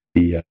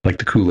the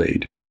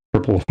Kool-Aid,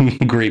 purple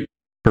grape,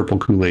 purple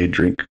Kool-Aid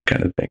drink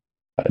kind of thing.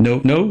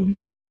 No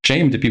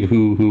shame to people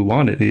who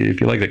want it. If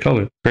you like the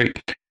color, great.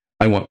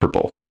 I want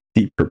purple,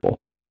 deep purple,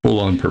 full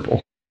on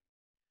purple.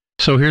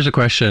 So here's a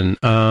question.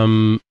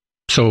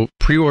 So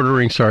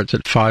pre-ordering starts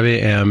at 5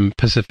 a.m.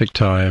 Pacific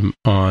time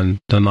on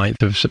the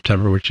 9th of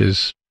September, which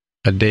is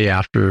a day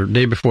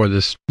before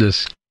this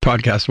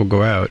podcast will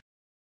go out.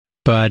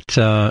 But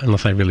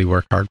unless I really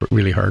work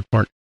really hard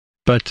for it.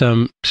 But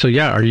so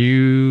yeah, are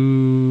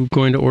you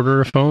going to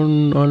order a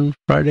phone on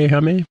Friday,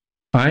 Jaime?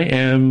 I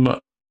am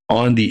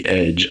on the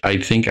edge. I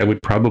think I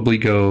would probably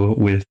go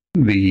with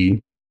the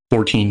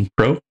 14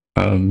 Pro.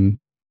 I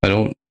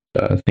don't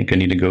think I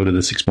need to go to the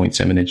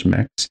 6.7 inch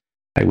max.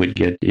 I would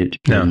get it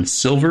in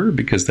silver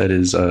because that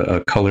is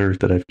a color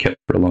that I've kept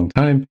for a long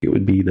time. It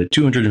would be the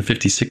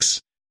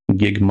 256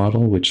 gig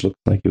model, which looks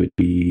like it would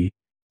be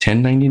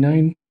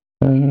 $10.99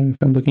 if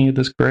I'm looking at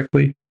this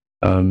correctly.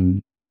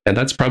 And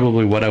that's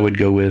probably what I would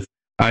go with.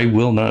 I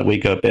will not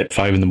wake up at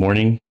 5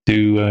 a.m.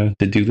 to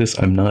do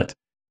this. I'm not.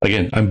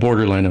 Again, I'm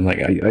borderline. I'm like,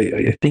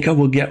 I think I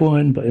will get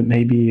one, but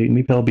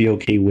maybe I'll be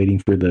okay waiting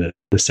for the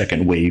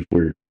second wave.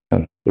 Where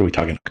what are we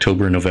talking?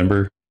 October,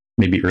 November,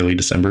 maybe early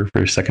December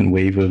for a second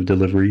wave of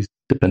deliveries,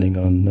 depending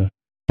on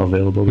how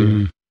available.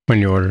 When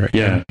you order it.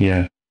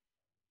 Yeah.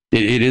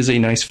 It is a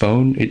nice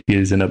phone. It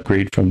is an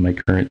upgrade from my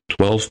current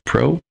 12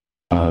 Pro.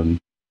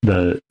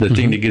 The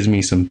thing that gives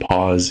me some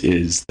pause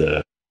is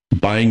the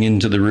buying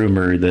into the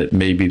rumor that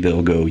maybe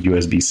they'll go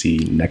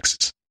USB-C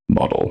next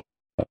model.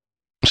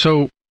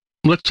 So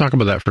let's talk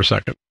about that for a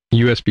second.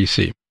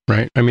 USB-C,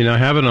 right? I mean, I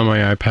have it on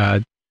my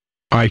iPad.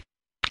 I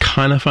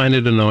kind of find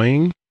it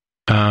annoying.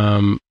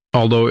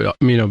 Although,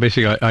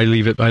 basically I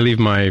leave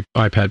my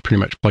iPad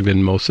pretty much plugged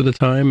in most of the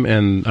time,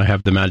 and I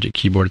have the Magic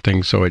Keyboard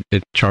thing, so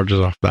it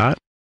charges off that.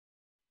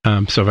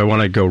 So if I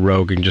want to go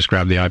rogue and just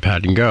grab the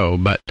iPad and go,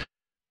 but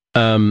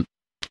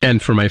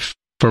and for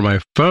my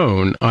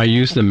phone, I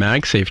use the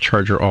MagSafe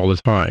charger all the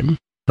time,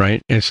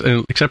 right?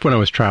 Except when I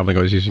was traveling,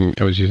 I was using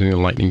a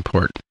Lightning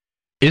port.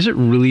 Is it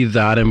really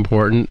that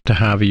important to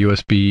have a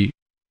USB?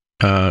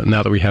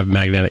 Now that we have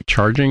magnetic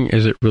charging,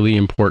 is it really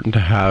important to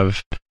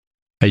have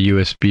a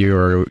USB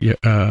or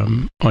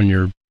on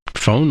your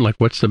phone? Like,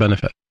 what's the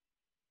benefit?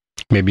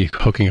 Maybe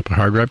hooking up a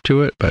hard drive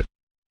to it, but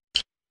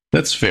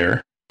that's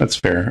fair.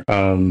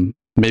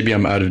 Maybe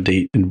I'm out of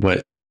date in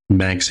what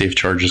MagSafe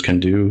chargers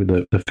can do.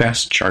 The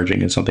fast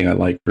charging is something I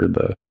like for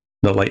the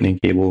Lightning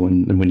cable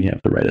and when you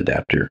have the right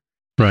adapter.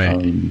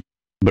 Right.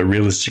 But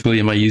realistically,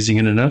 am I using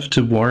it enough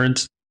to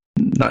warrant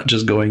not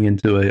just going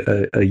into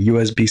a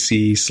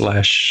USB-C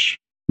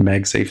 /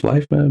 MagSafe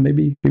life?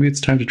 Maybe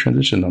it's time to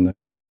transition on that.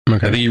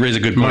 Okay. I think you raise a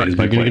good point. Mark, are you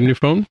going to get a new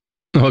phone?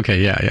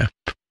 Okay, yeah.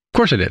 Of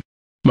course I did.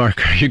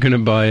 Mark, are you going to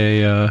buy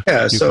a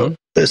new phone?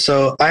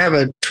 So I have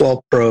a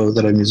 12 Pro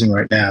that I'm using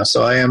right now,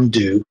 so I am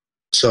due.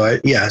 So I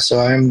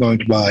am going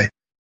to buy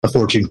a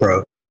 14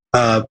 Pro.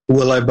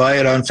 Will I buy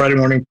it on Friday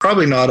morning?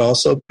 Probably not,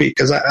 also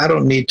because I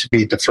don't need to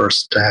be the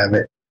first to have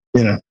it.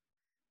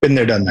 Been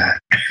there, done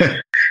that.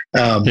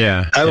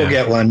 I will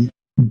get one,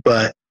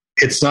 but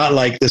it's not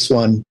like this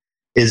one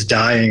is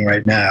dying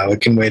right now. It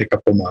can wait a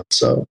couple months.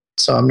 So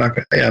I'm not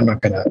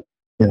gonna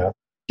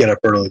get up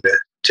early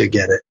to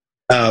get it.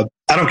 I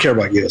don't care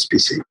about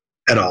USB-C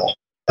at all.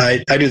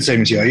 I do the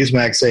same as you. I use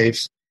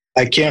MagSafe.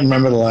 I can't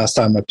remember the last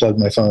time I plugged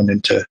my phone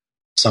into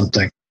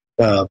something.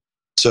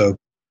 So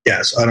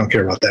I don't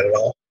care about that at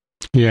all.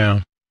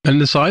 Yeah. And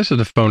the size of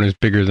the phone is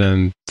bigger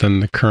than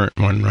the current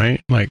one,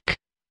 right?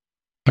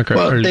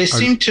 They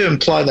seem to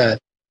imply that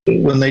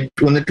when they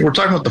were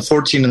talking about the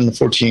 14 and the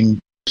 14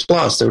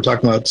 Plus, they were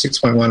talking about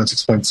 6.1 and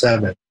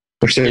 6.7,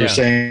 which they were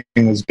saying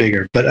was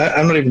bigger. But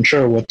I'm not even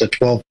sure what the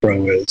 12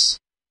 Pro is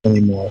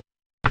anymore.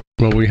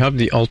 Well, we have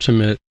the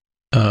ultimate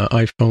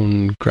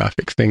iPhone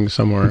graphic thing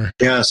somewhere.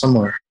 Yeah,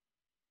 somewhere.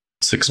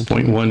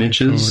 6.1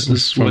 inches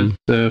is what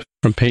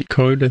from Paint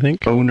Code, I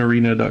think.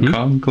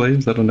 PhoneArena.com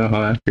claims. I don't know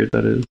how accurate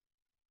that is.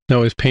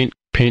 No, it was Paint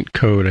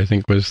Code, I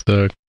think, was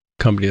the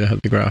company that had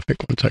the graphic.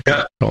 One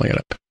second, calling it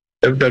up.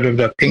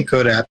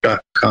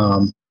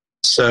 www.paintcodeapp.com.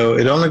 So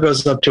it only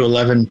goes up to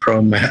 11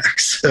 Pro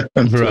Max.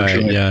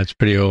 Right, yeah, it's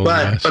pretty old.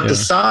 But the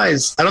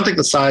size, I don't think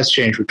the size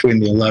changed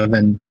between the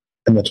 11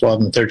 and the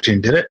 12 and the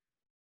 13, did it?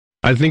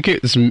 I think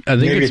it's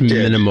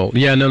minimal.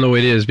 Yeah, no,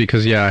 it is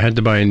because I had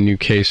to buy a new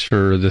case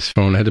for this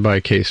phone. I had to buy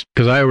a case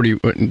because I already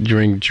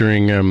during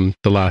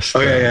the last.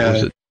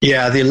 The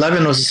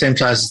 11 was the same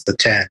size as the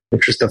 10,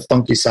 which was the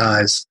funky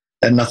size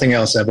that nothing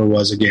else ever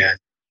was again.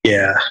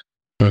 Yeah.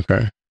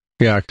 Okay.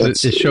 Yeah,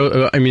 because it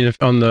shows. I mean, if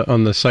on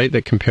the site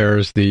that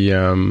compares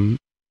the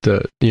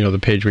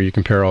page where you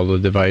compare all the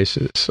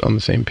devices on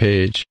the same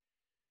page,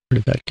 where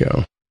did that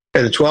go?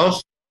 Okay, the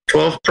 12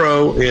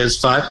 Pro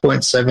is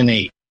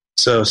 5.78.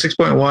 So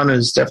 6.1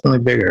 is definitely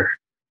bigger.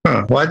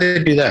 Why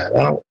did they do that?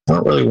 I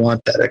don't really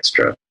want that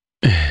extra.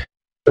 Yeah,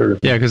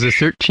 because the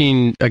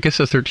 13, I guess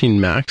the 13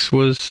 Max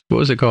was, what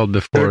was it called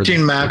before?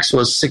 13 Max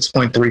was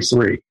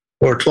 6.33,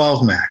 or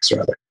 12 Max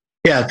rather.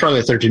 Yeah,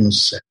 probably 13 was the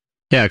same.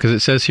 Yeah, because it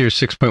says here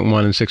 6.1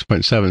 and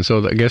 6.7.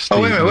 So I guess.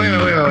 Wait a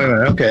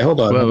minute. Okay, hold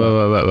on.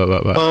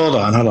 Hold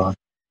on.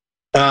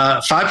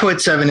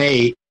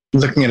 5.78.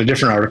 Looking at a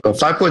different article.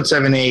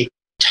 5.78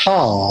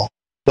 tall,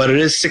 but it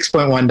is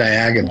 6.1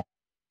 diagonal.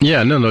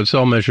 Yeah, no, it's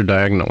all measured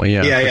diagonally.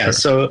 Yeah. Sure.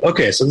 So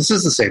this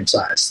is the same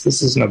size.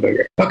 This is no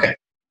bigger. Okay.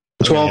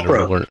 The 12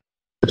 Pro.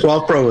 The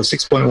 12 Pro is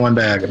 6.1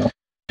 diagonal.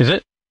 Is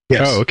it?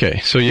 Yes. Oh, okay.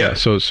 So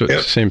so it's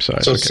the same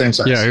size. So it's the same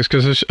size. Yeah, it's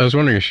because I was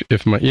wondering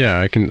if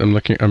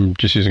I'm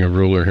just using a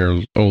ruler here,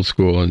 old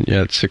school, and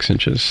it's 6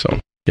 inches. So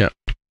yeah,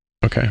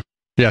 okay.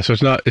 Yeah, so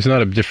it's not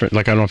a different,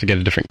 like I don't have to get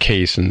a different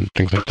case and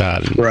things like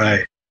that. And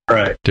right.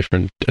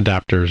 Different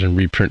adapters and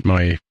reprint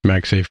my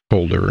MagSafe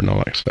folder and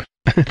all that stuff.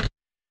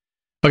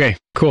 Okay,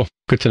 cool.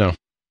 Good to know.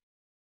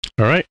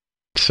 All right.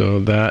 So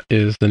that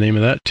is the name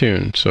of that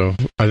tune. So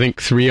I think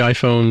 3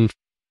 iPhone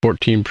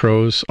 14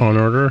 Pros on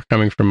order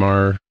coming from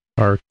our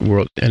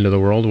world, end of the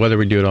world, whether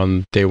we do it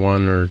on day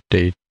 1 or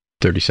day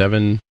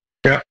 37.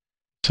 Yeah. At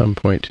some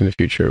point in the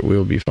future,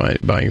 we'll be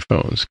buying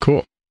phones.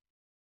 Cool.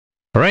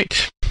 All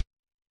right.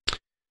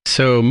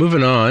 So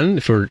moving on,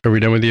 are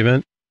we done with the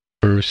event?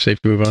 We're safe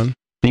to move on?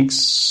 I think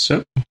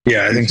so.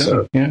 Yeah, I think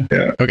so. Yeah.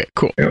 Okay,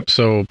 cool. Yep.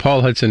 So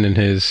Paul Hudson in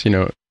his,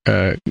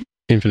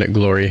 Infinite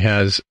Glory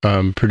has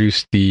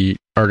produced the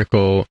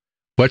article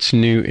 "What's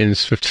New in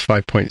Swift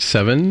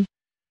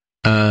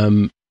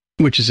 5.7,"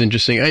 which is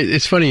interesting.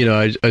 It's funny,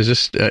 I was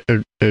just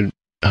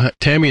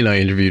Tammy and I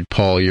interviewed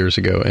Paul years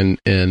ago,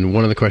 and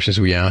one of the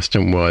questions we asked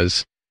him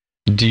was,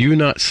 "Do you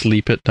not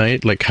sleep at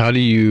night? Like, how do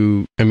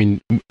you?" I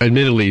mean,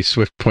 admittedly,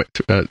 Swift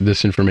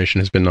this information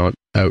has been not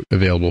out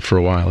available for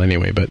a while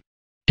anyway, but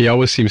he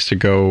always seems to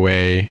go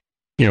away,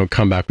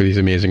 come back with these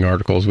amazing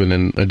articles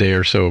within a day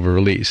or so of a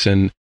release,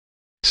 and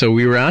so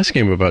we were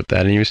asking him about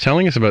that, and he was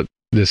telling us about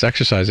this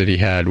exercise that he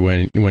had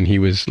when he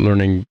was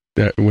learning,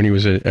 when he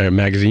was a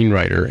magazine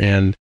writer.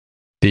 And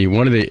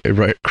one of the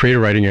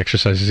creative writing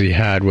exercises he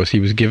had was he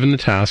was given the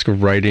task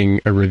of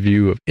writing a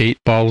review of 8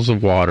 bottles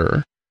of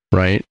water,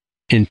 right,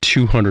 in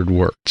 200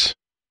 words,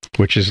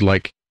 which is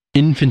like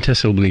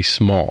infinitesimally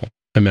small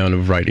amount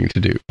of writing to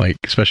do, like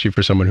especially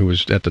for someone who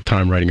was at the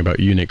time writing about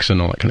Unix and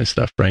all that kind of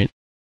stuff, right?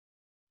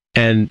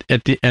 And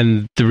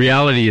the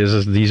reality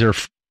is these are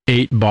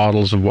 8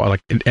 bottles of water,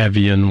 like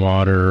Evian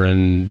water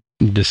and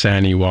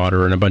Dasani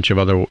water and a bunch of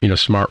other,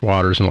 smart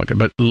waters and all that.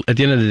 But at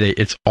the end of the day,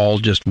 it's all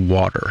just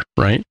water,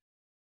 right?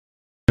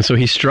 And so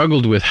he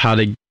struggled with how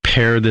to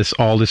pare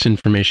all this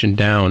information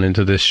down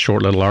into this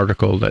short little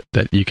article that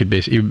you could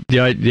basically,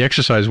 the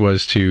exercise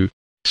was to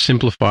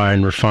simplify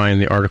and refine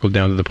the article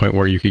down to the point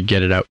where you could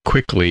get it out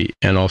quickly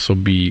and also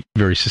be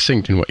very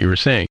succinct in what you were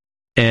saying.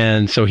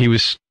 And so he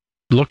was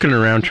looking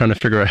around trying to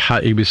figure out how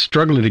he was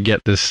struggling to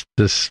get this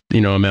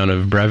amount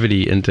of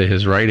brevity into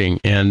his writing,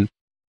 and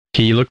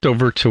he looked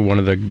over to one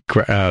of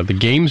the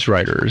games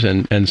writers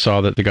and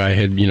saw that the guy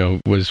had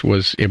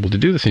was able to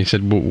do this, and he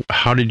said, "Well,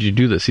 how did you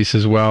do this?" He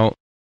says, "Well,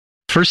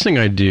 first thing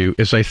I do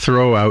is I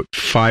throw out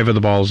 5 of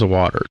the bottles of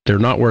water. They're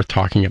not worth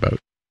talking about,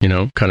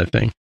 kind of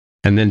thing,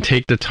 and then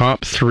take the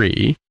top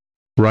 3,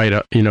 write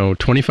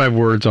 25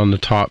 words on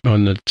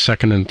the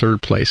second and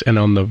third place, and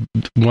on the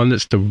one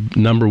that's the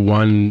number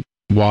 1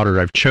 water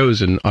I've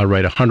chosen, I'll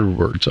write 100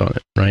 words on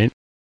it, right?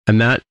 And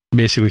that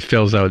basically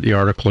fills out the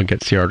article and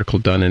gets the article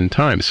done in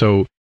time."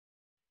 So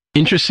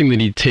interesting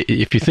that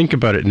if you think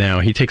about it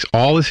now, he takes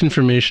all this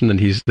information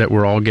that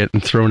we're all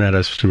getting thrown at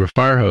us through a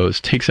fire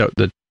hose, takes out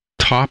the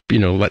top,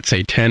 let's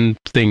say 10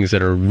 things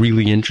that are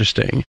really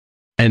interesting,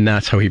 And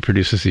that's how he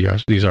produces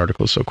these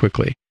articles so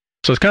quickly.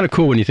 So it's kind of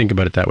cool when you think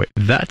about it that way.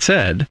 That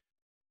said,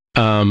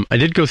 I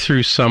did go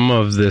through some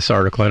of this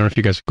article. I don't know if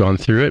you guys have gone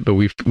through it, but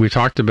we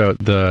talked about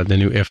the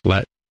new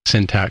if-let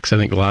syntax. I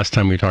think the last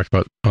time we talked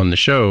about on the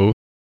show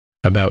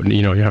about,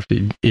 you have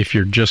to, if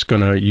you're just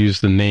going to use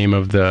the name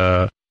of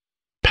the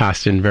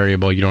passed in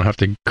variable, you don't have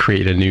to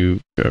create a new,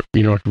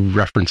 you don't have to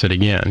reference it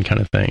again, kind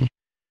of thing.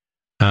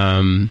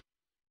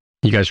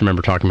 You guys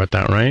remember talking about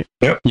that, right?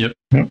 Yep.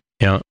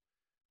 Yeah.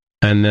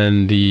 And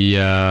then the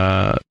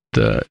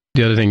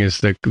other thing is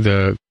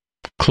the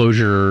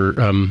closure.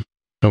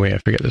 Oh wait, I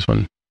forget this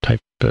one. Type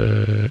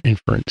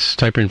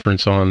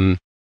inference on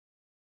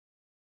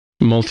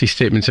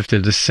multi-statements if they're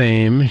the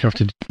same. You don't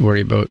have to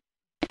worry about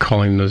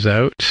calling those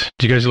out.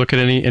 Do you guys look at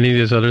any of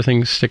those other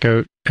things stick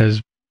out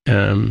as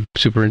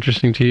super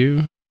interesting to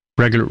you?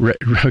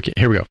 Okay,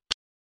 here we go.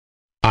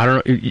 I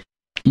don't know.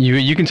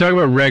 You can talk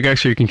about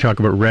regex or you can talk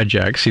about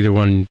regex.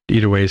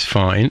 Either way is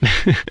fine.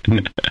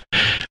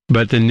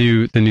 But the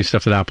new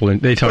stuff that Apple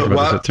they talk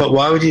about. But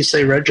why would you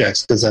say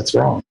regex? Because that's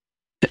wrong.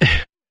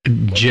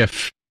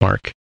 GIF,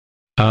 Mark.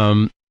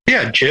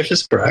 Yeah, GIF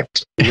is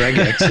correct.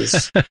 Regex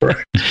is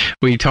correct.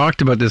 We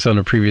talked about this on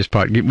a previous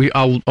podcast.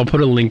 I'll put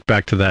a link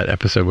back to that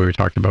episode where we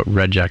talked about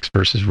regex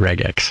versus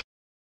regex.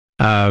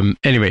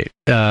 Anyway,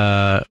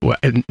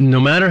 no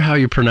matter how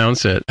you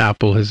pronounce it,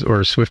 Apple has,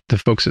 or Swift, the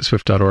folks at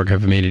Swift.org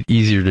have made it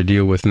easier to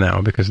deal with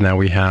now, because now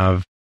we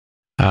have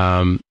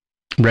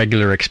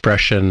regular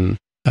expression,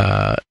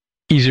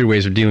 easier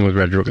ways of dealing with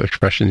regular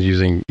expressions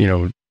using,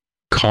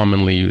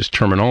 commonly used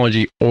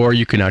terminology, or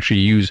you can actually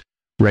use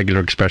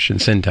regular expression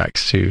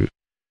syntax to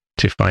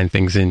find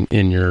things in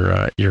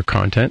your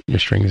content, your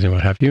strings and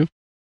what have you.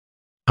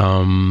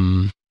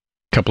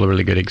 Couple of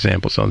really good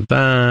examples on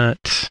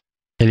that.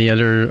 Any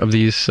other of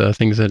these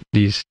things that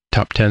these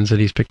top 10s that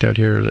he's picked out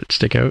here that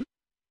stick out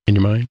in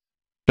your mind?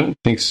 I don't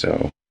think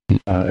so.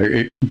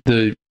 The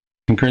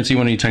concurrency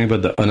one, are you talking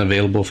about the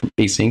unavailable from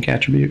async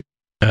attribute?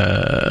 Or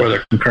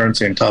the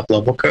concurrency in top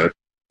level code?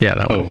 Yeah,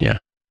 that one. Yeah.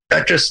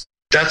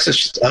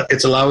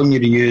 It's allowing you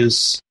to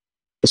use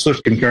the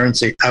Swift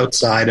concurrency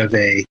outside of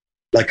a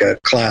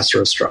class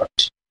or a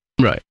struct.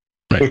 Right.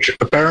 Which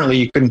apparently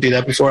you couldn't do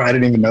that before. I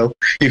didn't even know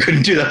you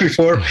couldn't do that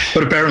before,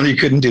 but apparently you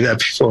couldn't do that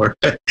before.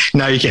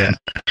 Now you can.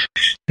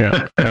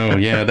 Yeah. Oh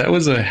yeah, that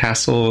was a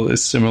hassle.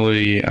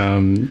 Similarly,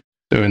 so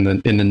in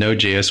the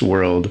Node.js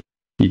world,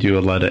 you do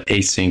a lot of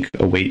async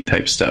await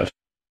type stuff,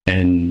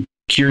 and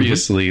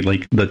curiously,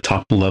 like the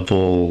top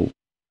level,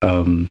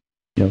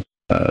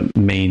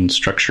 main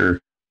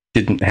structure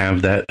didn't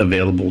have that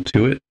available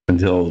to it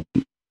until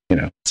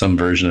some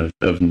version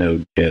of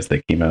Node.js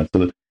that came out.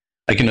 So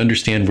I can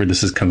understand where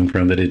this is coming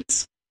from, that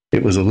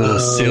it was a little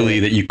silly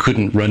that you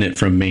couldn't run it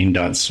from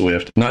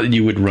main.swift. Not that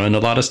you would run a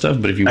lot of stuff,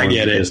 but if you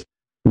wanted to just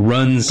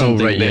run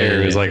something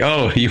it's like,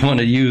 you want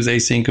to use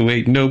async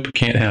await? Nope,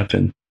 can't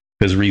happen.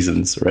 There's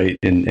reasons, right?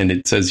 And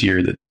it says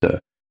here that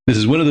this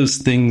is one of those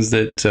things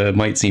that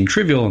might seem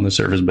trivial on the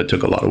surface, but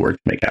took a lot of work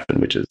to make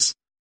happen, which is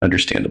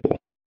understandable.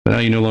 But now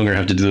you no longer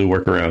have to do the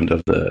workaround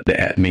of the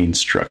at main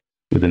struct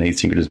with an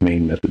asynchronous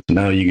main method. So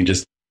now you can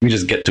just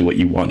get to what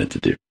you wanted to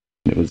do.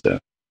 It was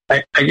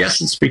I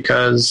guess it's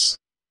because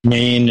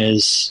main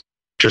it's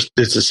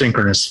a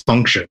synchronous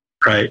function,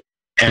 right?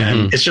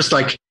 And it's just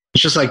like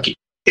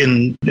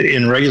in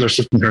regular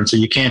Swift concurrency,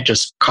 you can't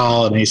just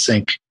call an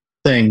async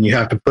thing. You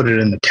have to put it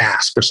in the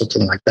task or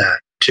something like that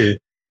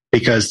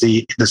because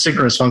the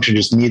synchronous function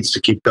just needs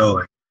to keep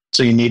going.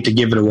 So you need to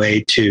give it a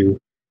way to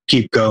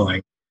keep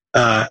going.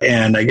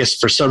 And I guess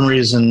for some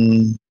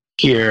reason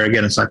here,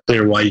 again, it's not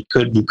clear why you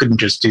couldn't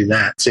just do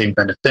that same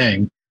kind of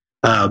thing.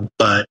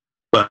 But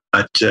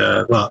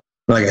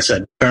like I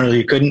said, apparently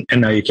you couldn't,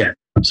 and now you can.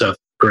 So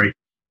great.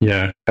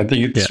 Yeah, I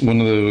think it's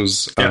one of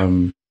those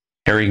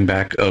paring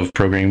back of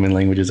programming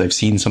languages. I've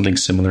seen something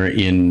similar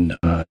in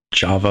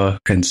Java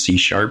and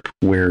C#,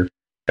 where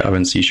Java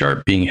and C#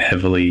 being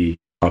heavily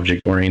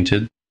object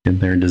oriented in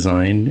their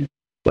design,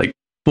 like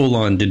full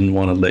on didn't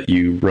want to let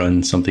you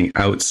run something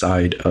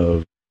outside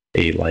of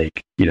a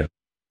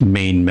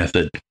main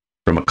method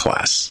from a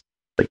class.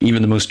 Like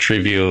even the most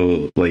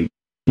trivial,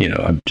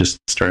 I'm just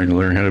starting to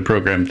learn how to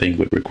program thing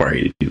would require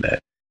you to do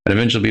that. And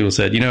eventually people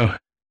said, I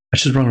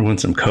just want to run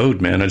some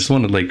code, man. I just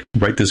want to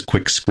write this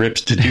quick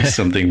script to do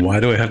something. Why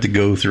do I have to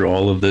go through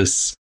all of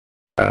this,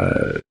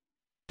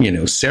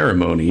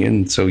 ceremony?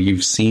 And so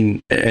you've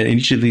seen, and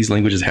each of these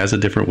languages has a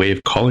different way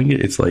of calling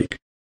it. It's like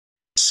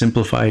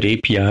simplified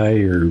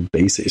API or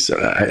basic. So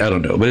I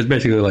don't know, but it's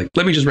basically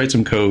let me just write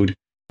some code.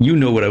 You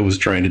know what I was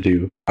trying to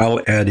do. I'll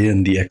add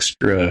in the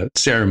extra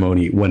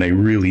ceremony when I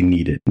really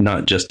need it,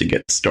 not just to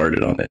get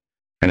started on it.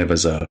 Kind of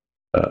as a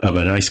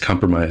nice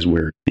compromise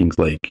where things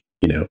like,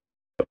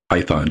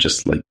 Python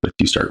just lets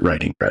you start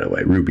writing right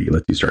away. Ruby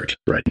lets you start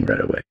writing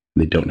right away.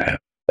 They don't have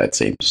that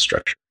same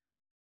structure.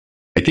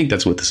 I think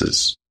that's what this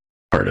is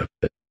part of.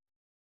 That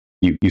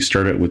you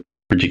start out with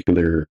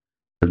particular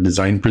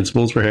design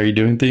principles for how you're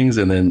doing things,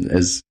 and then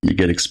as you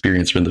get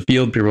experience from the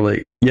field, people are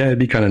like, yeah, it'd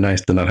be kind of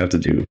nice to not have to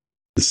do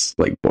this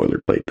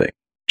boilerplate thing.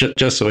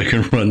 just so I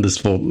can run this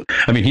full.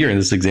 I mean, here in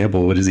this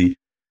example, what is he?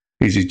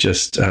 Is he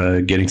just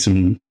getting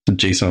some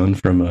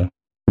JSON from a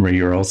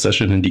URL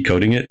session and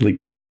decoding it? Like,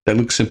 that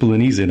looks simple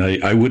and easy. And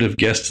I would have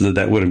guessed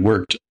that would have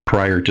worked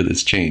prior to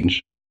this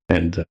change.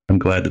 And I'm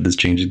glad that this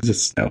change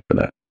exists now for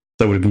that.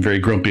 So I would have been very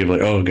grumpy of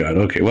like, oh God,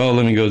 okay, well,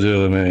 let me go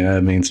do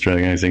add main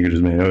string,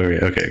 asynchronous main.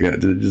 Okay,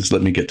 just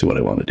let me get to what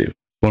I want to do.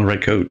 I want to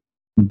write code.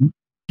 Mm-hmm.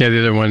 Yeah, the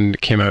other one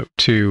that came out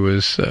too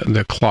was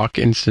the clock,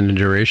 instant, and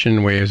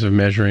duration ways of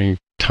measuring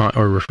time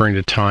or referring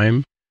to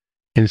time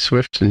in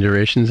Swift and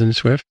durations in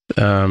Swift.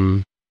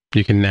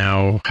 You can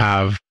now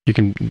have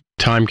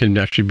time can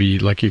actually be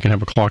like, you can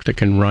have a clock that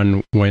can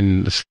run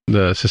when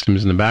the system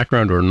is in the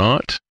background or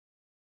not.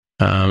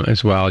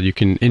 As well, you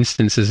can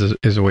instances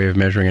is a way of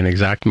measuring an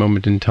exact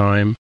moment in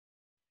time,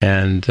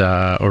 and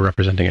or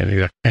representing an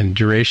exact. And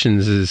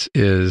durations is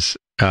you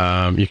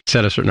can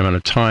set a certain amount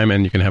of time,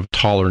 and you can have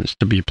tolerance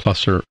to be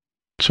plus,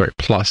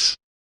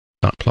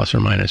 not plus or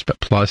minus, but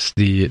plus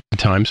the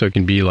time. So it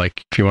can be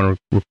like, if you want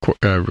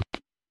to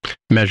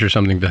measure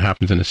something that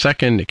happens in a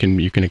second,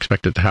 you can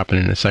expect it to happen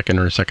in a second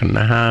or a second and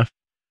a half,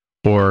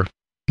 or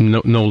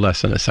no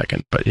less than a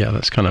second. But yeah,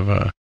 that's kind of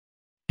a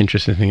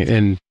interesting thing.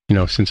 And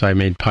since I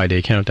made Pi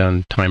Day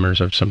countdown timers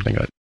of something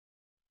that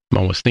I'm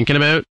always thinking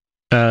about.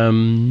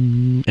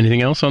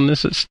 Anything else on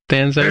this that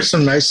stands out? There's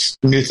some nice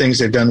new things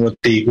they've done with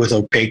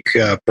opaque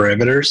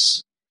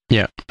parameters.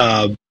 Yeah.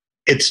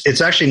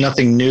 It's actually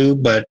nothing new,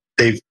 but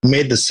they've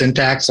made the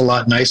syntax a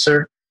lot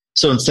nicer.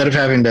 So instead of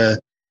having to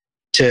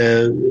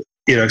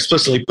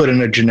explicitly put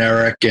in a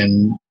generic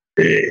and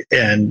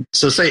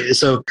so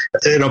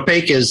an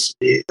opaque is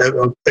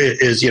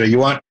you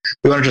want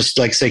to just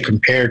like say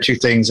compare two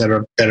things that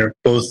are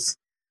both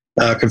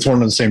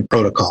conform to the same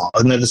protocol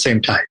and they're the same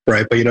type,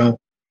 right? But you don't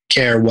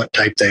care what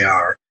type they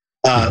are.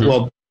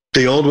 Well,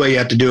 the old way you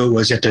had to do it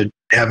was you had to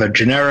have a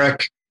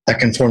generic that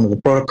conformed to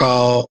the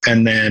protocol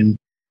and then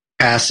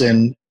pass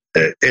in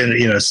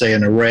say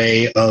an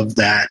array of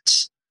that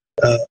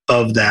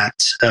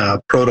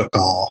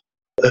protocol.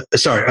 Of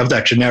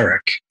that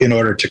generic, in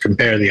order to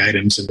compare the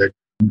items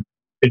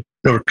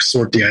or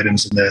sort the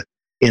items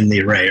in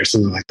the array or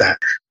something like that.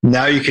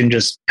 Now you can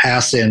just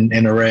pass in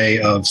an array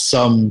of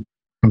some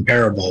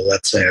comparable.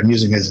 Let's say I'm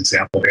using his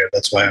example here.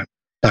 That's why I'm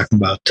talking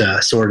about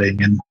sorting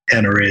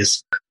and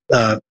arrays.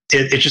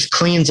 It just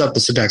cleans up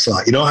the syntax a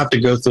lot. You don't have to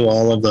go through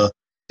all of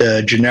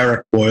the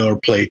generic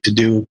boilerplate to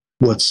do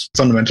what's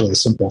fundamentally a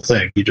simple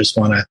thing. You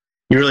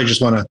really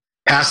just want to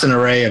pass an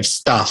array of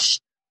stuff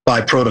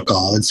by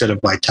protocol instead of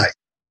by type.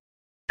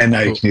 And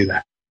now you can do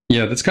that.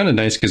 Yeah, that's kind of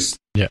nice because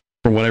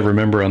from what I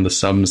remember on the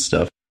sum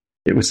stuff,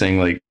 it was saying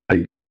like,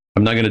 I'm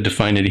not going to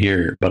define it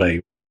here, but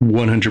I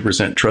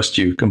 100% trust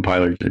you,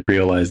 compiler, to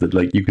realize that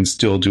like you can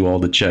still do all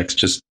the checks,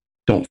 just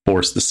don't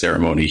force the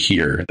ceremony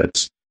here.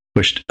 That's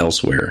pushed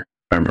elsewhere,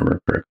 if I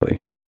remember correctly.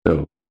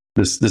 So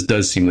this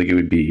does seem like it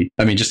would be,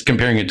 I mean, just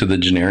comparing it to the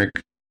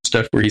generic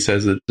stuff where he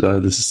says that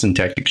this is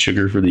syntactic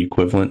sugar for the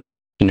equivalent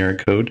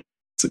generic code.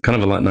 It's kind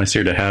of a lot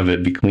nicer to have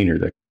it be cleaner.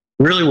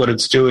 Really what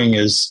it's doing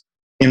is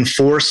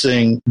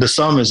the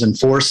sum is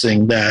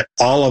enforcing that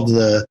all of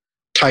the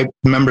type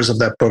members of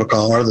that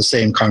protocol are the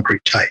same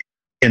concrete type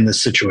in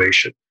this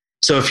situation.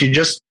 So if you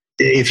just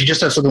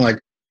have something like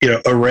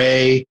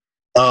array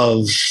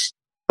of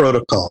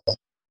protocol,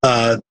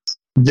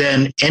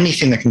 then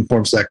anything that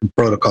conforms to that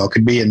protocol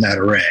could be in that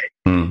array.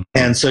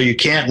 And so you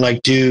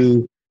can't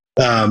do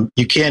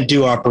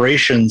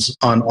operations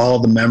on all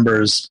the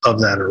members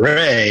of that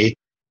array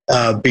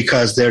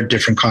because they're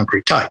different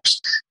concrete types.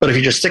 But if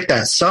you just stick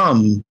that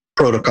sum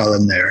protocol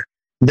in there,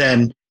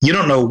 then you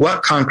don't know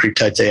what concrete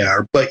type they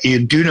are, but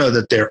you do know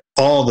that they're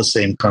all the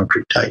same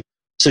concrete type.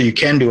 So you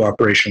can do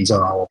operations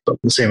on all of them,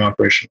 the same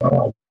operation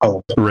on all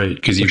of them. Right,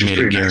 because you've made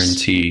a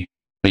guarantee.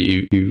 Nice.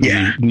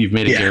 You've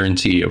made a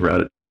guarantee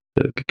about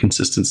the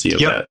consistency of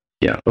that.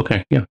 Yeah,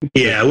 okay, yeah.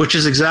 Yeah, which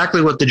is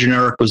exactly what the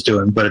generic was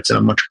doing, but it's in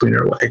a much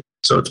cleaner way.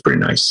 So it's pretty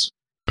nice.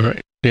 All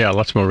right. Yeah,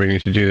 lots more reading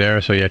to do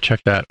there. So yeah,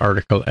 check that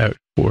article out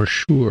for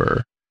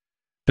sure.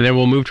 And then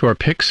we'll move to our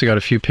picks. We got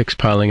a few picks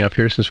piling up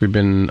here since we've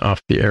been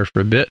off the air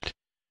for a bit.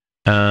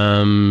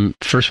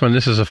 First one,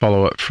 this is a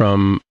follow-up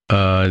from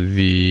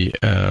the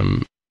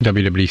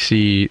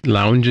WWDC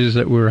lounges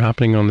that were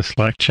happening on the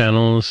Slack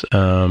channels.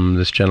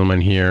 This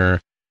gentleman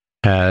here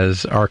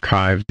has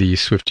archived the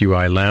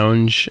SwiftUI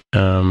lounge,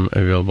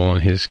 available on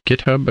his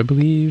GitHub, I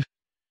believe.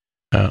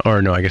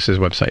 Or no, I guess his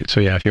website. So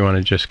yeah, if you want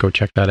to just go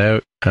check that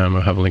out,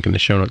 I'll have a link in the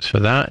show notes for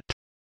that.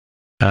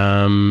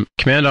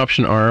 Command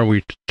Option R,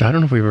 I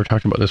don't know if we've ever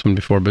talked about this one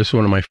before, but this is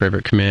one of my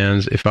favorite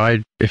commands. If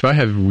I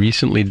have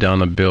recently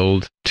done a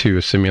build to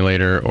a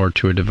simulator or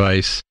to a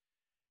device,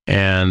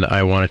 and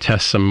I want to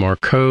test some more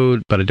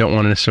code, but I don't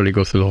want to necessarily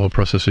go through the whole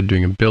process of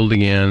doing a build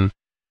again,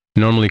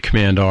 normally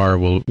Command R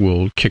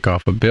will kick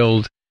off a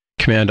build.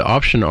 Command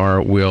Option R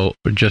will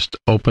just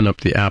open up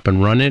the app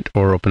and run it,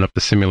 or open up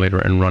the simulator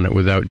and run it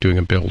without doing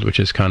a build, which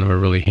is kind of a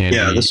really handy.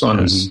 Yeah, this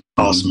one is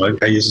awesome.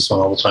 I use this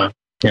one all the time.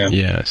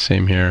 Yeah,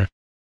 same here.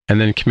 And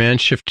then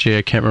Command Shift J,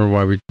 I can't remember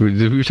why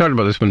we talked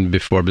about this one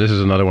before, but this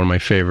is another one of my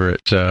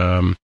favorite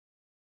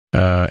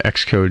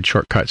Xcode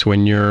shortcuts.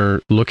 When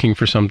you're looking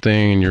for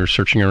something and you're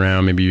searching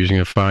around, maybe using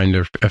a find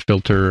or a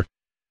filter,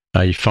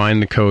 you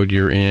find the code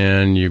you're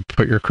in, you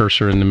put your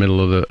cursor in the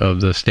middle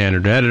of the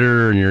standard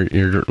editor, and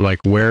you're like,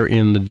 where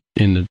in the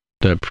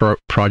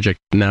project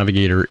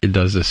navigator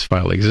does this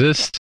file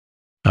exist?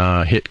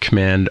 Hit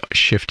Command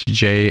Shift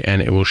J,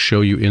 and it will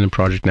show you in the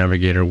project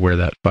navigator where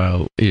that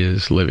file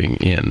is living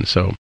in.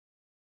 So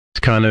it's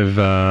kind of.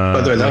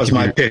 By the way, that was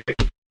my pick,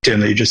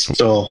 Tim. That you just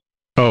stole.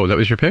 Oh, that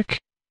was your pick?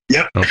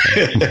 Yep.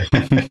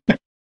 Okay.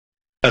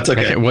 That's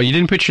okay. Well, you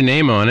didn't put your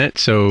name on it,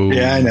 so.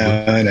 Yeah,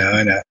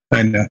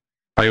 I know.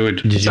 I would.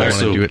 Did you want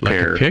to do it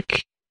like a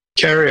pick?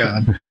 Carry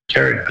on.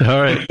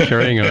 All right,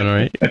 carrying on. All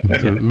right,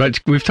 but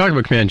we've talked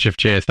about Command Shift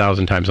J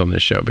 1,000 times on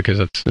this show because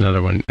that's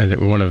another one. I think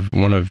one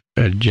of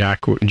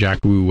Jack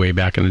Wu way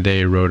back in the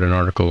day wrote an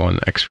article on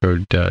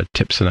Xcode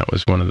tips, and that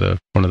was one of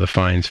the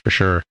finds for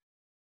sure.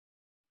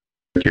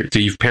 So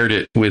you've paired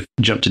it with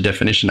jump to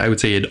definition. I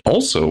would say it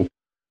also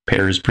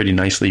pairs pretty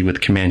nicely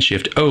with Command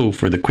Shift O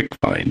for the quick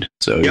find.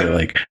 So you're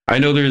like, I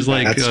know there's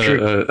like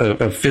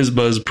a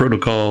FizzBuzz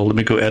protocol. Let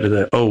me go edit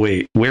that. Oh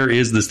wait, where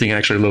is this thing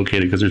actually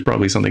located? Because there's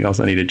probably something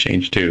else I need to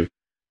change too.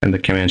 And the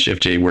Command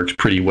Shift J works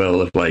pretty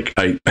well. If like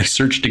I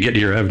search to get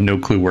here, I have no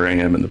clue where I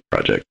am in the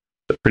project.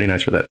 But pretty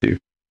nice for that too.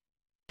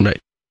 Right.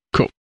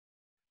 Cool.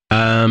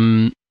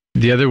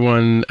 The other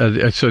one,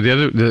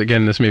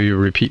 again, this may be a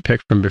repeat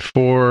pick from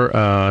before,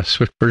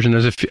 Swift version.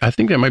 I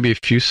think there might be a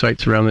few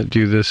sites around that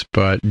do this,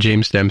 but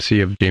James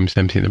Dempsey of James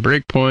Dempsey and the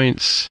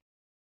Breakpoints,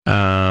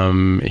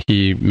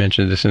 he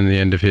mentioned this in the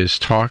end of his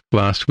talk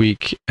last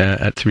week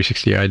at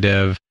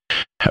 360iDev,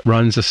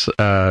 runs this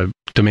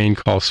domain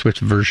called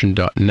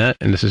swiftversion.net,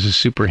 and this is a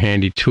super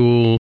handy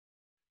tool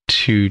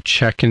to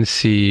check and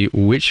see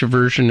which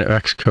version of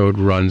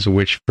Xcode runs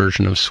which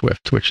version of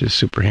Swift, which is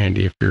super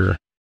handy if you're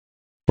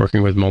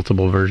working with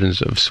multiple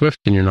versions of Swift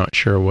and you're not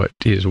sure what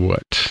is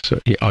what. So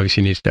he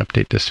obviously needs to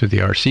update this with the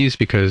RCs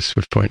because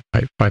Swift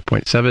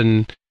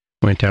 5.7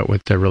 went out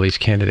with the release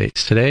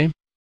candidates today.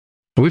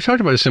 We've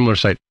talked about a similar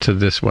site to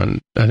this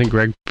one. I think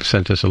Greg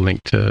sent us a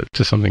link to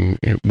something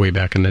way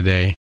back in the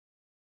day.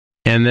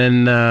 And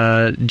then,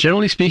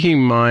 generally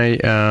speaking, my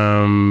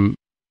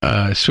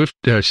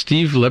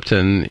Steve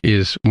Lipton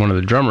is one of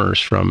the drummers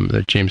from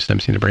the James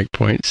Dempsey and the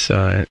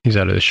Breakpoints. He's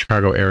out of the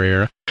Chicago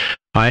area.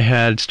 I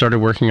had started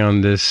working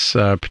on this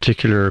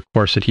particular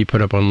course that he put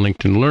up on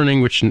LinkedIn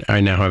Learning, which I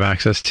now have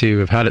access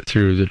to. I've had it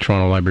through the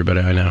Toronto Library, but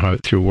I now have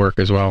it through work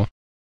as well.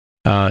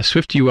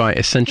 Swift UI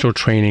Essential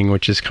Training,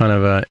 which is kind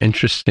of an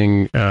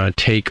interesting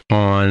take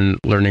on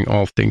learning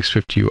all things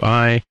Swift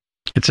UI.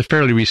 It's a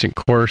fairly recent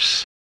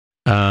course.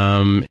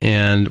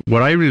 And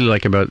what I really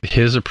like about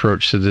his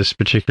approach to this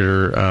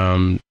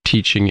particular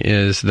teaching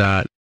is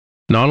that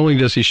not only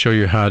does he show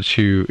you how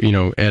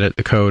to, edit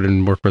the code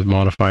and work with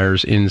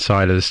modifiers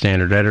inside of the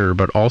standard editor,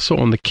 but also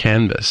on the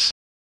canvas.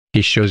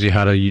 He shows you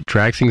how to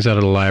drag things out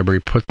of the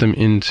library, put them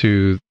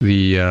into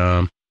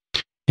the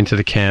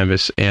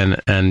canvas, and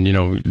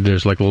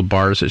there's like little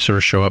bars that sort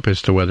of show up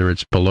as to whether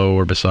it's below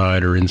or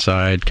beside or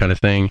inside kind of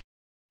thing.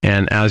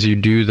 And as you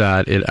do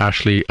that, it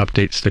actually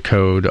updates the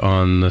code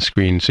on the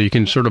screen. So you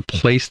can sort of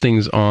place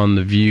things on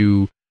the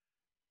view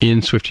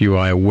in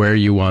SwiftUI where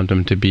you want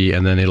them to be,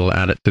 and then it'll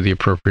add it to the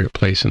appropriate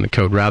place in the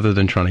code rather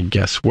than trying to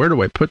guess where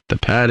do I put the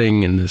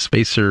padding and the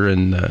spacer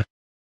and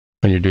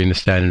when you're doing the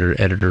standard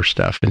editor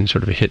stuff and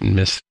sort of a hit and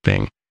miss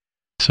thing.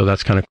 So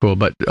that's kind of cool.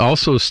 But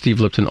also Steve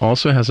Lipton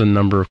also has a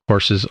number of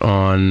courses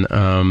on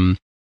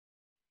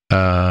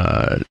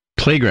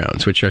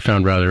playgrounds, which I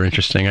found rather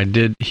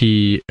interesting.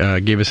 He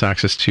gave us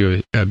access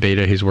to a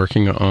beta he's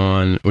working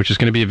on, which is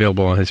going to be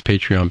available on his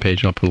Patreon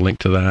page, and I'll put a link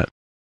to that.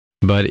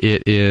 But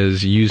it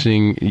is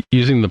using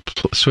the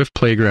Swift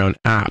Playground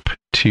app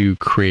to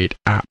create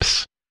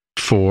apps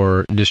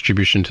for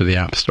distribution to the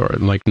App Store.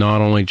 Like not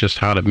only just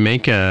how to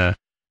make an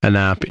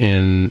app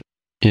in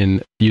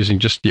using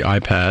just the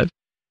iPad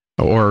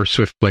or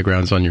Swift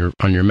Playgrounds on your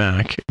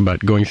Mac, but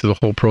going through the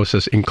whole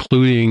process,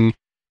 including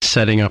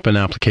setting up an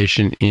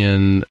application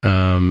in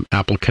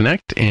Apple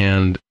Connect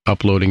and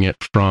uploading it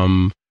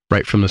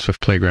right from the Swift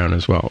Playground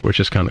as well, which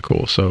is kind of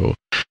cool. So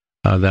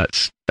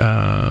that's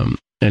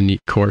a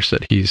neat course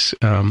that he's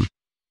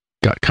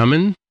got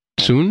coming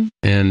soon.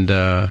 And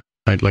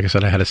like I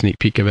said, I had a sneak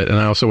peek of it. And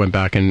I also went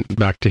back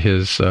to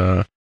his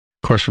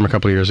course from a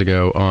couple of years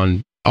ago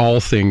on all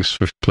things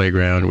Swift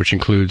Playground, which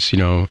includes,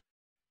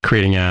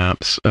 creating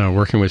apps,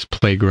 working with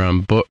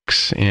Playground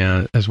books,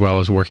 and as well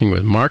as working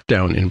with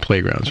Markdown in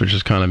Playgrounds, which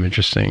is kind of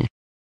interesting.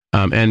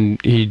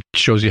 And he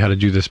shows you how to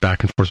do this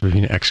back and forth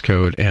between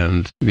Xcode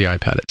and the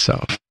iPad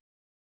itself.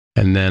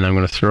 And then I'm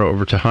going to throw it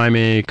over to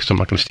Jaime because I'm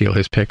not going to steal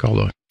his pick,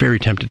 although I'm very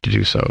tempted to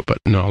do so. But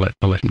no,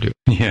 I'll let him do it.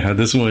 Yeah,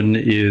 this one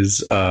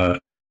is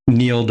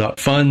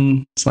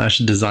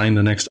neil.fun/design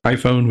the next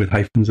iPhone with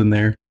hyphens in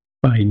there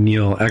by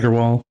Neil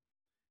Agarwal.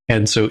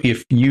 And so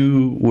if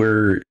you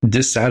were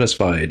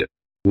dissatisfied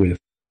with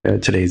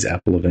today's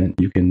Apple event,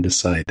 you can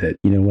decide that,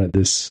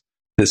 this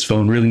this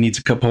phone really needs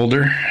a cup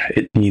holder.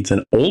 It needs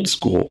an old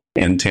school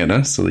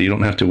antenna so that you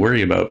don't have to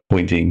worry about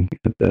pointing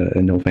at the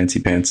no fancy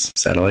pants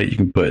satellite. You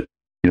can put,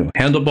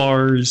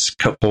 handlebars,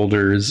 cup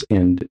holders,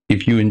 and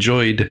if you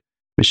enjoyed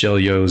Michelle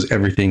Yeoh's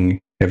Everything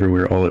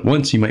Everywhere All at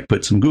Once, you might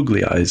put some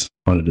googly eyes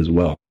on it as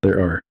well. There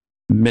are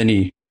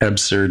many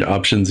absurd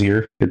options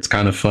here. It's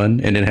kind of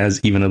fun, and it has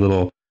even a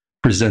little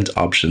present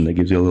option that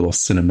gives you a little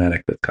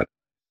cinematic that's kind of...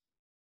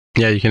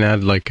 Yeah, you can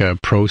add like a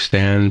pro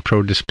stand,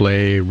 pro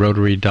display,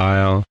 rotary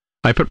dial.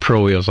 I put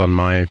pro wheels on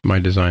my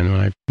design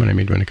when I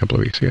made one a couple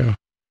of weeks ago.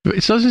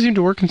 It doesn't seem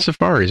to work in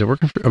Safari. Is it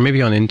working or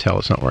maybe on Intel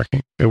it's not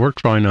working. It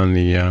worked fine on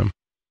the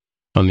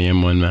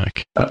M1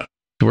 Mac.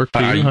 It worked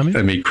for you, Jaime?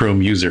 I'm a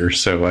Chrome user,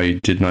 so I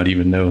did not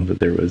even know that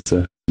there was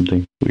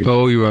something weird.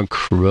 Oh, you're on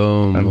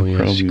Chrome. I'm a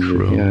Chrome user.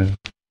 Chrome.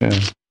 Yeah.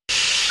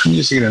 I'm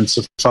using it in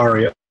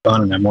Safari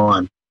on an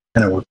M1,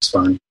 and it works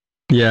fine.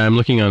 Yeah, I'm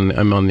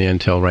on the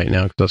Intel right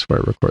now because that's where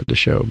I record the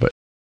show. But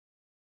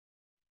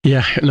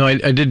yeah, no,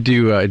 I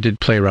did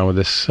play around with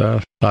this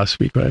last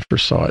week when I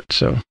first saw it.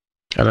 So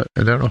I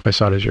don't know if I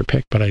saw it as your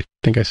pick, but I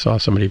think I saw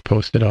somebody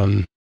post it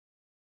online.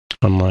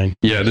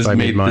 Yeah, this so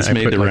made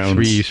the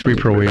rounds. Three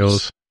pro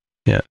wheels.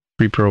 Yeah,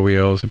 3 pro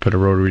wheels. I put a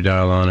rotary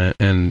dial on it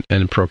and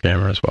a pro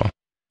camera as well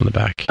on the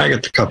back. I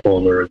got the cup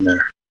holder in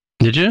there.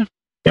 Did you?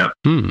 Yeah.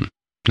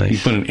 Nice. You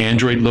put an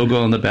Android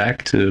logo on the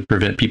back to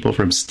prevent people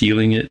from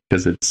stealing it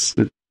because it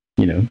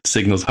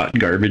signals hot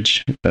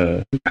garbage.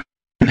 Because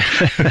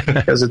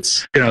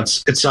it's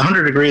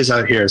 100 degrees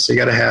out here, so you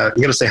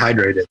gotta stay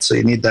hydrated. So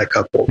you need that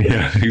cup holder.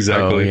 Yeah,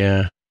 exactly. Oh,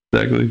 yeah,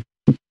 exactly.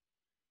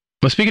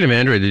 Well, speaking of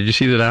Android, did you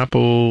see that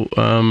Apple?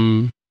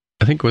 I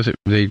think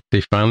they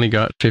finally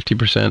got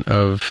 50%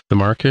 of the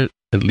market,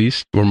 at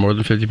least, or more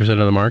than 50% of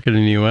the market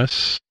in the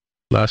US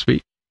last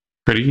week.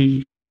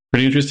 Pretty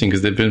interesting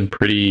because they've been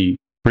pretty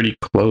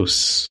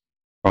close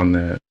on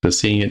that. So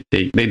seeing it,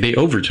 they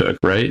overtook,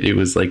 right? It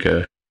was like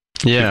a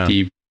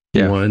 51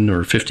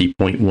 or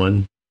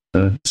 50.1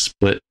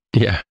 split.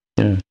 Yeah.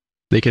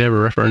 They could have a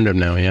referendum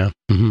now. Yeah.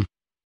 Mm-hmm.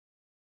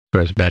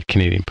 That's a bad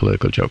Canadian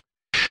political joke.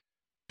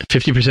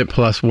 50%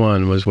 plus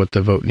one was what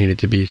the vote needed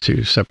to be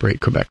to separate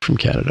Quebec from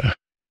Canada.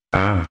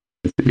 Ah,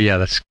 yeah,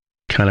 that's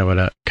kind of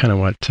what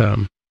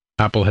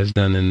Apple has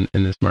done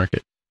in this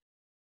market.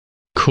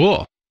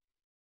 Cool.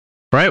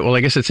 All right, well,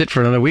 I guess that's it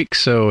for another week.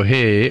 So,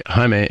 hey,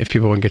 Jaime, if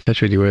people want to get in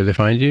touch with you, where do they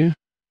find you?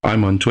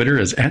 I'm on Twitter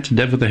as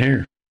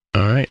 @DevWithAHair.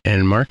 All right,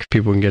 and Mark, if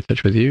people can get in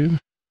touch with you?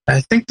 I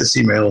think this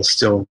email is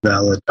still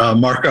valid.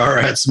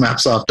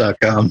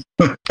 markr@smapsoft.com.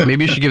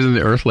 Maybe you should give them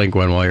the Earthlink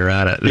one while you're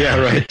at it. Yeah,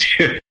 right.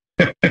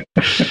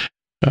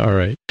 All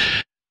right.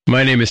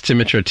 My name is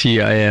Timitra,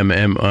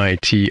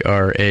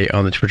 TIMMITRA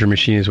on the Twitter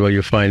machine as well.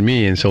 You'll find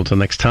me. And so until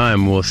next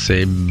time, we'll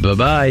say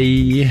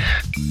bye-bye.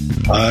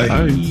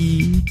 Bye.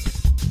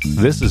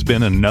 This has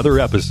been another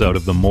episode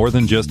of the More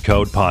Than Just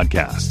Code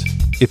podcast.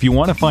 If you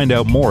want to find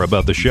out more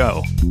about the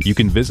show, you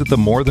can visit the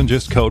More Than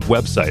Just Code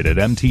website at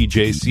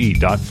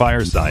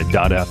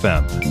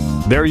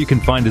mtjc.fireside.fm. There you can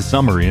find a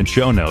summary and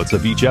show notes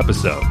of each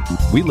episode.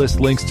 We list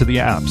links to the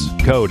apps,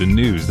 code, and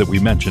news that we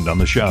mentioned on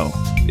the show.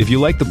 If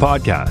you like the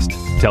podcast,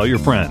 tell your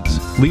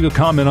friends, leave a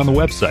comment on the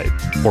website,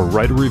 or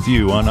write a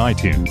review on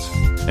iTunes.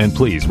 And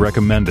please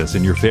recommend us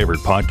in your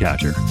favorite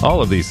podcatcher.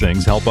 All of these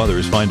things help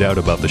others find out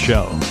about the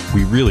show.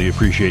 We really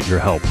appreciate your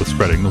help with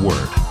spreading the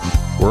word.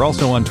 We're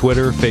also on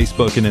Twitter,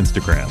 Facebook, and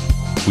Instagram.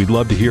 We'd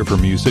love to hear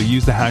from you, so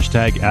use the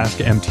hashtag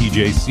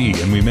AskMTJC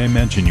and we may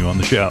mention you on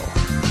the show.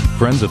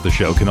 Friends of the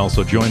show can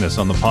also join us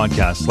on the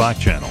podcast Slack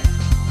channel.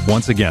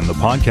 Once again, the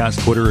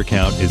podcast Twitter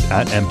account is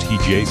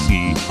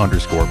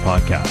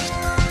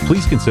 @MTJC_podcast.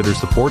 Please consider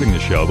supporting the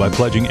show by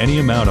pledging any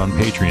amount on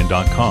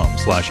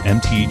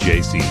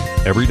patreon.com/MTJC.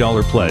 Every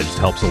dollar pledged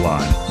helps a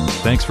lot.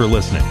 Thanks for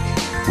listening.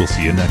 We'll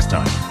see you next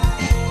time.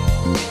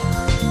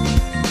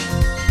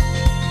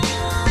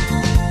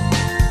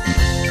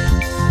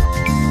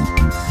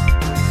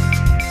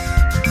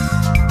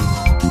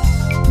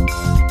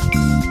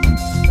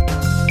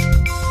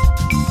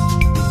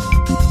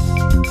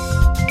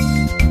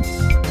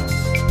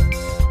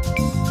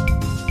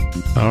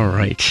 All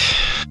right.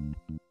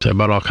 So I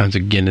bought all kinds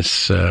of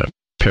Guinness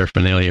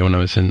paraphernalia when I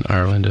was in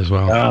Ireland as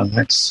well. Oh,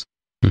 nice.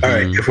 Mm-hmm. All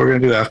right. If we're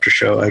going to do after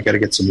show, I got to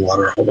get some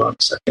water. Hold on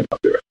a second. I'll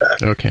be right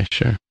back. Okay,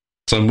 sure.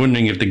 So I'm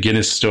wondering if the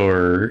Guinness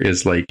store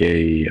is like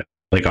a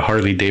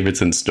Harley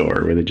Davidson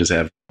store where they just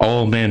have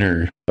all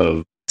manner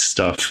of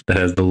stuff that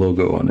has the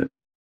logo on it.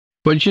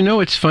 But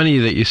it's funny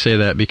that you say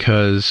that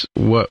because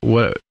what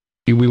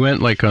we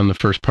went like on the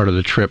first part of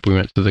the trip, we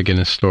went to the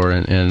Guinness store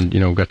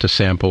and got to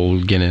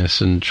sample Guinness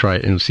and try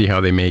it and see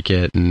how they make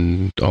it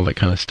and all that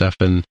kind of stuff.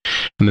 And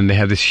then they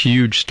have this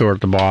huge store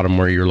at the bottom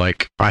where you're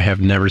like, I have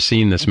never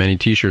seen this many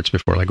t-shirts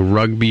before, like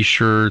rugby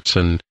shirts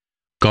and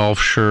golf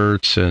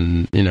shirts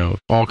and,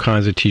 all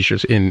kinds of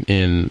t-shirts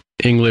in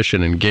English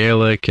and in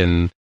Gaelic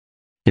and,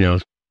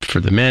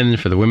 for the men,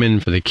 for the women,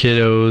 for the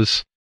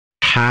kiddos,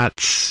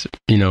 hats,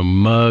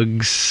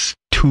 mugs,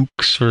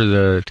 toques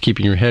for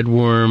keeping your head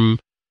warm,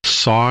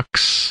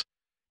 socks,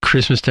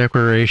 Christmas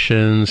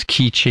decorations,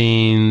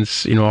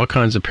 keychains, all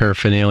kinds of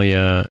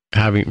paraphernalia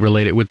having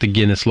related with the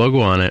Guinness logo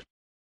on it.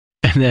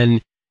 And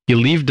then you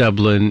leave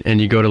Dublin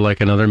and you go to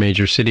like another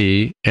major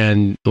city,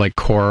 and like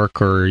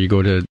Cork, or you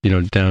go to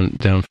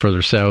down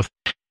further south,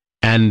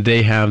 and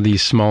they have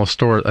these small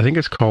stores. I think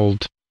it's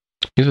called,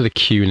 these are the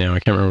Q now, I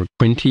can't remember,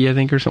 Quinty, I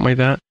think, or something like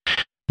that.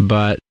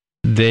 But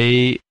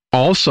they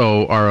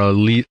also are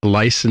a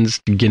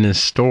licensed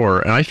Guinness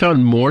store, and I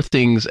found more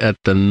things at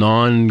the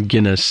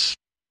non-Guinness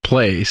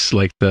place,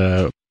 like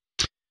the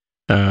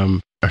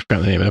I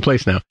forgot the name of the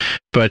place now,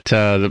 but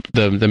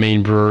the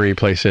main brewery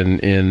place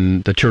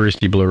in the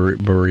touristy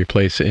brewery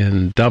place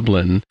in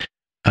Dublin.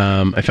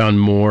 I found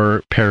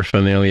more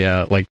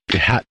paraphernalia, like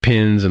hat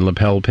pins and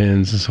lapel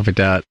pins and stuff like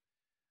that,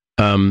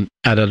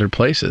 at other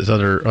places,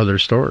 other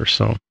stores.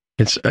 So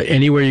it's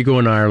anywhere you go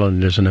in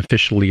Ireland, there's an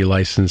officially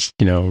licensed,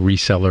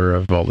 reseller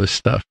of all this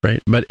stuff,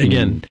 right? But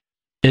again,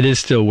 it is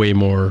still way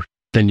more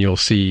than you'll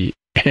see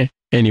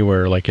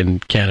anywhere like in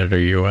Canada or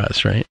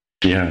US, right?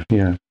 Yeah,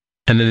 yeah.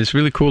 And then it's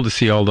really cool to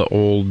see all the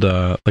old,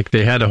 like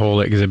they had a whole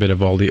exhibit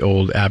of all the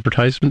old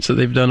advertisements that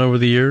they've done over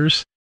the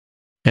years.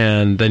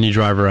 And then you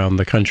drive around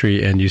the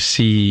country and you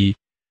see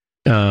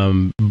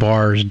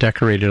bars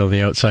decorated on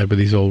the outside with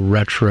these old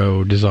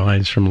retro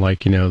designs from like,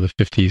 the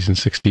 50s and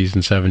 60s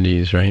and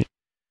 70s, right?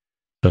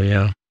 So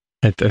yeah,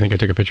 I think I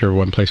took a picture of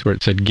one place where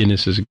it said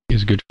Guinness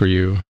is good for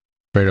you,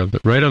 right on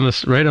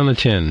the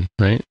tin,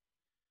 right?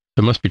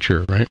 It must be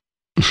true, right?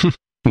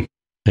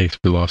 Thanks,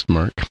 we lost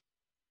Mark.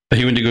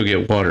 He went to go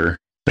get water.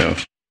 So.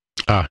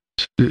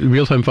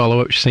 Real-time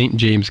follow-up. St.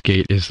 James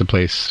Gate is the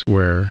place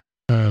where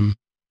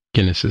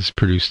Guinness is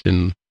produced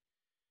in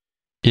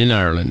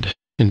Ireland,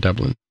 in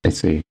Dublin. I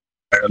see.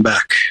 I'm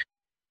back.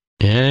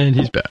 And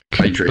he's back.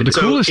 But the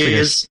coolest thing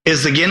is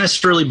the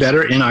Guinness really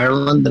better in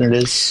Ireland than it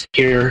is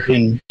here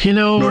in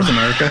North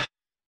America?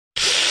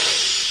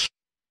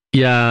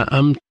 Yeah,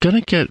 I'm going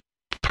to get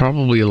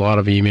probably a lot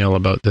of email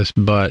about this,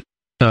 but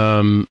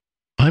I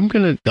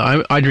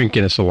drink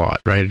Guinness a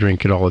lot, right? I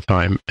drink it all the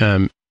time.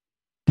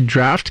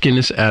 Draft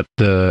Guinness at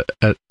a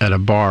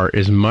bar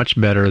is much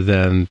better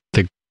than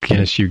the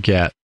Guinness you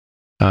get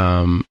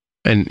in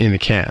the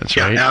cans,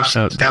 right?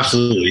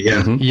 Absolutely,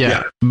 yeah. Mm-hmm.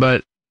 Yeah.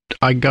 But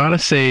I gotta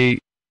say,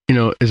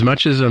 as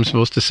much as I'm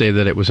supposed to say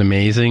that it was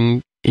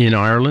amazing in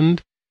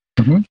Ireland,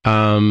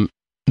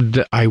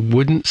 I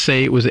wouldn't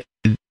say it was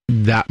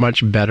that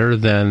much better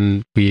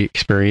than we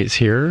experience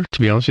here,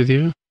 to be honest with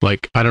you.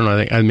 Like, I don't know,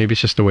 I think maybe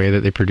it's just the way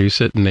that they produce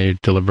it and they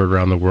deliver it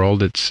around the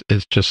world. It's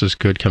just as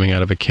good coming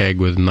out of a keg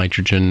with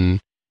nitrogen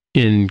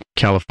in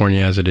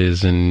California as it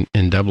is in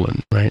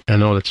Dublin, right? I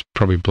know that's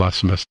probably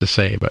blasphemous to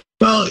say, but...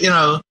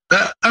 Well,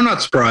 I'm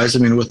not surprised. I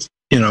mean, with,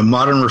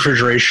 modern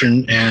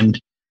refrigeration and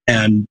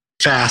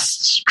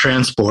fast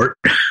transport,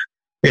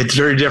 it's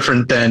very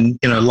different than,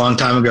 a long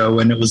time ago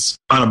when it was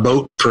on a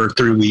boat for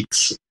 3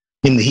 weeks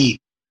in the heat.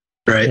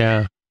 Right.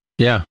 Yeah.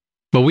 Yeah.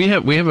 Well, we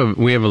have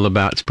a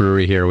Labatt's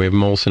brewery here. We have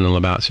Molson and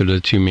Labatt's, who are the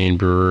two main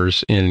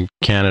brewers in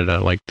Canada,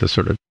 like the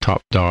sort of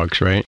top dogs,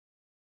 right?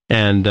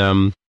 And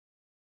the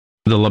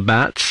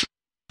Labatt's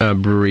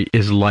brewery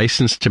is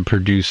licensed to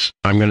produce.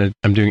 I'm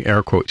doing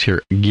air quotes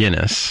here,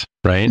 Guinness,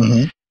 right?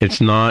 Mm-hmm.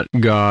 It's not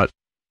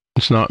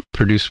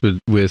produced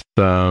with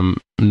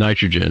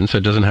nitrogen, so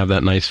it doesn't have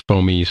that nice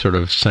foamy sort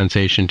of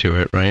sensation to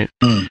it, right?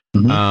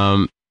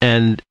 Mm-hmm.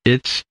 And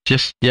it's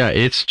just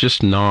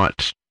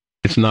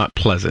it's not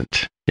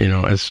pleasant,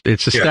 as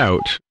it's a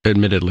stout,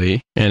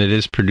 admittedly, and it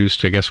is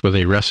produced, I guess, with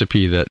a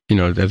recipe that,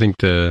 I think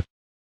the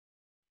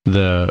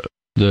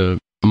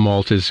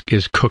malt is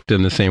cooked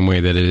in the same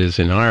way that it is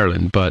in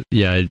Ireland, but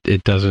yeah,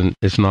 it doesn't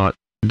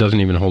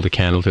even hold a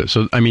candle to it.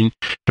 So, I mean,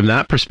 from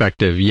that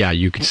perspective, yeah,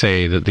 you could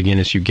say that the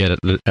Guinness you get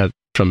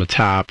from a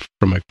tap,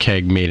 from a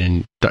keg made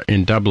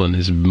in Dublin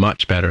is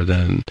much better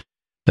than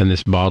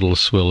this bottle of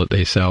swill that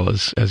they sell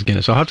as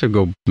Guinness. I'll have to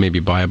go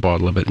maybe buy a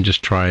bottle of it and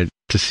just try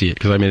to see it,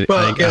 because I think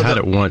I had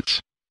it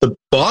once. The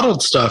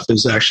bottled stuff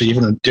is actually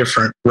even a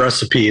different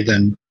recipe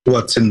than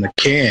what's in the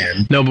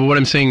can. No, but what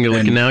I'm saying,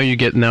 like, now you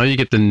get the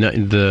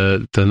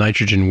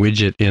nitrogen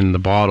widget in the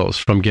bottles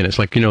from Guinness,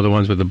 like, the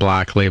ones with the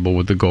black label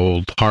with the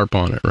gold harp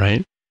on it,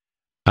 right?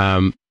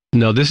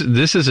 No, this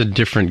is a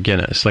different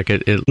Guinness. Like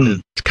it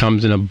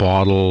comes in a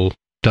bottle.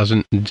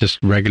 Doesn't just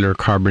regular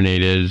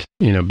carbonated,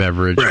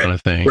 beverage kind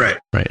of thing, right?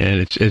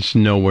 And it's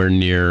nowhere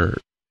near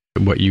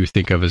what you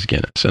think of as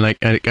Guinness. And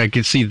I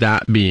could see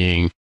that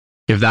being,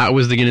 if that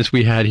was the Guinness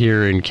we had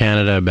here in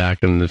Canada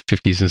back in the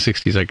 50s and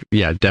 60s, like,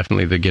 yeah,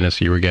 definitely the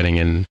Guinness you were getting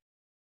in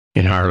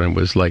Ireland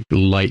was like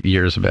light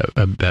years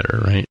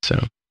better, right?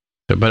 So,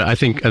 but I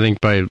think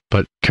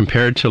but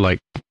compared to like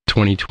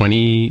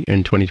 2020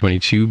 and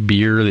 2022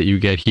 beer that you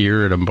get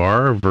here at a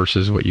bar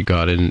versus what you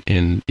got in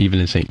even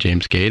in St.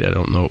 James Gate, I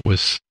don't know it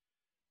was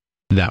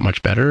that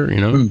much better,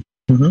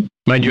 Mm-hmm.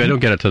 Mind you, I don't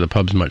get it to the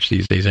pubs much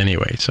these days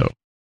anyway, so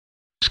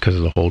it's because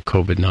of the whole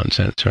COVID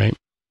nonsense, right?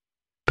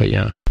 But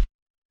yeah,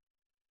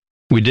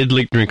 we did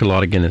drink a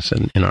lot of Guinness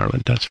in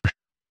Ireland, that's for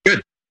sure.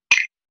 Good.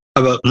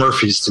 How about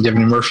Murphy's? Did you have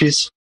any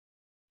Murphy's?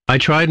 I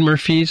tried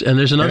Murphy's, and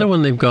there's another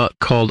one they've got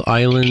called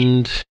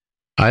Island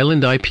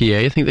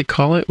IPA, I think they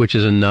call it, which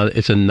is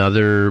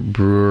another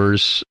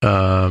brewer's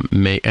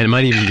make, and it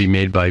might even be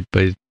made by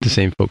the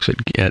same folks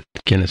at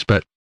Guinness.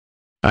 But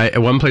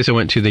at one place I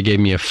went to, they gave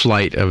me a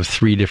flight of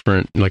 3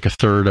 different, like a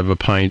third of a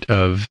pint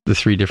of the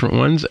 3 different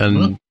ones,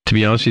 and to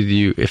be honest with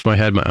you, if I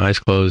had my eyes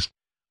closed,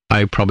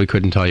 I probably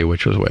couldn't tell you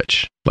which was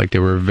which. Like they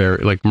were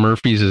like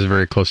Murphy's is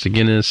very close to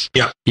Guinness.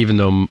 Yeah. Even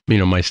though,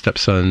 my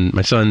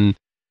son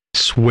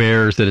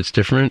swears that it's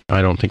different.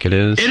 I don't think it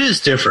is. It is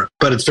different,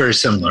 but it's very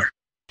similar.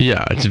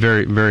 Yeah, it's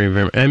very, very,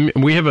 very. And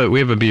we have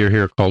a beer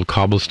here called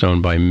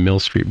Cobblestone by Mill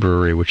Street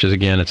Brewery, which is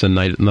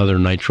another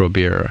nitro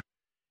beer.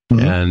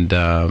 And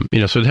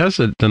so it has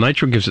the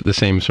nitro gives it the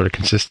same sort of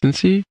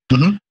consistency.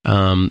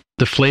 The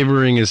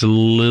flavoring is a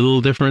little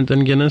different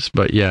than Guinness,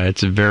 but yeah,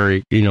 it's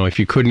very, if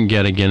you couldn't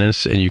get a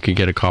Guinness and you could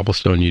get a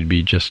Cobblestone,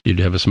 you'd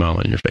have a smile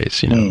on your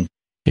face,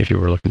 if you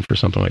were looking for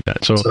something like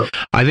that. So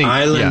I think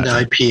Island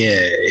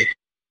IPA.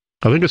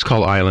 I think it's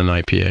called Island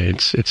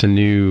IPA. It's a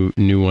new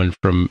one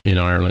from in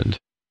Ireland,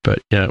 but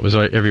yeah, it was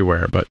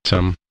everywhere, but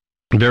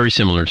very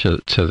similar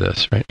to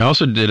this, right? I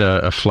also did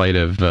a flight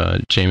of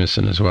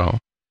Jameson as well,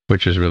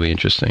 which was really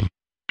interesting.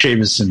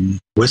 Jameson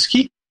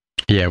whiskey?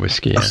 Yeah,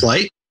 whiskey. A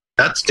flight?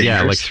 That's dangerous.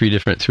 Yeah, like three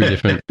different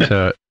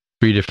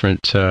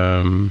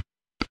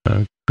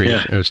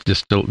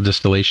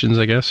distillations,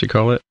 I guess you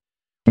call it.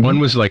 One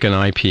was like an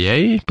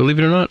IPA, believe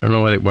it or not. I don't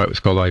know why it was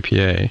called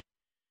IPA,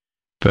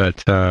 but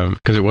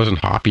because it wasn't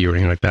hoppy or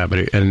anything like that.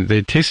 But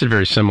they tasted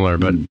very similar.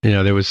 But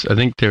there was, I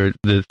think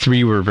the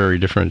 3 were very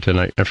different, and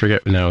I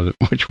forget now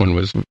which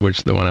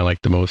the one I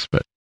liked the most,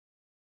 but.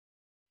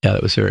 Yeah,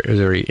 it was a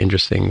very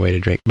interesting way to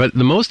drink. But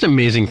the most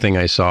amazing thing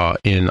I saw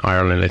in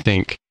Ireland, I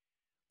think,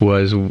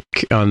 was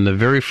on the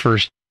very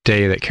first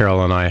day that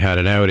Carol and I had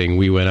an outing,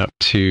 we went up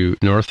to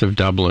north of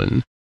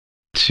Dublin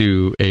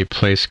to a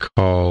place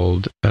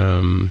called,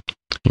 I'm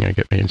going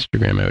to get my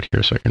Instagram out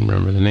here so I can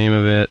remember the name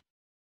of it.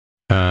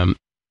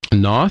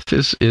 Knowth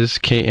is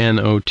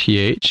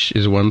Knoth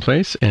is one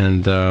place.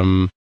 And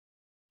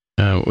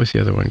what was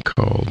the other one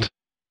called?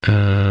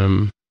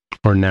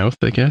 Or Knowth,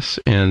 I guess.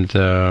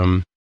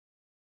 And...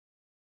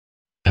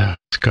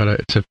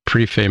 it's a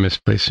pretty famous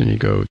place when you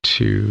go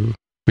to.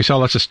 We saw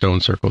lots of stone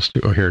circles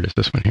too. Oh, here it is.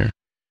 This one here.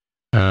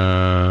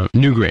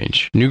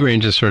 Newgrange.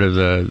 Newgrange is sort of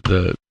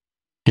the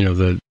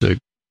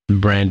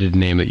branded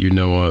name that you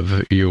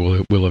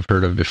will have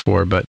heard of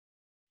before. But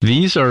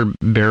these are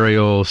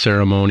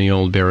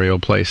ceremonial burial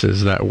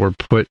places that were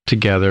put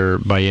together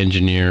by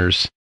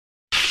engineers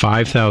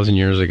 5,000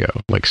 years ago.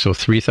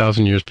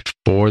 3,000 years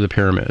before the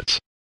pyramids.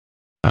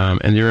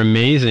 And they're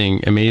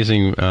amazing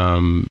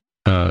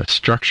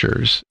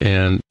structures.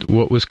 And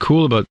what was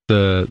cool about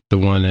the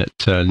one at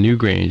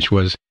Newgrange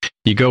was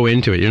you go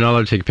into it. You're not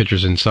allowed to take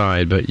pictures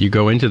inside, but you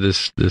go into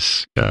this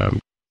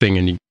thing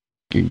and you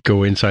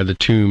go inside the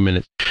tomb, and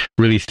it's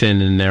really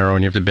thin and narrow,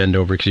 and you have to bend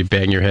over because you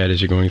bang your head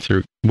as you're going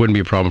through. Wouldn't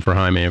be a problem for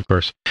Jaime, of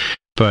course,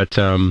 but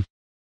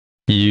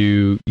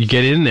you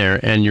get in there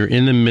and you're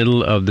in the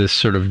middle of this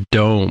sort of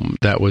dome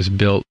that was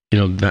built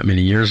that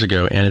many years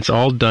ago, and it's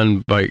all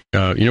done by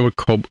what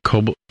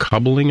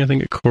cobbling, I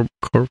think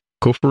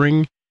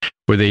coffering,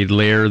 where they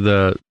layer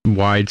the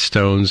wide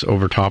stones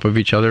over top of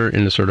each other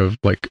in a sort of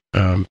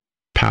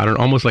pattern,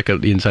 almost like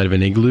the inside of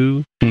an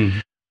igloo.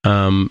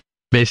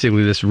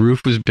 Basically, this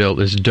roof was built,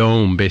 this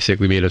dome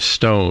basically made of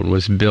stone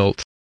was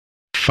built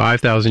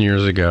 5,000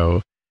 years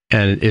ago,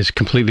 and it is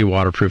completely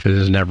waterproof. It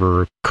has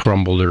never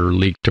crumbled or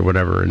leaked or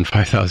whatever in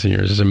 5,000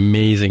 years. It's an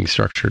amazing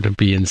structure to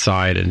be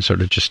inside and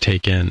sort of just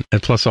take in,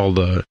 and plus all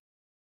the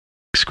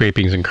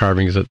scrapings and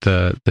carvings that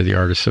the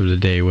artists of the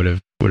day would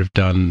have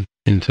done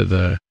into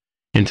the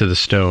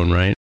stone,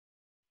 right?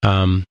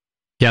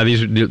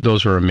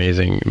 Those were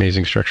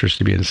amazing structures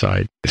to be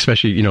inside,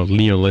 especially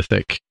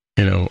Neolithic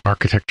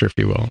architecture, if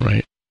you will,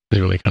 right? It's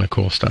really kind of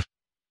cool stuff.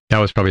 That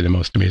was probably the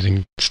most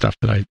amazing stuff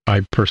that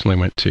I personally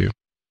went to.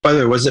 By the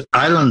way, was it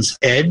Island's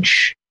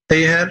Edge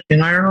they had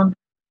in Ireland?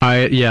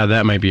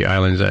 That might be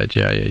Island's Edge.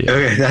 Yeah.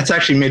 Okay, that's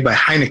actually made by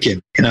Heineken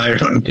in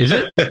Ireland. Is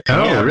it?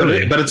 Oh,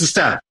 really? But it's a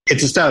stout.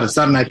 It's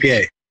not an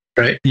IPA,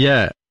 right?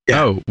 Yeah.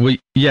 Yeah. Oh,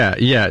 yeah.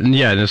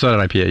 It's not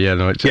an IPA. Yeah,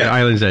 no, it's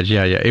Island's Edge.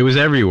 Yeah. It was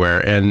everywhere,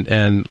 and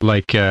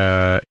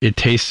it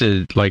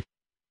tasted like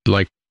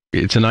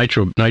it's a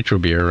nitro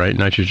beer, right?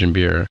 Nitrogen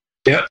beer.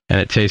 Yeah. And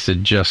it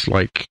tasted just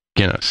like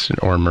Guinness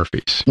or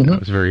Murphy's. It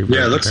was very,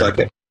 very it looks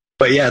comparable. Like it.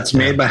 But yeah, it's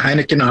made by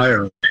Heineken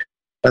Ireland.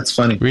 That's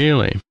funny.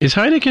 Really? Is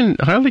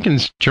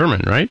Heineken's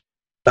German, right?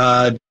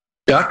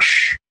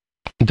 Dutch.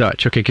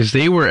 Okay, because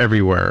they were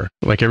everywhere.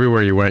 Like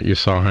everywhere you went, you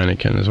saw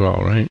Heineken as well,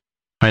 right?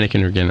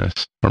 Heineken or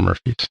Guinness or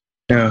Murphy's.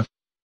 Yeah. I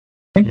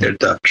think they're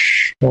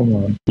Dutch. Hold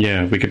on.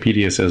 Yeah,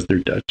 Wikipedia says they're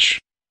Dutch.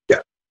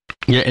 Yeah.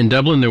 Yeah, in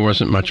Dublin, there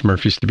wasn't much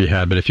Murphy's to be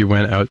had, but if you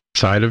went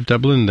outside of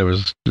Dublin,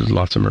 there's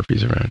lots of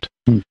Murphy's around.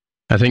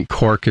 I think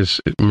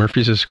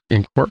Murphy's is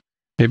in Cork,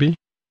 maybe?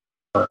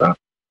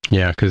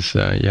 Yeah, because,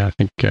 I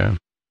think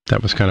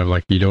that was kind of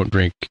like you don't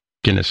drink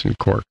Guinness in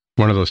Cork.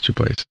 One of those two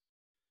places.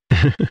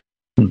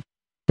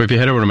 But if you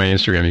head over to my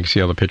Instagram, you can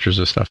see all the pictures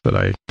of stuff that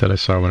I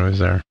saw when I was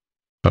there.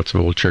 Lots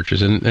of old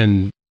churches,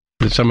 and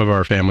some of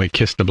our family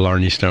kissed the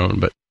Blarney Stone.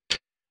 But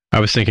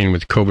I was thinking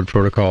with COVID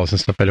protocols and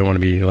stuff, I don't want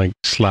to be like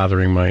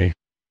slathering my.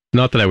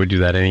 Not that I would do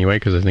that anyway,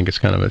 because I think it's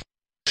kind of a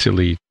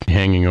silly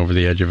hanging over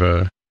the edge of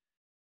a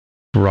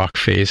rock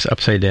face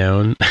upside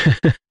down.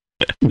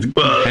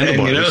 Well,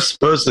 and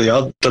supposedly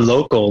all the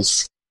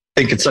locals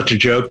think it's such a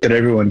joke that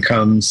everyone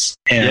comes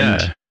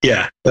and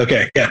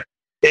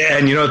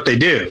and you know what they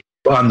do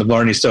on the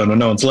Blarney Stone when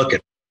no one's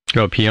looking?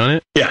 Go pee on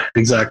it? Yeah,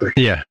 exactly.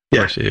 Yeah.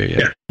 Yeah,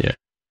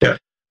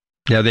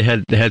 they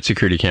had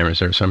security cameras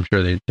there, so I'm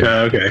sure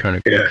they're kind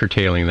of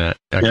curtailing that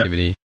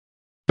activity.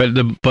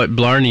 Yeah. But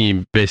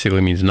Blarney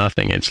basically means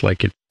nothing. It's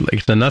like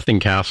it's a nothing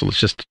castle.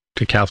 It's just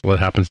a castle that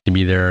happens to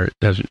be there. It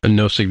has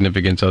no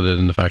significance other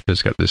than the fact that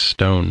it's got this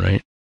stone,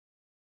 right?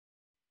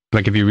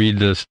 Like if you read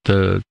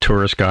the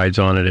tourist guides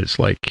on it, it's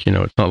like, you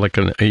know, it's not like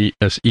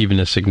even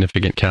a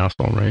significant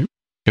castle, right?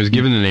 It was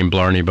given the name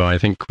Blarney by, I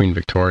think, Queen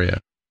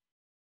Victoria.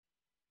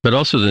 But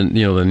also the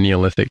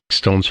Neolithic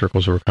stone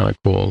circles were kind of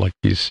cool, like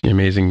these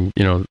amazing,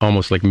 you know,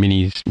 almost like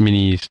mini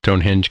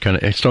Stonehenge kind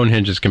of.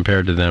 Stonehenge is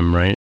compared to them,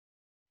 right?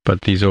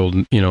 But these old,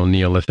 you know,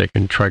 Neolithic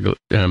and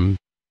dolmens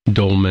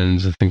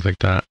and things like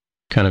that,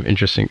 kind of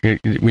interesting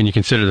when you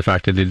consider the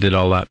fact that they did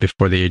all that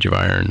before the Age of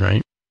Iron,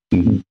 right?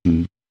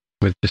 Mm-hmm.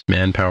 With just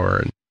manpower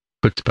and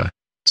chutzpah.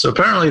 So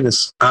apparently,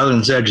 this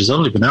Island's Edge has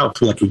only been out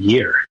for like a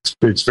year.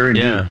 It's very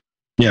new.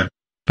 Yeah.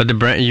 But the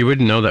brand, you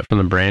wouldn't know that from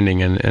the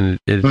branding, and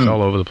it's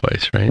all over the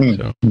place, right?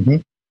 So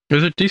it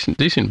was a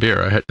decent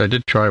beer. I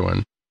did try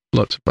one.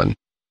 Lots of fun.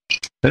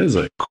 That is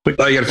a quick.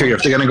 Oh, you got to figure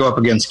if they're going to go up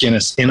against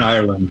Guinness in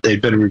Ireland, they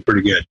better be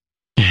pretty good.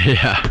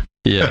 Yeah,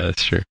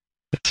 that's true.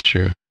 That's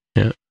true.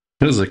 Yeah,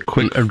 it was a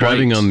quick.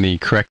 Driving on the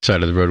correct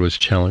side of the road was a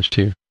challenge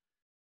too.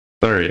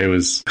 Sorry, I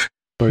was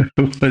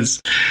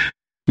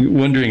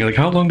wondering, like,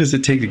 how long does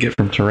it take to get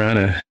from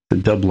Tirana to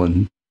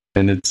Dublin?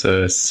 And it's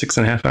a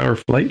 6.5 hour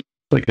flight,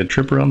 like a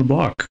trip around the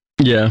block.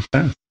 Yeah.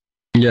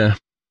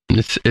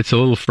 It's a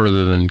little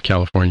further than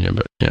California,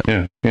 but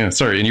yeah.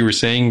 Sorry, and you were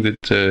saying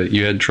that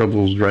you had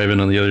trouble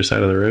driving on the other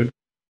side of the road?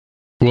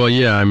 Well,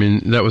 yeah. I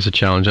mean, that was a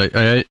challenge.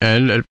 I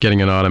ended up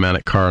getting an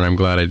automatic car, and I'm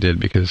glad I did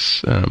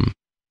because,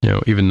 you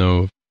know, even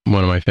though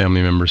one of my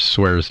family members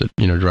swears that,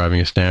 you know,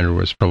 driving a standard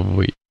was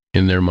probably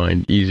in their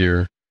mind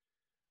easier.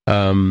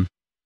 I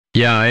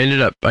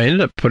ended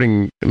up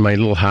putting my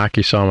little hack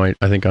you saw I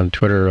think on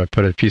Twitter. I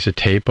put a piece of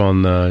tape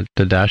on the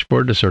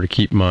dashboard to sort of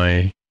get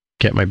my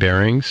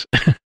bearings.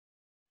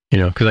 You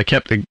know, because I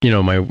kept, you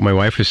know, my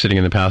wife was sitting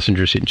in the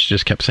passenger seat and she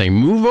just kept saying,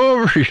 "Move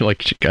over!"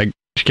 Like she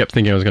kept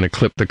thinking I was going to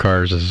clip the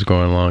cars as it's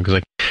going along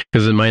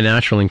because my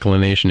natural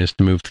inclination is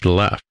to move to the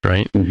left,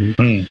 right?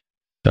 Mm-hmm.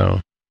 So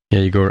yeah,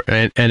 you go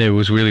and it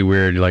was really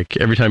weird. Like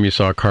every time you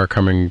saw a car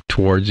coming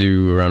towards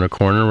you around a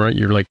corner, right?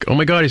 You're like, "Oh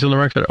my God, he's on the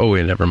right side." Oh,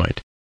 wait, never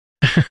mind.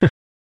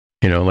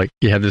 You know, like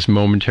you have this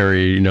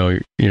momentary, you know,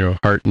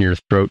 heart in your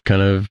throat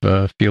kind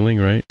of feeling,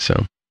 right?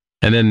 So,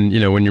 and then, you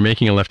know, when you're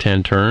making a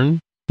right-hand turn,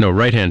 a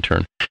right-hand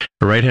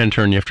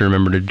turn, you have to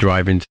remember to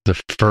drive into the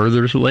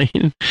furthest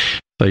lane.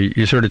 So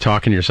you're sort of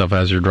talking to yourself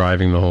as you're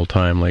driving the whole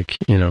time, like,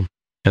 you know.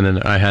 And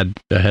then I had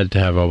to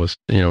have always,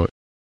 you know,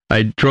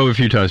 I drove a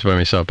few times by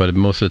myself, but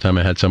most of the time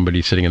I had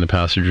somebody sitting in the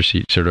passenger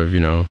seat, sort of, you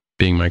know,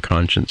 being my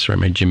conscience, right?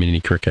 My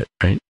Jiminy Cricket,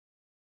 right?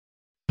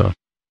 So,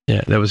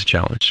 yeah, that was a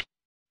challenge.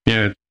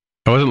 Yeah.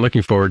 I wasn't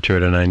looking forward to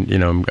it, and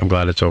I'm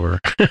glad it's over.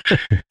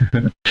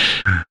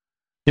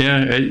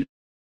 Yeah, it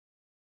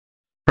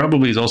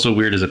probably is also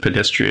weird as a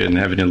pedestrian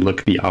having to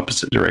look the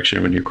opposite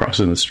direction when you're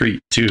crossing the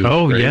street too.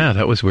 Oh, right? Yeah,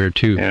 that was weird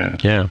too.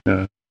 Yeah.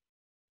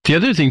 The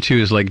other thing too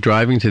is like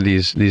driving to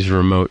these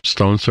remote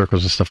stone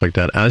circles and stuff like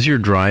that. As you're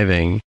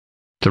driving,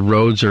 the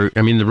roads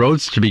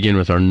to begin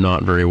with are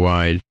not very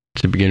wide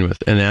to begin with,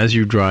 and as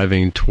you're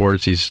driving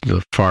towards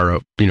the far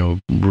out, you know,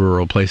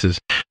 rural places,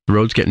 the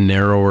roads get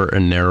narrower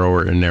and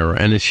narrower and narrower,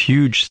 and it's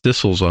huge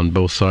thistles on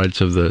both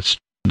sides of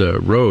the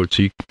road.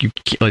 So you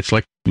it's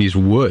like these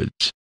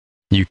woods.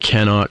 You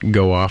cannot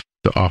go off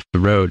the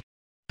road.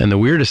 And the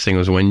weirdest thing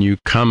was when you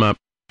come up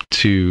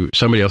to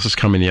somebody else is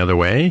coming the other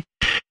way,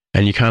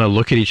 and you kind of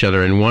look at each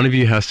other, and one of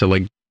you has to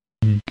like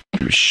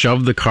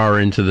shove the car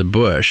into the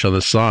bush on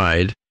the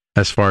side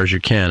as far as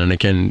you can. And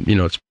again, you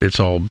know, it's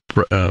all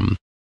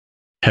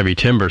heavy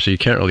timber, so you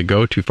can't really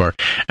go too far.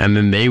 And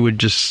then they would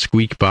just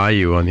squeak by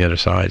you on the other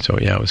side. So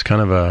yeah, it was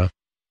kind of a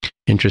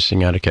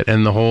interesting etiquette.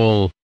 And the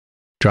whole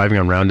driving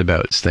on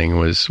roundabouts thing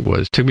was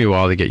took me a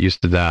while to get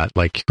used to that.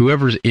 Like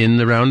whoever's in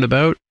the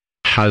roundabout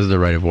has the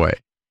right of way,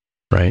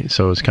 right?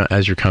 So it's kind of,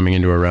 as you're coming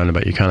into a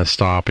roundabout, you kind of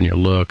stop and you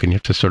look and you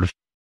have to sort of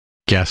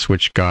guess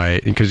which guy,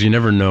 because you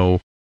never know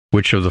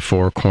which of the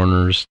four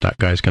corners that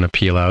guy's going to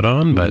peel out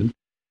on. But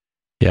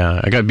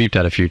yeah, I got beeped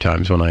at a few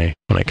times when I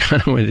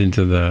kind of went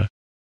into the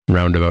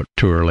roundabout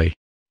too early,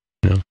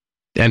 you know.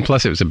 And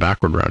plus it was a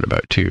backward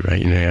roundabout too, right?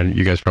 You know,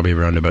 you guys probably have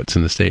roundabouts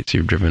in the States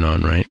you've driven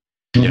on, right?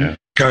 Yeah.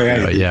 Oh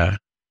yeah. Yeah.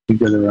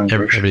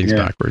 Everything's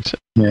backwards.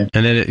 Yeah.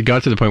 And then it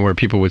got to the point where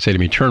people would say to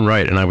me, "Turn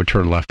right," and I would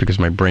turn left because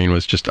my brain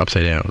was just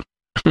upside down.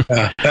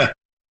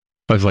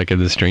 I was like in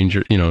the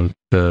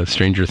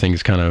Stranger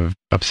Things kind of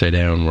upside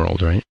down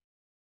world, right?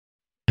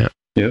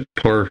 Yeah,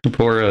 pour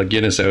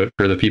Guinness out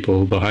for the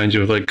people behind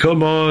you. Like,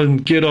 come on,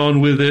 get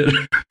on with it.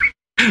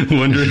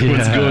 Wondering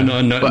what's going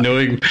on, not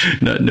knowing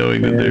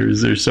that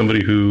there's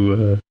somebody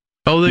who.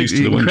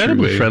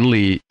 Incredibly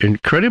friendly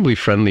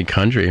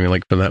country. I mean,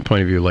 like from that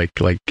point of view, like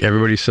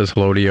everybody says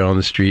hello to you on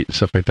the street and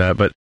stuff like that.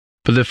 But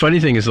the funny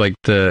thing is, like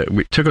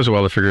it took us a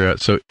while to figure out.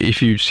 So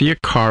if you see a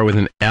car with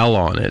an L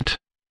on it,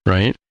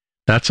 right,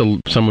 that's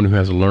someone who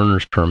has a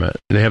learner's permit.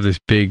 They have this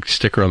big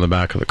sticker on the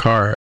back of the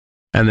car.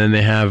 And then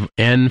they have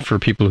N for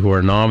people who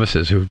are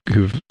novices, who've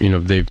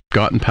they've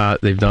gotten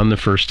past, they've done the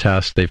first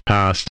test, they've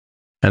passed,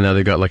 and now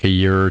they've got like a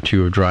year or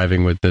two of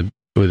driving with a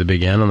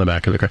big N on the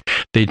back of the car.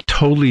 They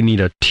totally need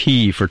a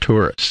T for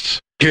tourists.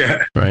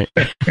 Yeah. Right.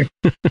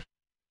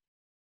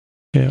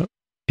 Yeah.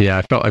 Yeah.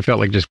 I felt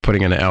like just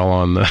putting an L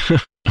on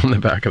the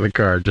back of the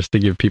car just to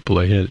give people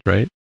a hint.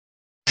 Right.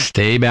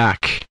 Stay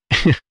back.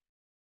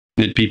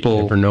 Did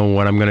people never know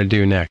what I'm going to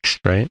do next?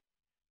 Right.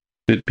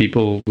 Did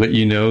people let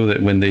you know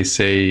that when they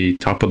say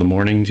top of the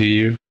morning to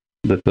you,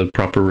 that the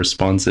proper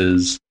response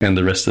is and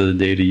the rest of the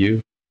day to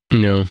you?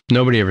 No,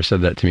 nobody ever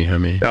said that to me,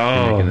 Hummy.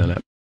 Oh,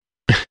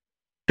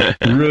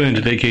 ruined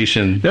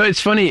vacation. No, it's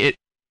funny.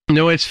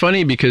 It's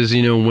funny because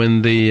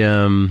when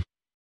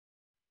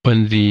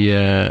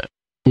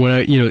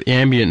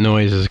ambient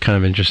noise is a kind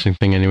of interesting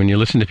thing, and when you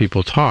listen to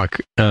people talk,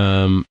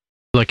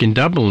 like in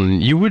Dublin,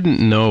 you wouldn't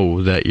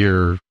know that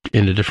you're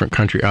in a different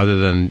country other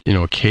than,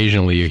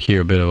 occasionally you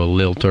hear a bit of a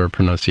lilt or a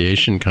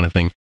pronunciation kind of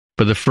thing.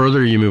 But the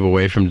further you move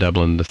away from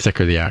Dublin, the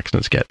thicker the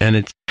accents get.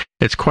 And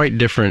it's quite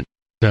different.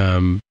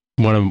 One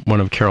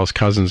of Carol's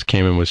cousins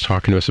came and was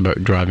talking to us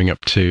about driving up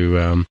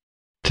to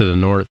the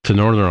north, to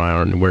Northern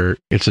Ireland, where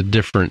it's a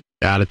different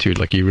attitude.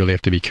 Like you really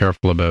have to be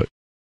careful about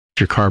if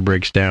your car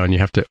breaks down, you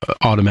have to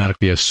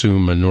automatically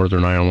assume a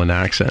Northern Ireland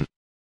accent.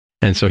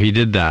 And so he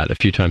did that a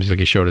few times. Like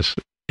he showed us,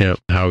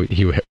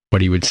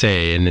 what he would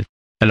say, and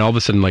all of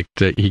a sudden, like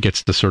he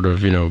gets the sort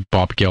of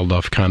Bob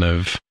Geldof kind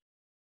of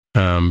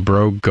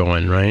brogue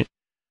going, right?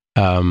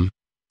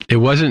 It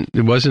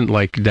wasn't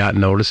like that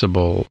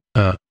noticeable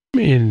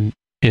in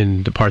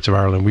the parts of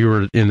Ireland. We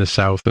were in the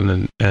south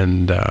and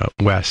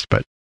west,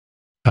 but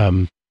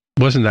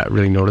wasn't that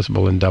really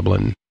noticeable in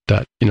Dublin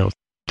that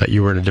that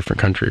you were in a different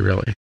country,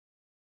 really?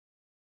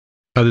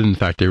 Other than the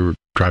fact they were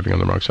driving on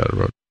the wrong side of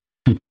the road.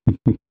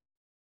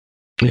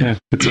 Yeah,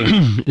 it's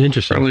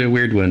interesting. Probably a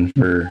weird one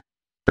for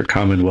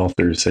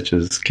Commonwealthers such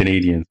as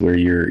Canadians, where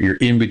you're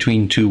in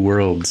between two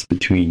worlds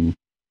between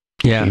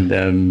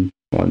them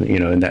on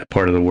in that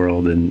part of the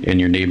world and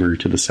your neighbor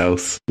to the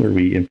south, where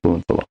we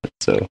influence a lot.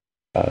 So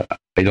I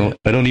don't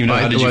even know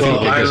how did you feel.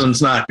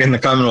 Ireland's not in the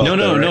Commonwealth.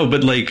 No,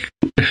 but like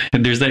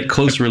there's that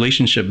close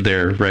relationship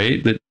there,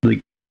 right? That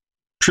like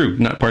true,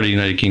 not part of the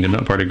United Kingdom,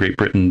 not part of Great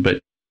Britain, but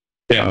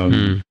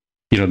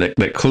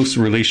that close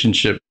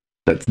relationship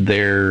that's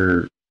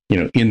there.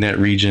 In that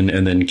region,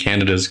 and then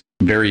Canada's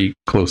very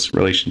close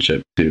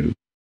relationship to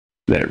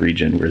that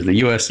region, whereas the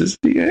U.S. is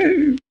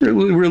we're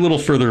a little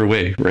further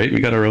away, right? We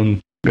got our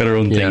own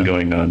thing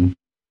going on,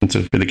 and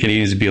so for the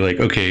Canadians to be like,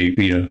 okay,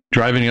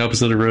 driving the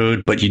opposite of the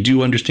road, but you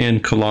do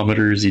understand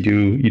kilometers, you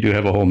do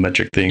have a whole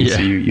metric thing, so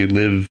you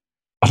live.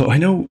 Although I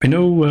know,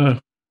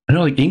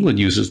 like England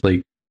uses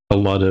like a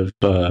lot of,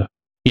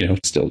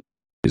 still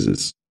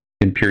uses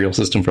imperial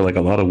system for like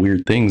a lot of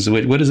weird things.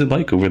 What is it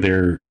like over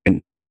there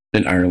in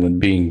Ireland,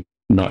 being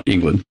not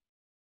England?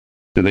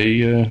 Do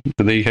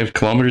they have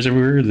kilometers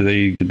everywhere?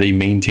 Do they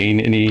maintain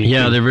any?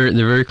 Yeah, they're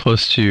very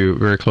close to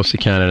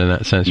Canada in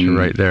that sense. You're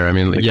right there. I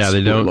mean, like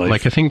they don't life.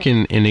 Like I think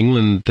in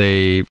England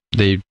they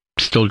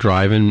still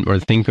drive in or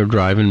think of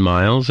driving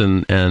miles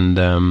and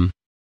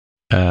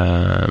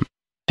I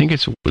think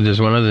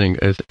there's one other thing.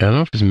 I don't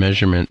know if it's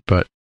measurement,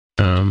 but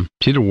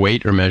it's either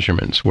weight or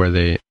measurements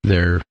where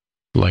they're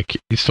like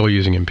still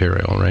using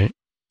imperial, right?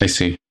 I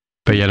see.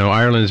 But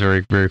Ireland's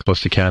very, very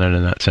close to Canada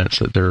in that sense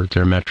that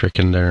they're metric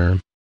and they're,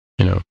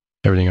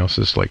 everything else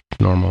is like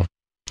normal.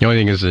 The only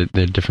thing is that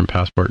they're different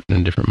passport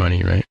and different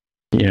money, right?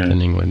 Yeah.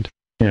 In England.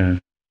 Yeah.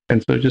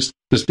 And so just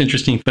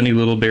interesting, funny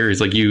little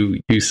berries. Like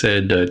you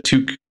said,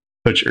 toque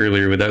much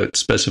earlier without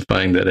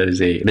specifying that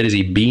is a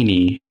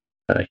beanie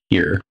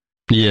here.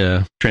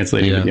 Yeah.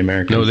 Translating to the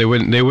Americans. No, they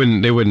wouldn't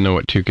know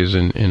what toque is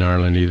in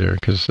Ireland either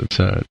because it's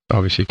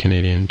obviously a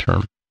Canadian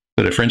term.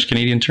 Is it a French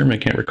Canadian term? I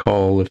can't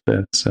recall if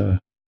that's.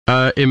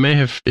 It may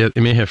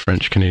have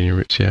French Canadian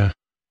roots, yeah.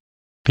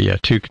 But yeah,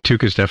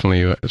 toque is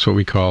definitely it's what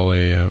we call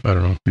I don't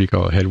know, what do you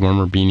call it, head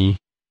warmer beanie?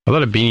 I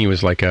thought a beanie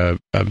was like a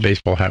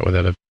baseball hat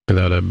without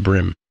a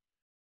brim.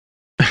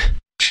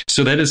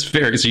 So that is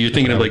fair. So you're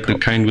thinking of like the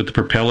kind with the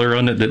propeller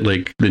on it that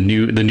like the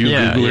new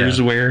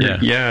Googlers wear.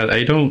 Yeah,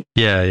 I don't.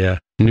 Yeah,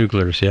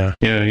 Nooglers. Yeah.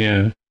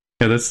 Yeah.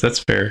 That's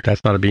fair.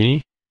 That's not a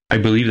beanie. I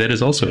believe that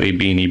is also a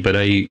beanie, but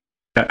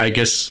I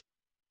guess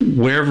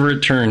wherever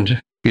it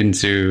turned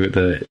into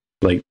the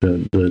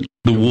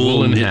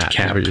wool knit hat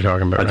cap. Is what you're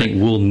talking about, I think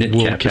wool knit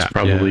cap is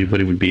probably what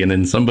it would be. And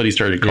then somebody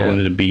started calling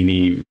it a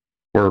beanie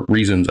for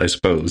reasons, I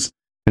suppose.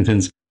 And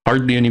since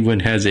hardly anyone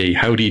has a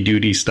howdy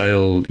doody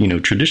style,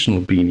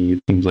 traditional beanie.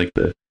 It seems like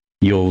the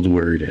old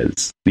word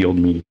has the old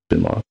meaning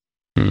been lost.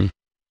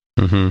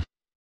 Mm-hmm.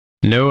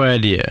 No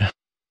idea.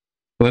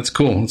 Well, that's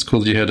cool. It's cool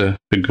that you had a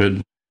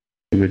good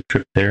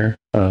trip there.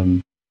 I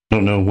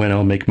don't know when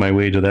I'll make my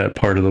way to that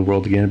part of the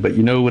world again, but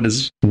what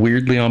is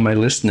weirdly on my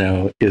list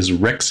now is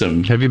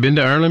Wrexham. Have you been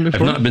to Ireland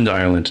before? I've not been to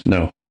Ireland,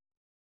 no.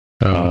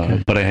 Oh,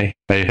 okay. But I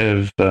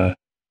have,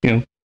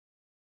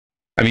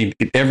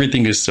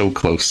 everyththing is so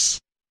close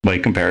by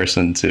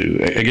comparison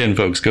to, again,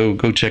 folks, go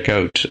check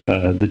out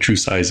the true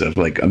size of,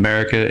 like,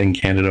 America and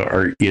Canada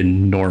are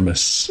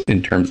enormous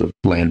in terms of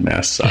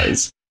landmass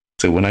size.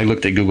 So when I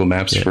looked at Google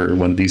Maps for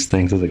one of these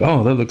things, I was like,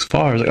 oh, that looks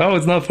far. I was like, oh,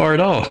 it's not far at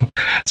all.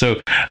 So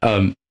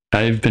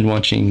I've been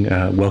watching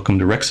Welcome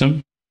to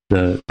Wrexham,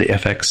 the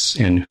FX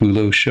and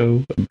Hulu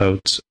show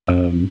about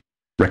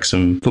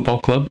Wrexham Football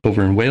Club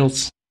over in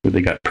Wales, where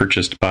they got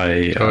purchased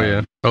by...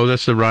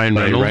 that's the Ryan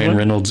Reynolds Ryan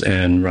Reynolds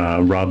and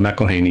Rob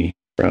McElhenney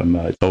from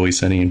It's Always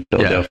Sunny in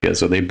Philadelphia. Yeah.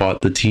 So they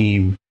bought the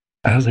team.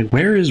 I was like,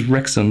 where is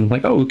Wrexham? I'm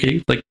like, oh,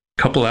 okay, like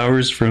a couple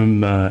hours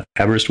from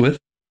Aberystwyth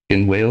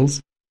in Wales.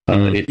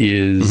 It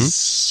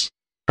is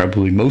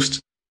probably most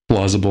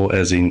plausible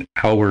as an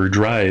hour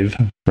drive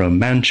from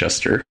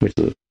Manchester, which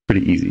is a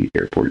pretty easy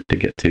airport to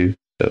get to.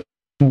 So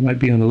it might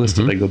be on the list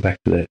if I go back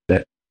to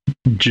that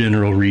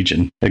general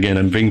region. Again,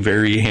 I'm being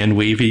very hand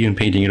wavy and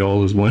painting it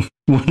all as one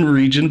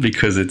region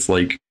because it's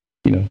like,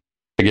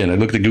 again, I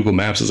looked at Google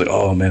Maps, I was like,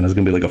 oh man, it's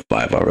going to be like a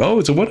 5 hour. Oh,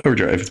 it's a 1 hour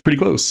drive. It's pretty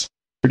close.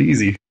 Pretty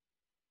easy.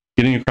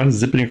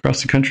 Zipping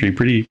across the country,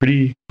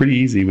 pretty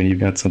easy when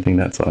you've got something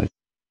that size.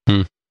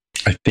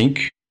 I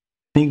think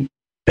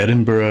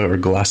Edinburgh or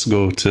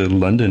Glasgow to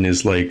London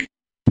is like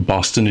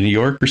Boston to New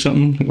York or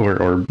something,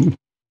 or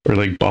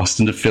like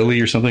Boston to Philly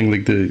or something.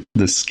 Like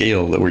the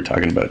scale that we're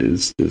talking about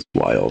is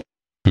wild.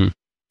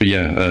 But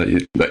yeah,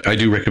 I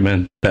do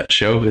recommend that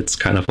show. It's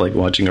kind of like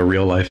watching a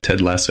real life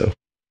Ted Lasso.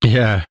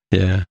 Yeah.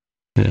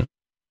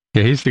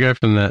 He's the guy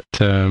from that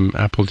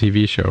Apple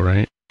TV show,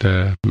 right?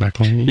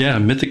 McElhenney. Yeah,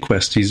 Mythic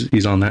Quest.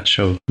 He's on that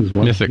show as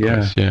well. Mythic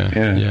Quest.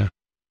 Yeah.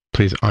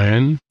 Plays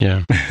Ian.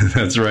 Yeah,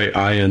 that's right.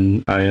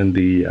 Ian.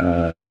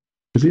 The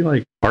is he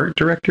like art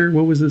director?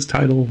 What was his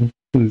title?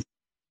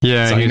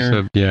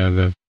 Designer? He's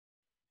the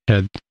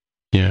head.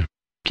 Yeah,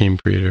 game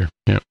creator.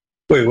 Yeah.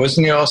 Wait,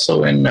 wasn't he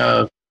also in?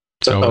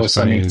 It's Always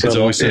Sunny in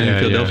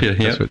Philadelphia.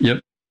 Yeah.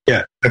 Yep.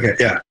 Yeah. Okay.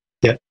 Yeah.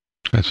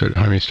 That's what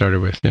Jaime started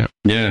with. Yeah.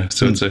 Yeah.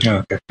 So it's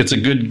a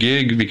good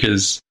gig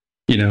because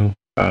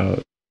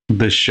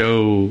the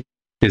show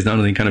is not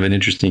only kind of an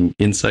interesting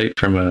insight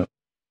from a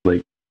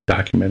like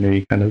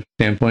documentary kind of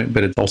standpoint,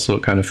 but it's also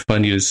kind of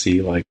funny to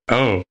see like,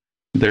 oh,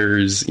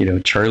 there's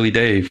Charlie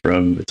Day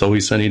from It's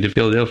Always Sunny in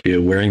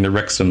Philadelphia wearing the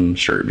Wrexham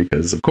shirt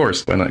because of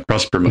course why not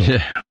cross promote?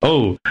 Yeah.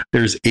 Oh,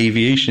 there's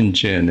Aviation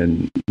Gin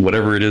and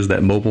whatever it is,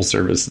 that mobile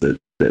service that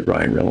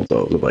Ryan Reynolds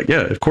was like,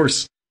 yeah, of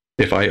course.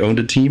 If I owned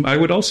a team, I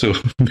would also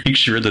make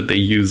sure that they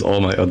use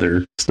all my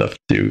other stuff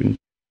too and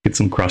get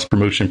some cross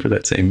promotion for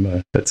that same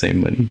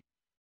money.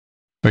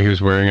 Oh, he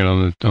was wearing it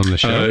on the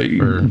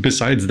show.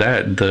 Besides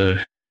that,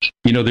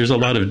 there's a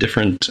lot of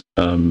different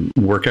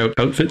workout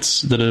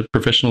outfits that a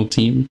professional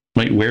team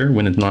might wear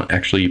when it's not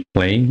actually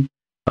playing,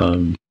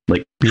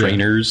 like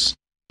trainers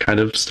kind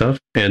of stuff.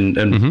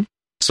 And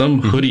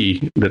some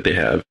hoodie that they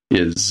have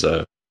is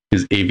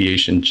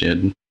Aviation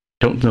Gin.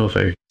 Don't know if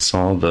I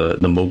saw the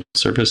mobile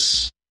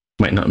service.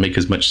 Might not make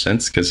as much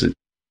sense because it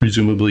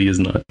presumably is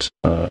not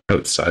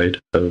outside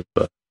of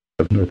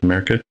North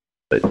America,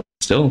 but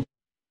still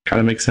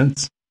kind of makes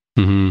sense.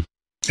 And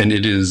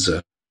it is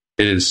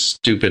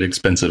stupid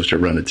expensive to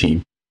run a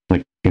team.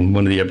 Like in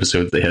one of the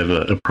episodes, they have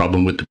a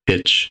problem with the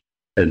pitch,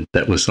 and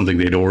that was something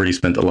they'd already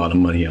spent a lot of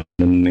money on,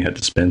 and they had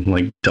to spend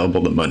like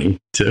double the money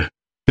to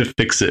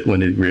fix it when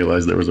they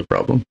realized there was a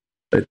problem.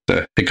 But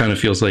it kind of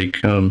feels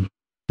like, man,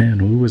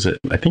 who was it?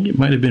 I think it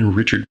might have been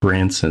Richard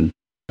Branson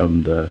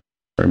from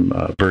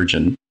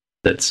Virgin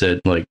that said,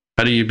 like,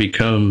 how do you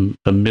become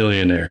a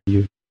millionaire?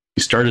 You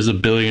start as a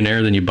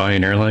billionaire, then you buy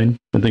an airline,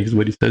 I think is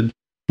what he said.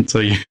 And so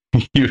you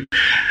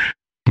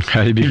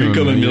how do you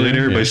become a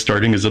millionaire by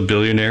starting as a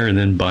billionaire and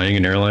then buying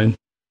an airline.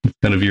 It's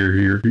kind of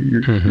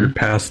your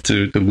path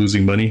to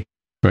losing money.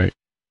 Right.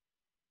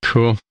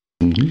 Cool.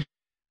 All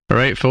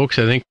right, folks,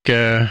 I think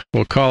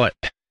we'll call it.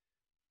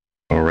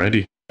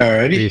 Alrighty.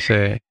 What do you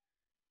say?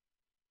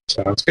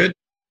 Sounds good.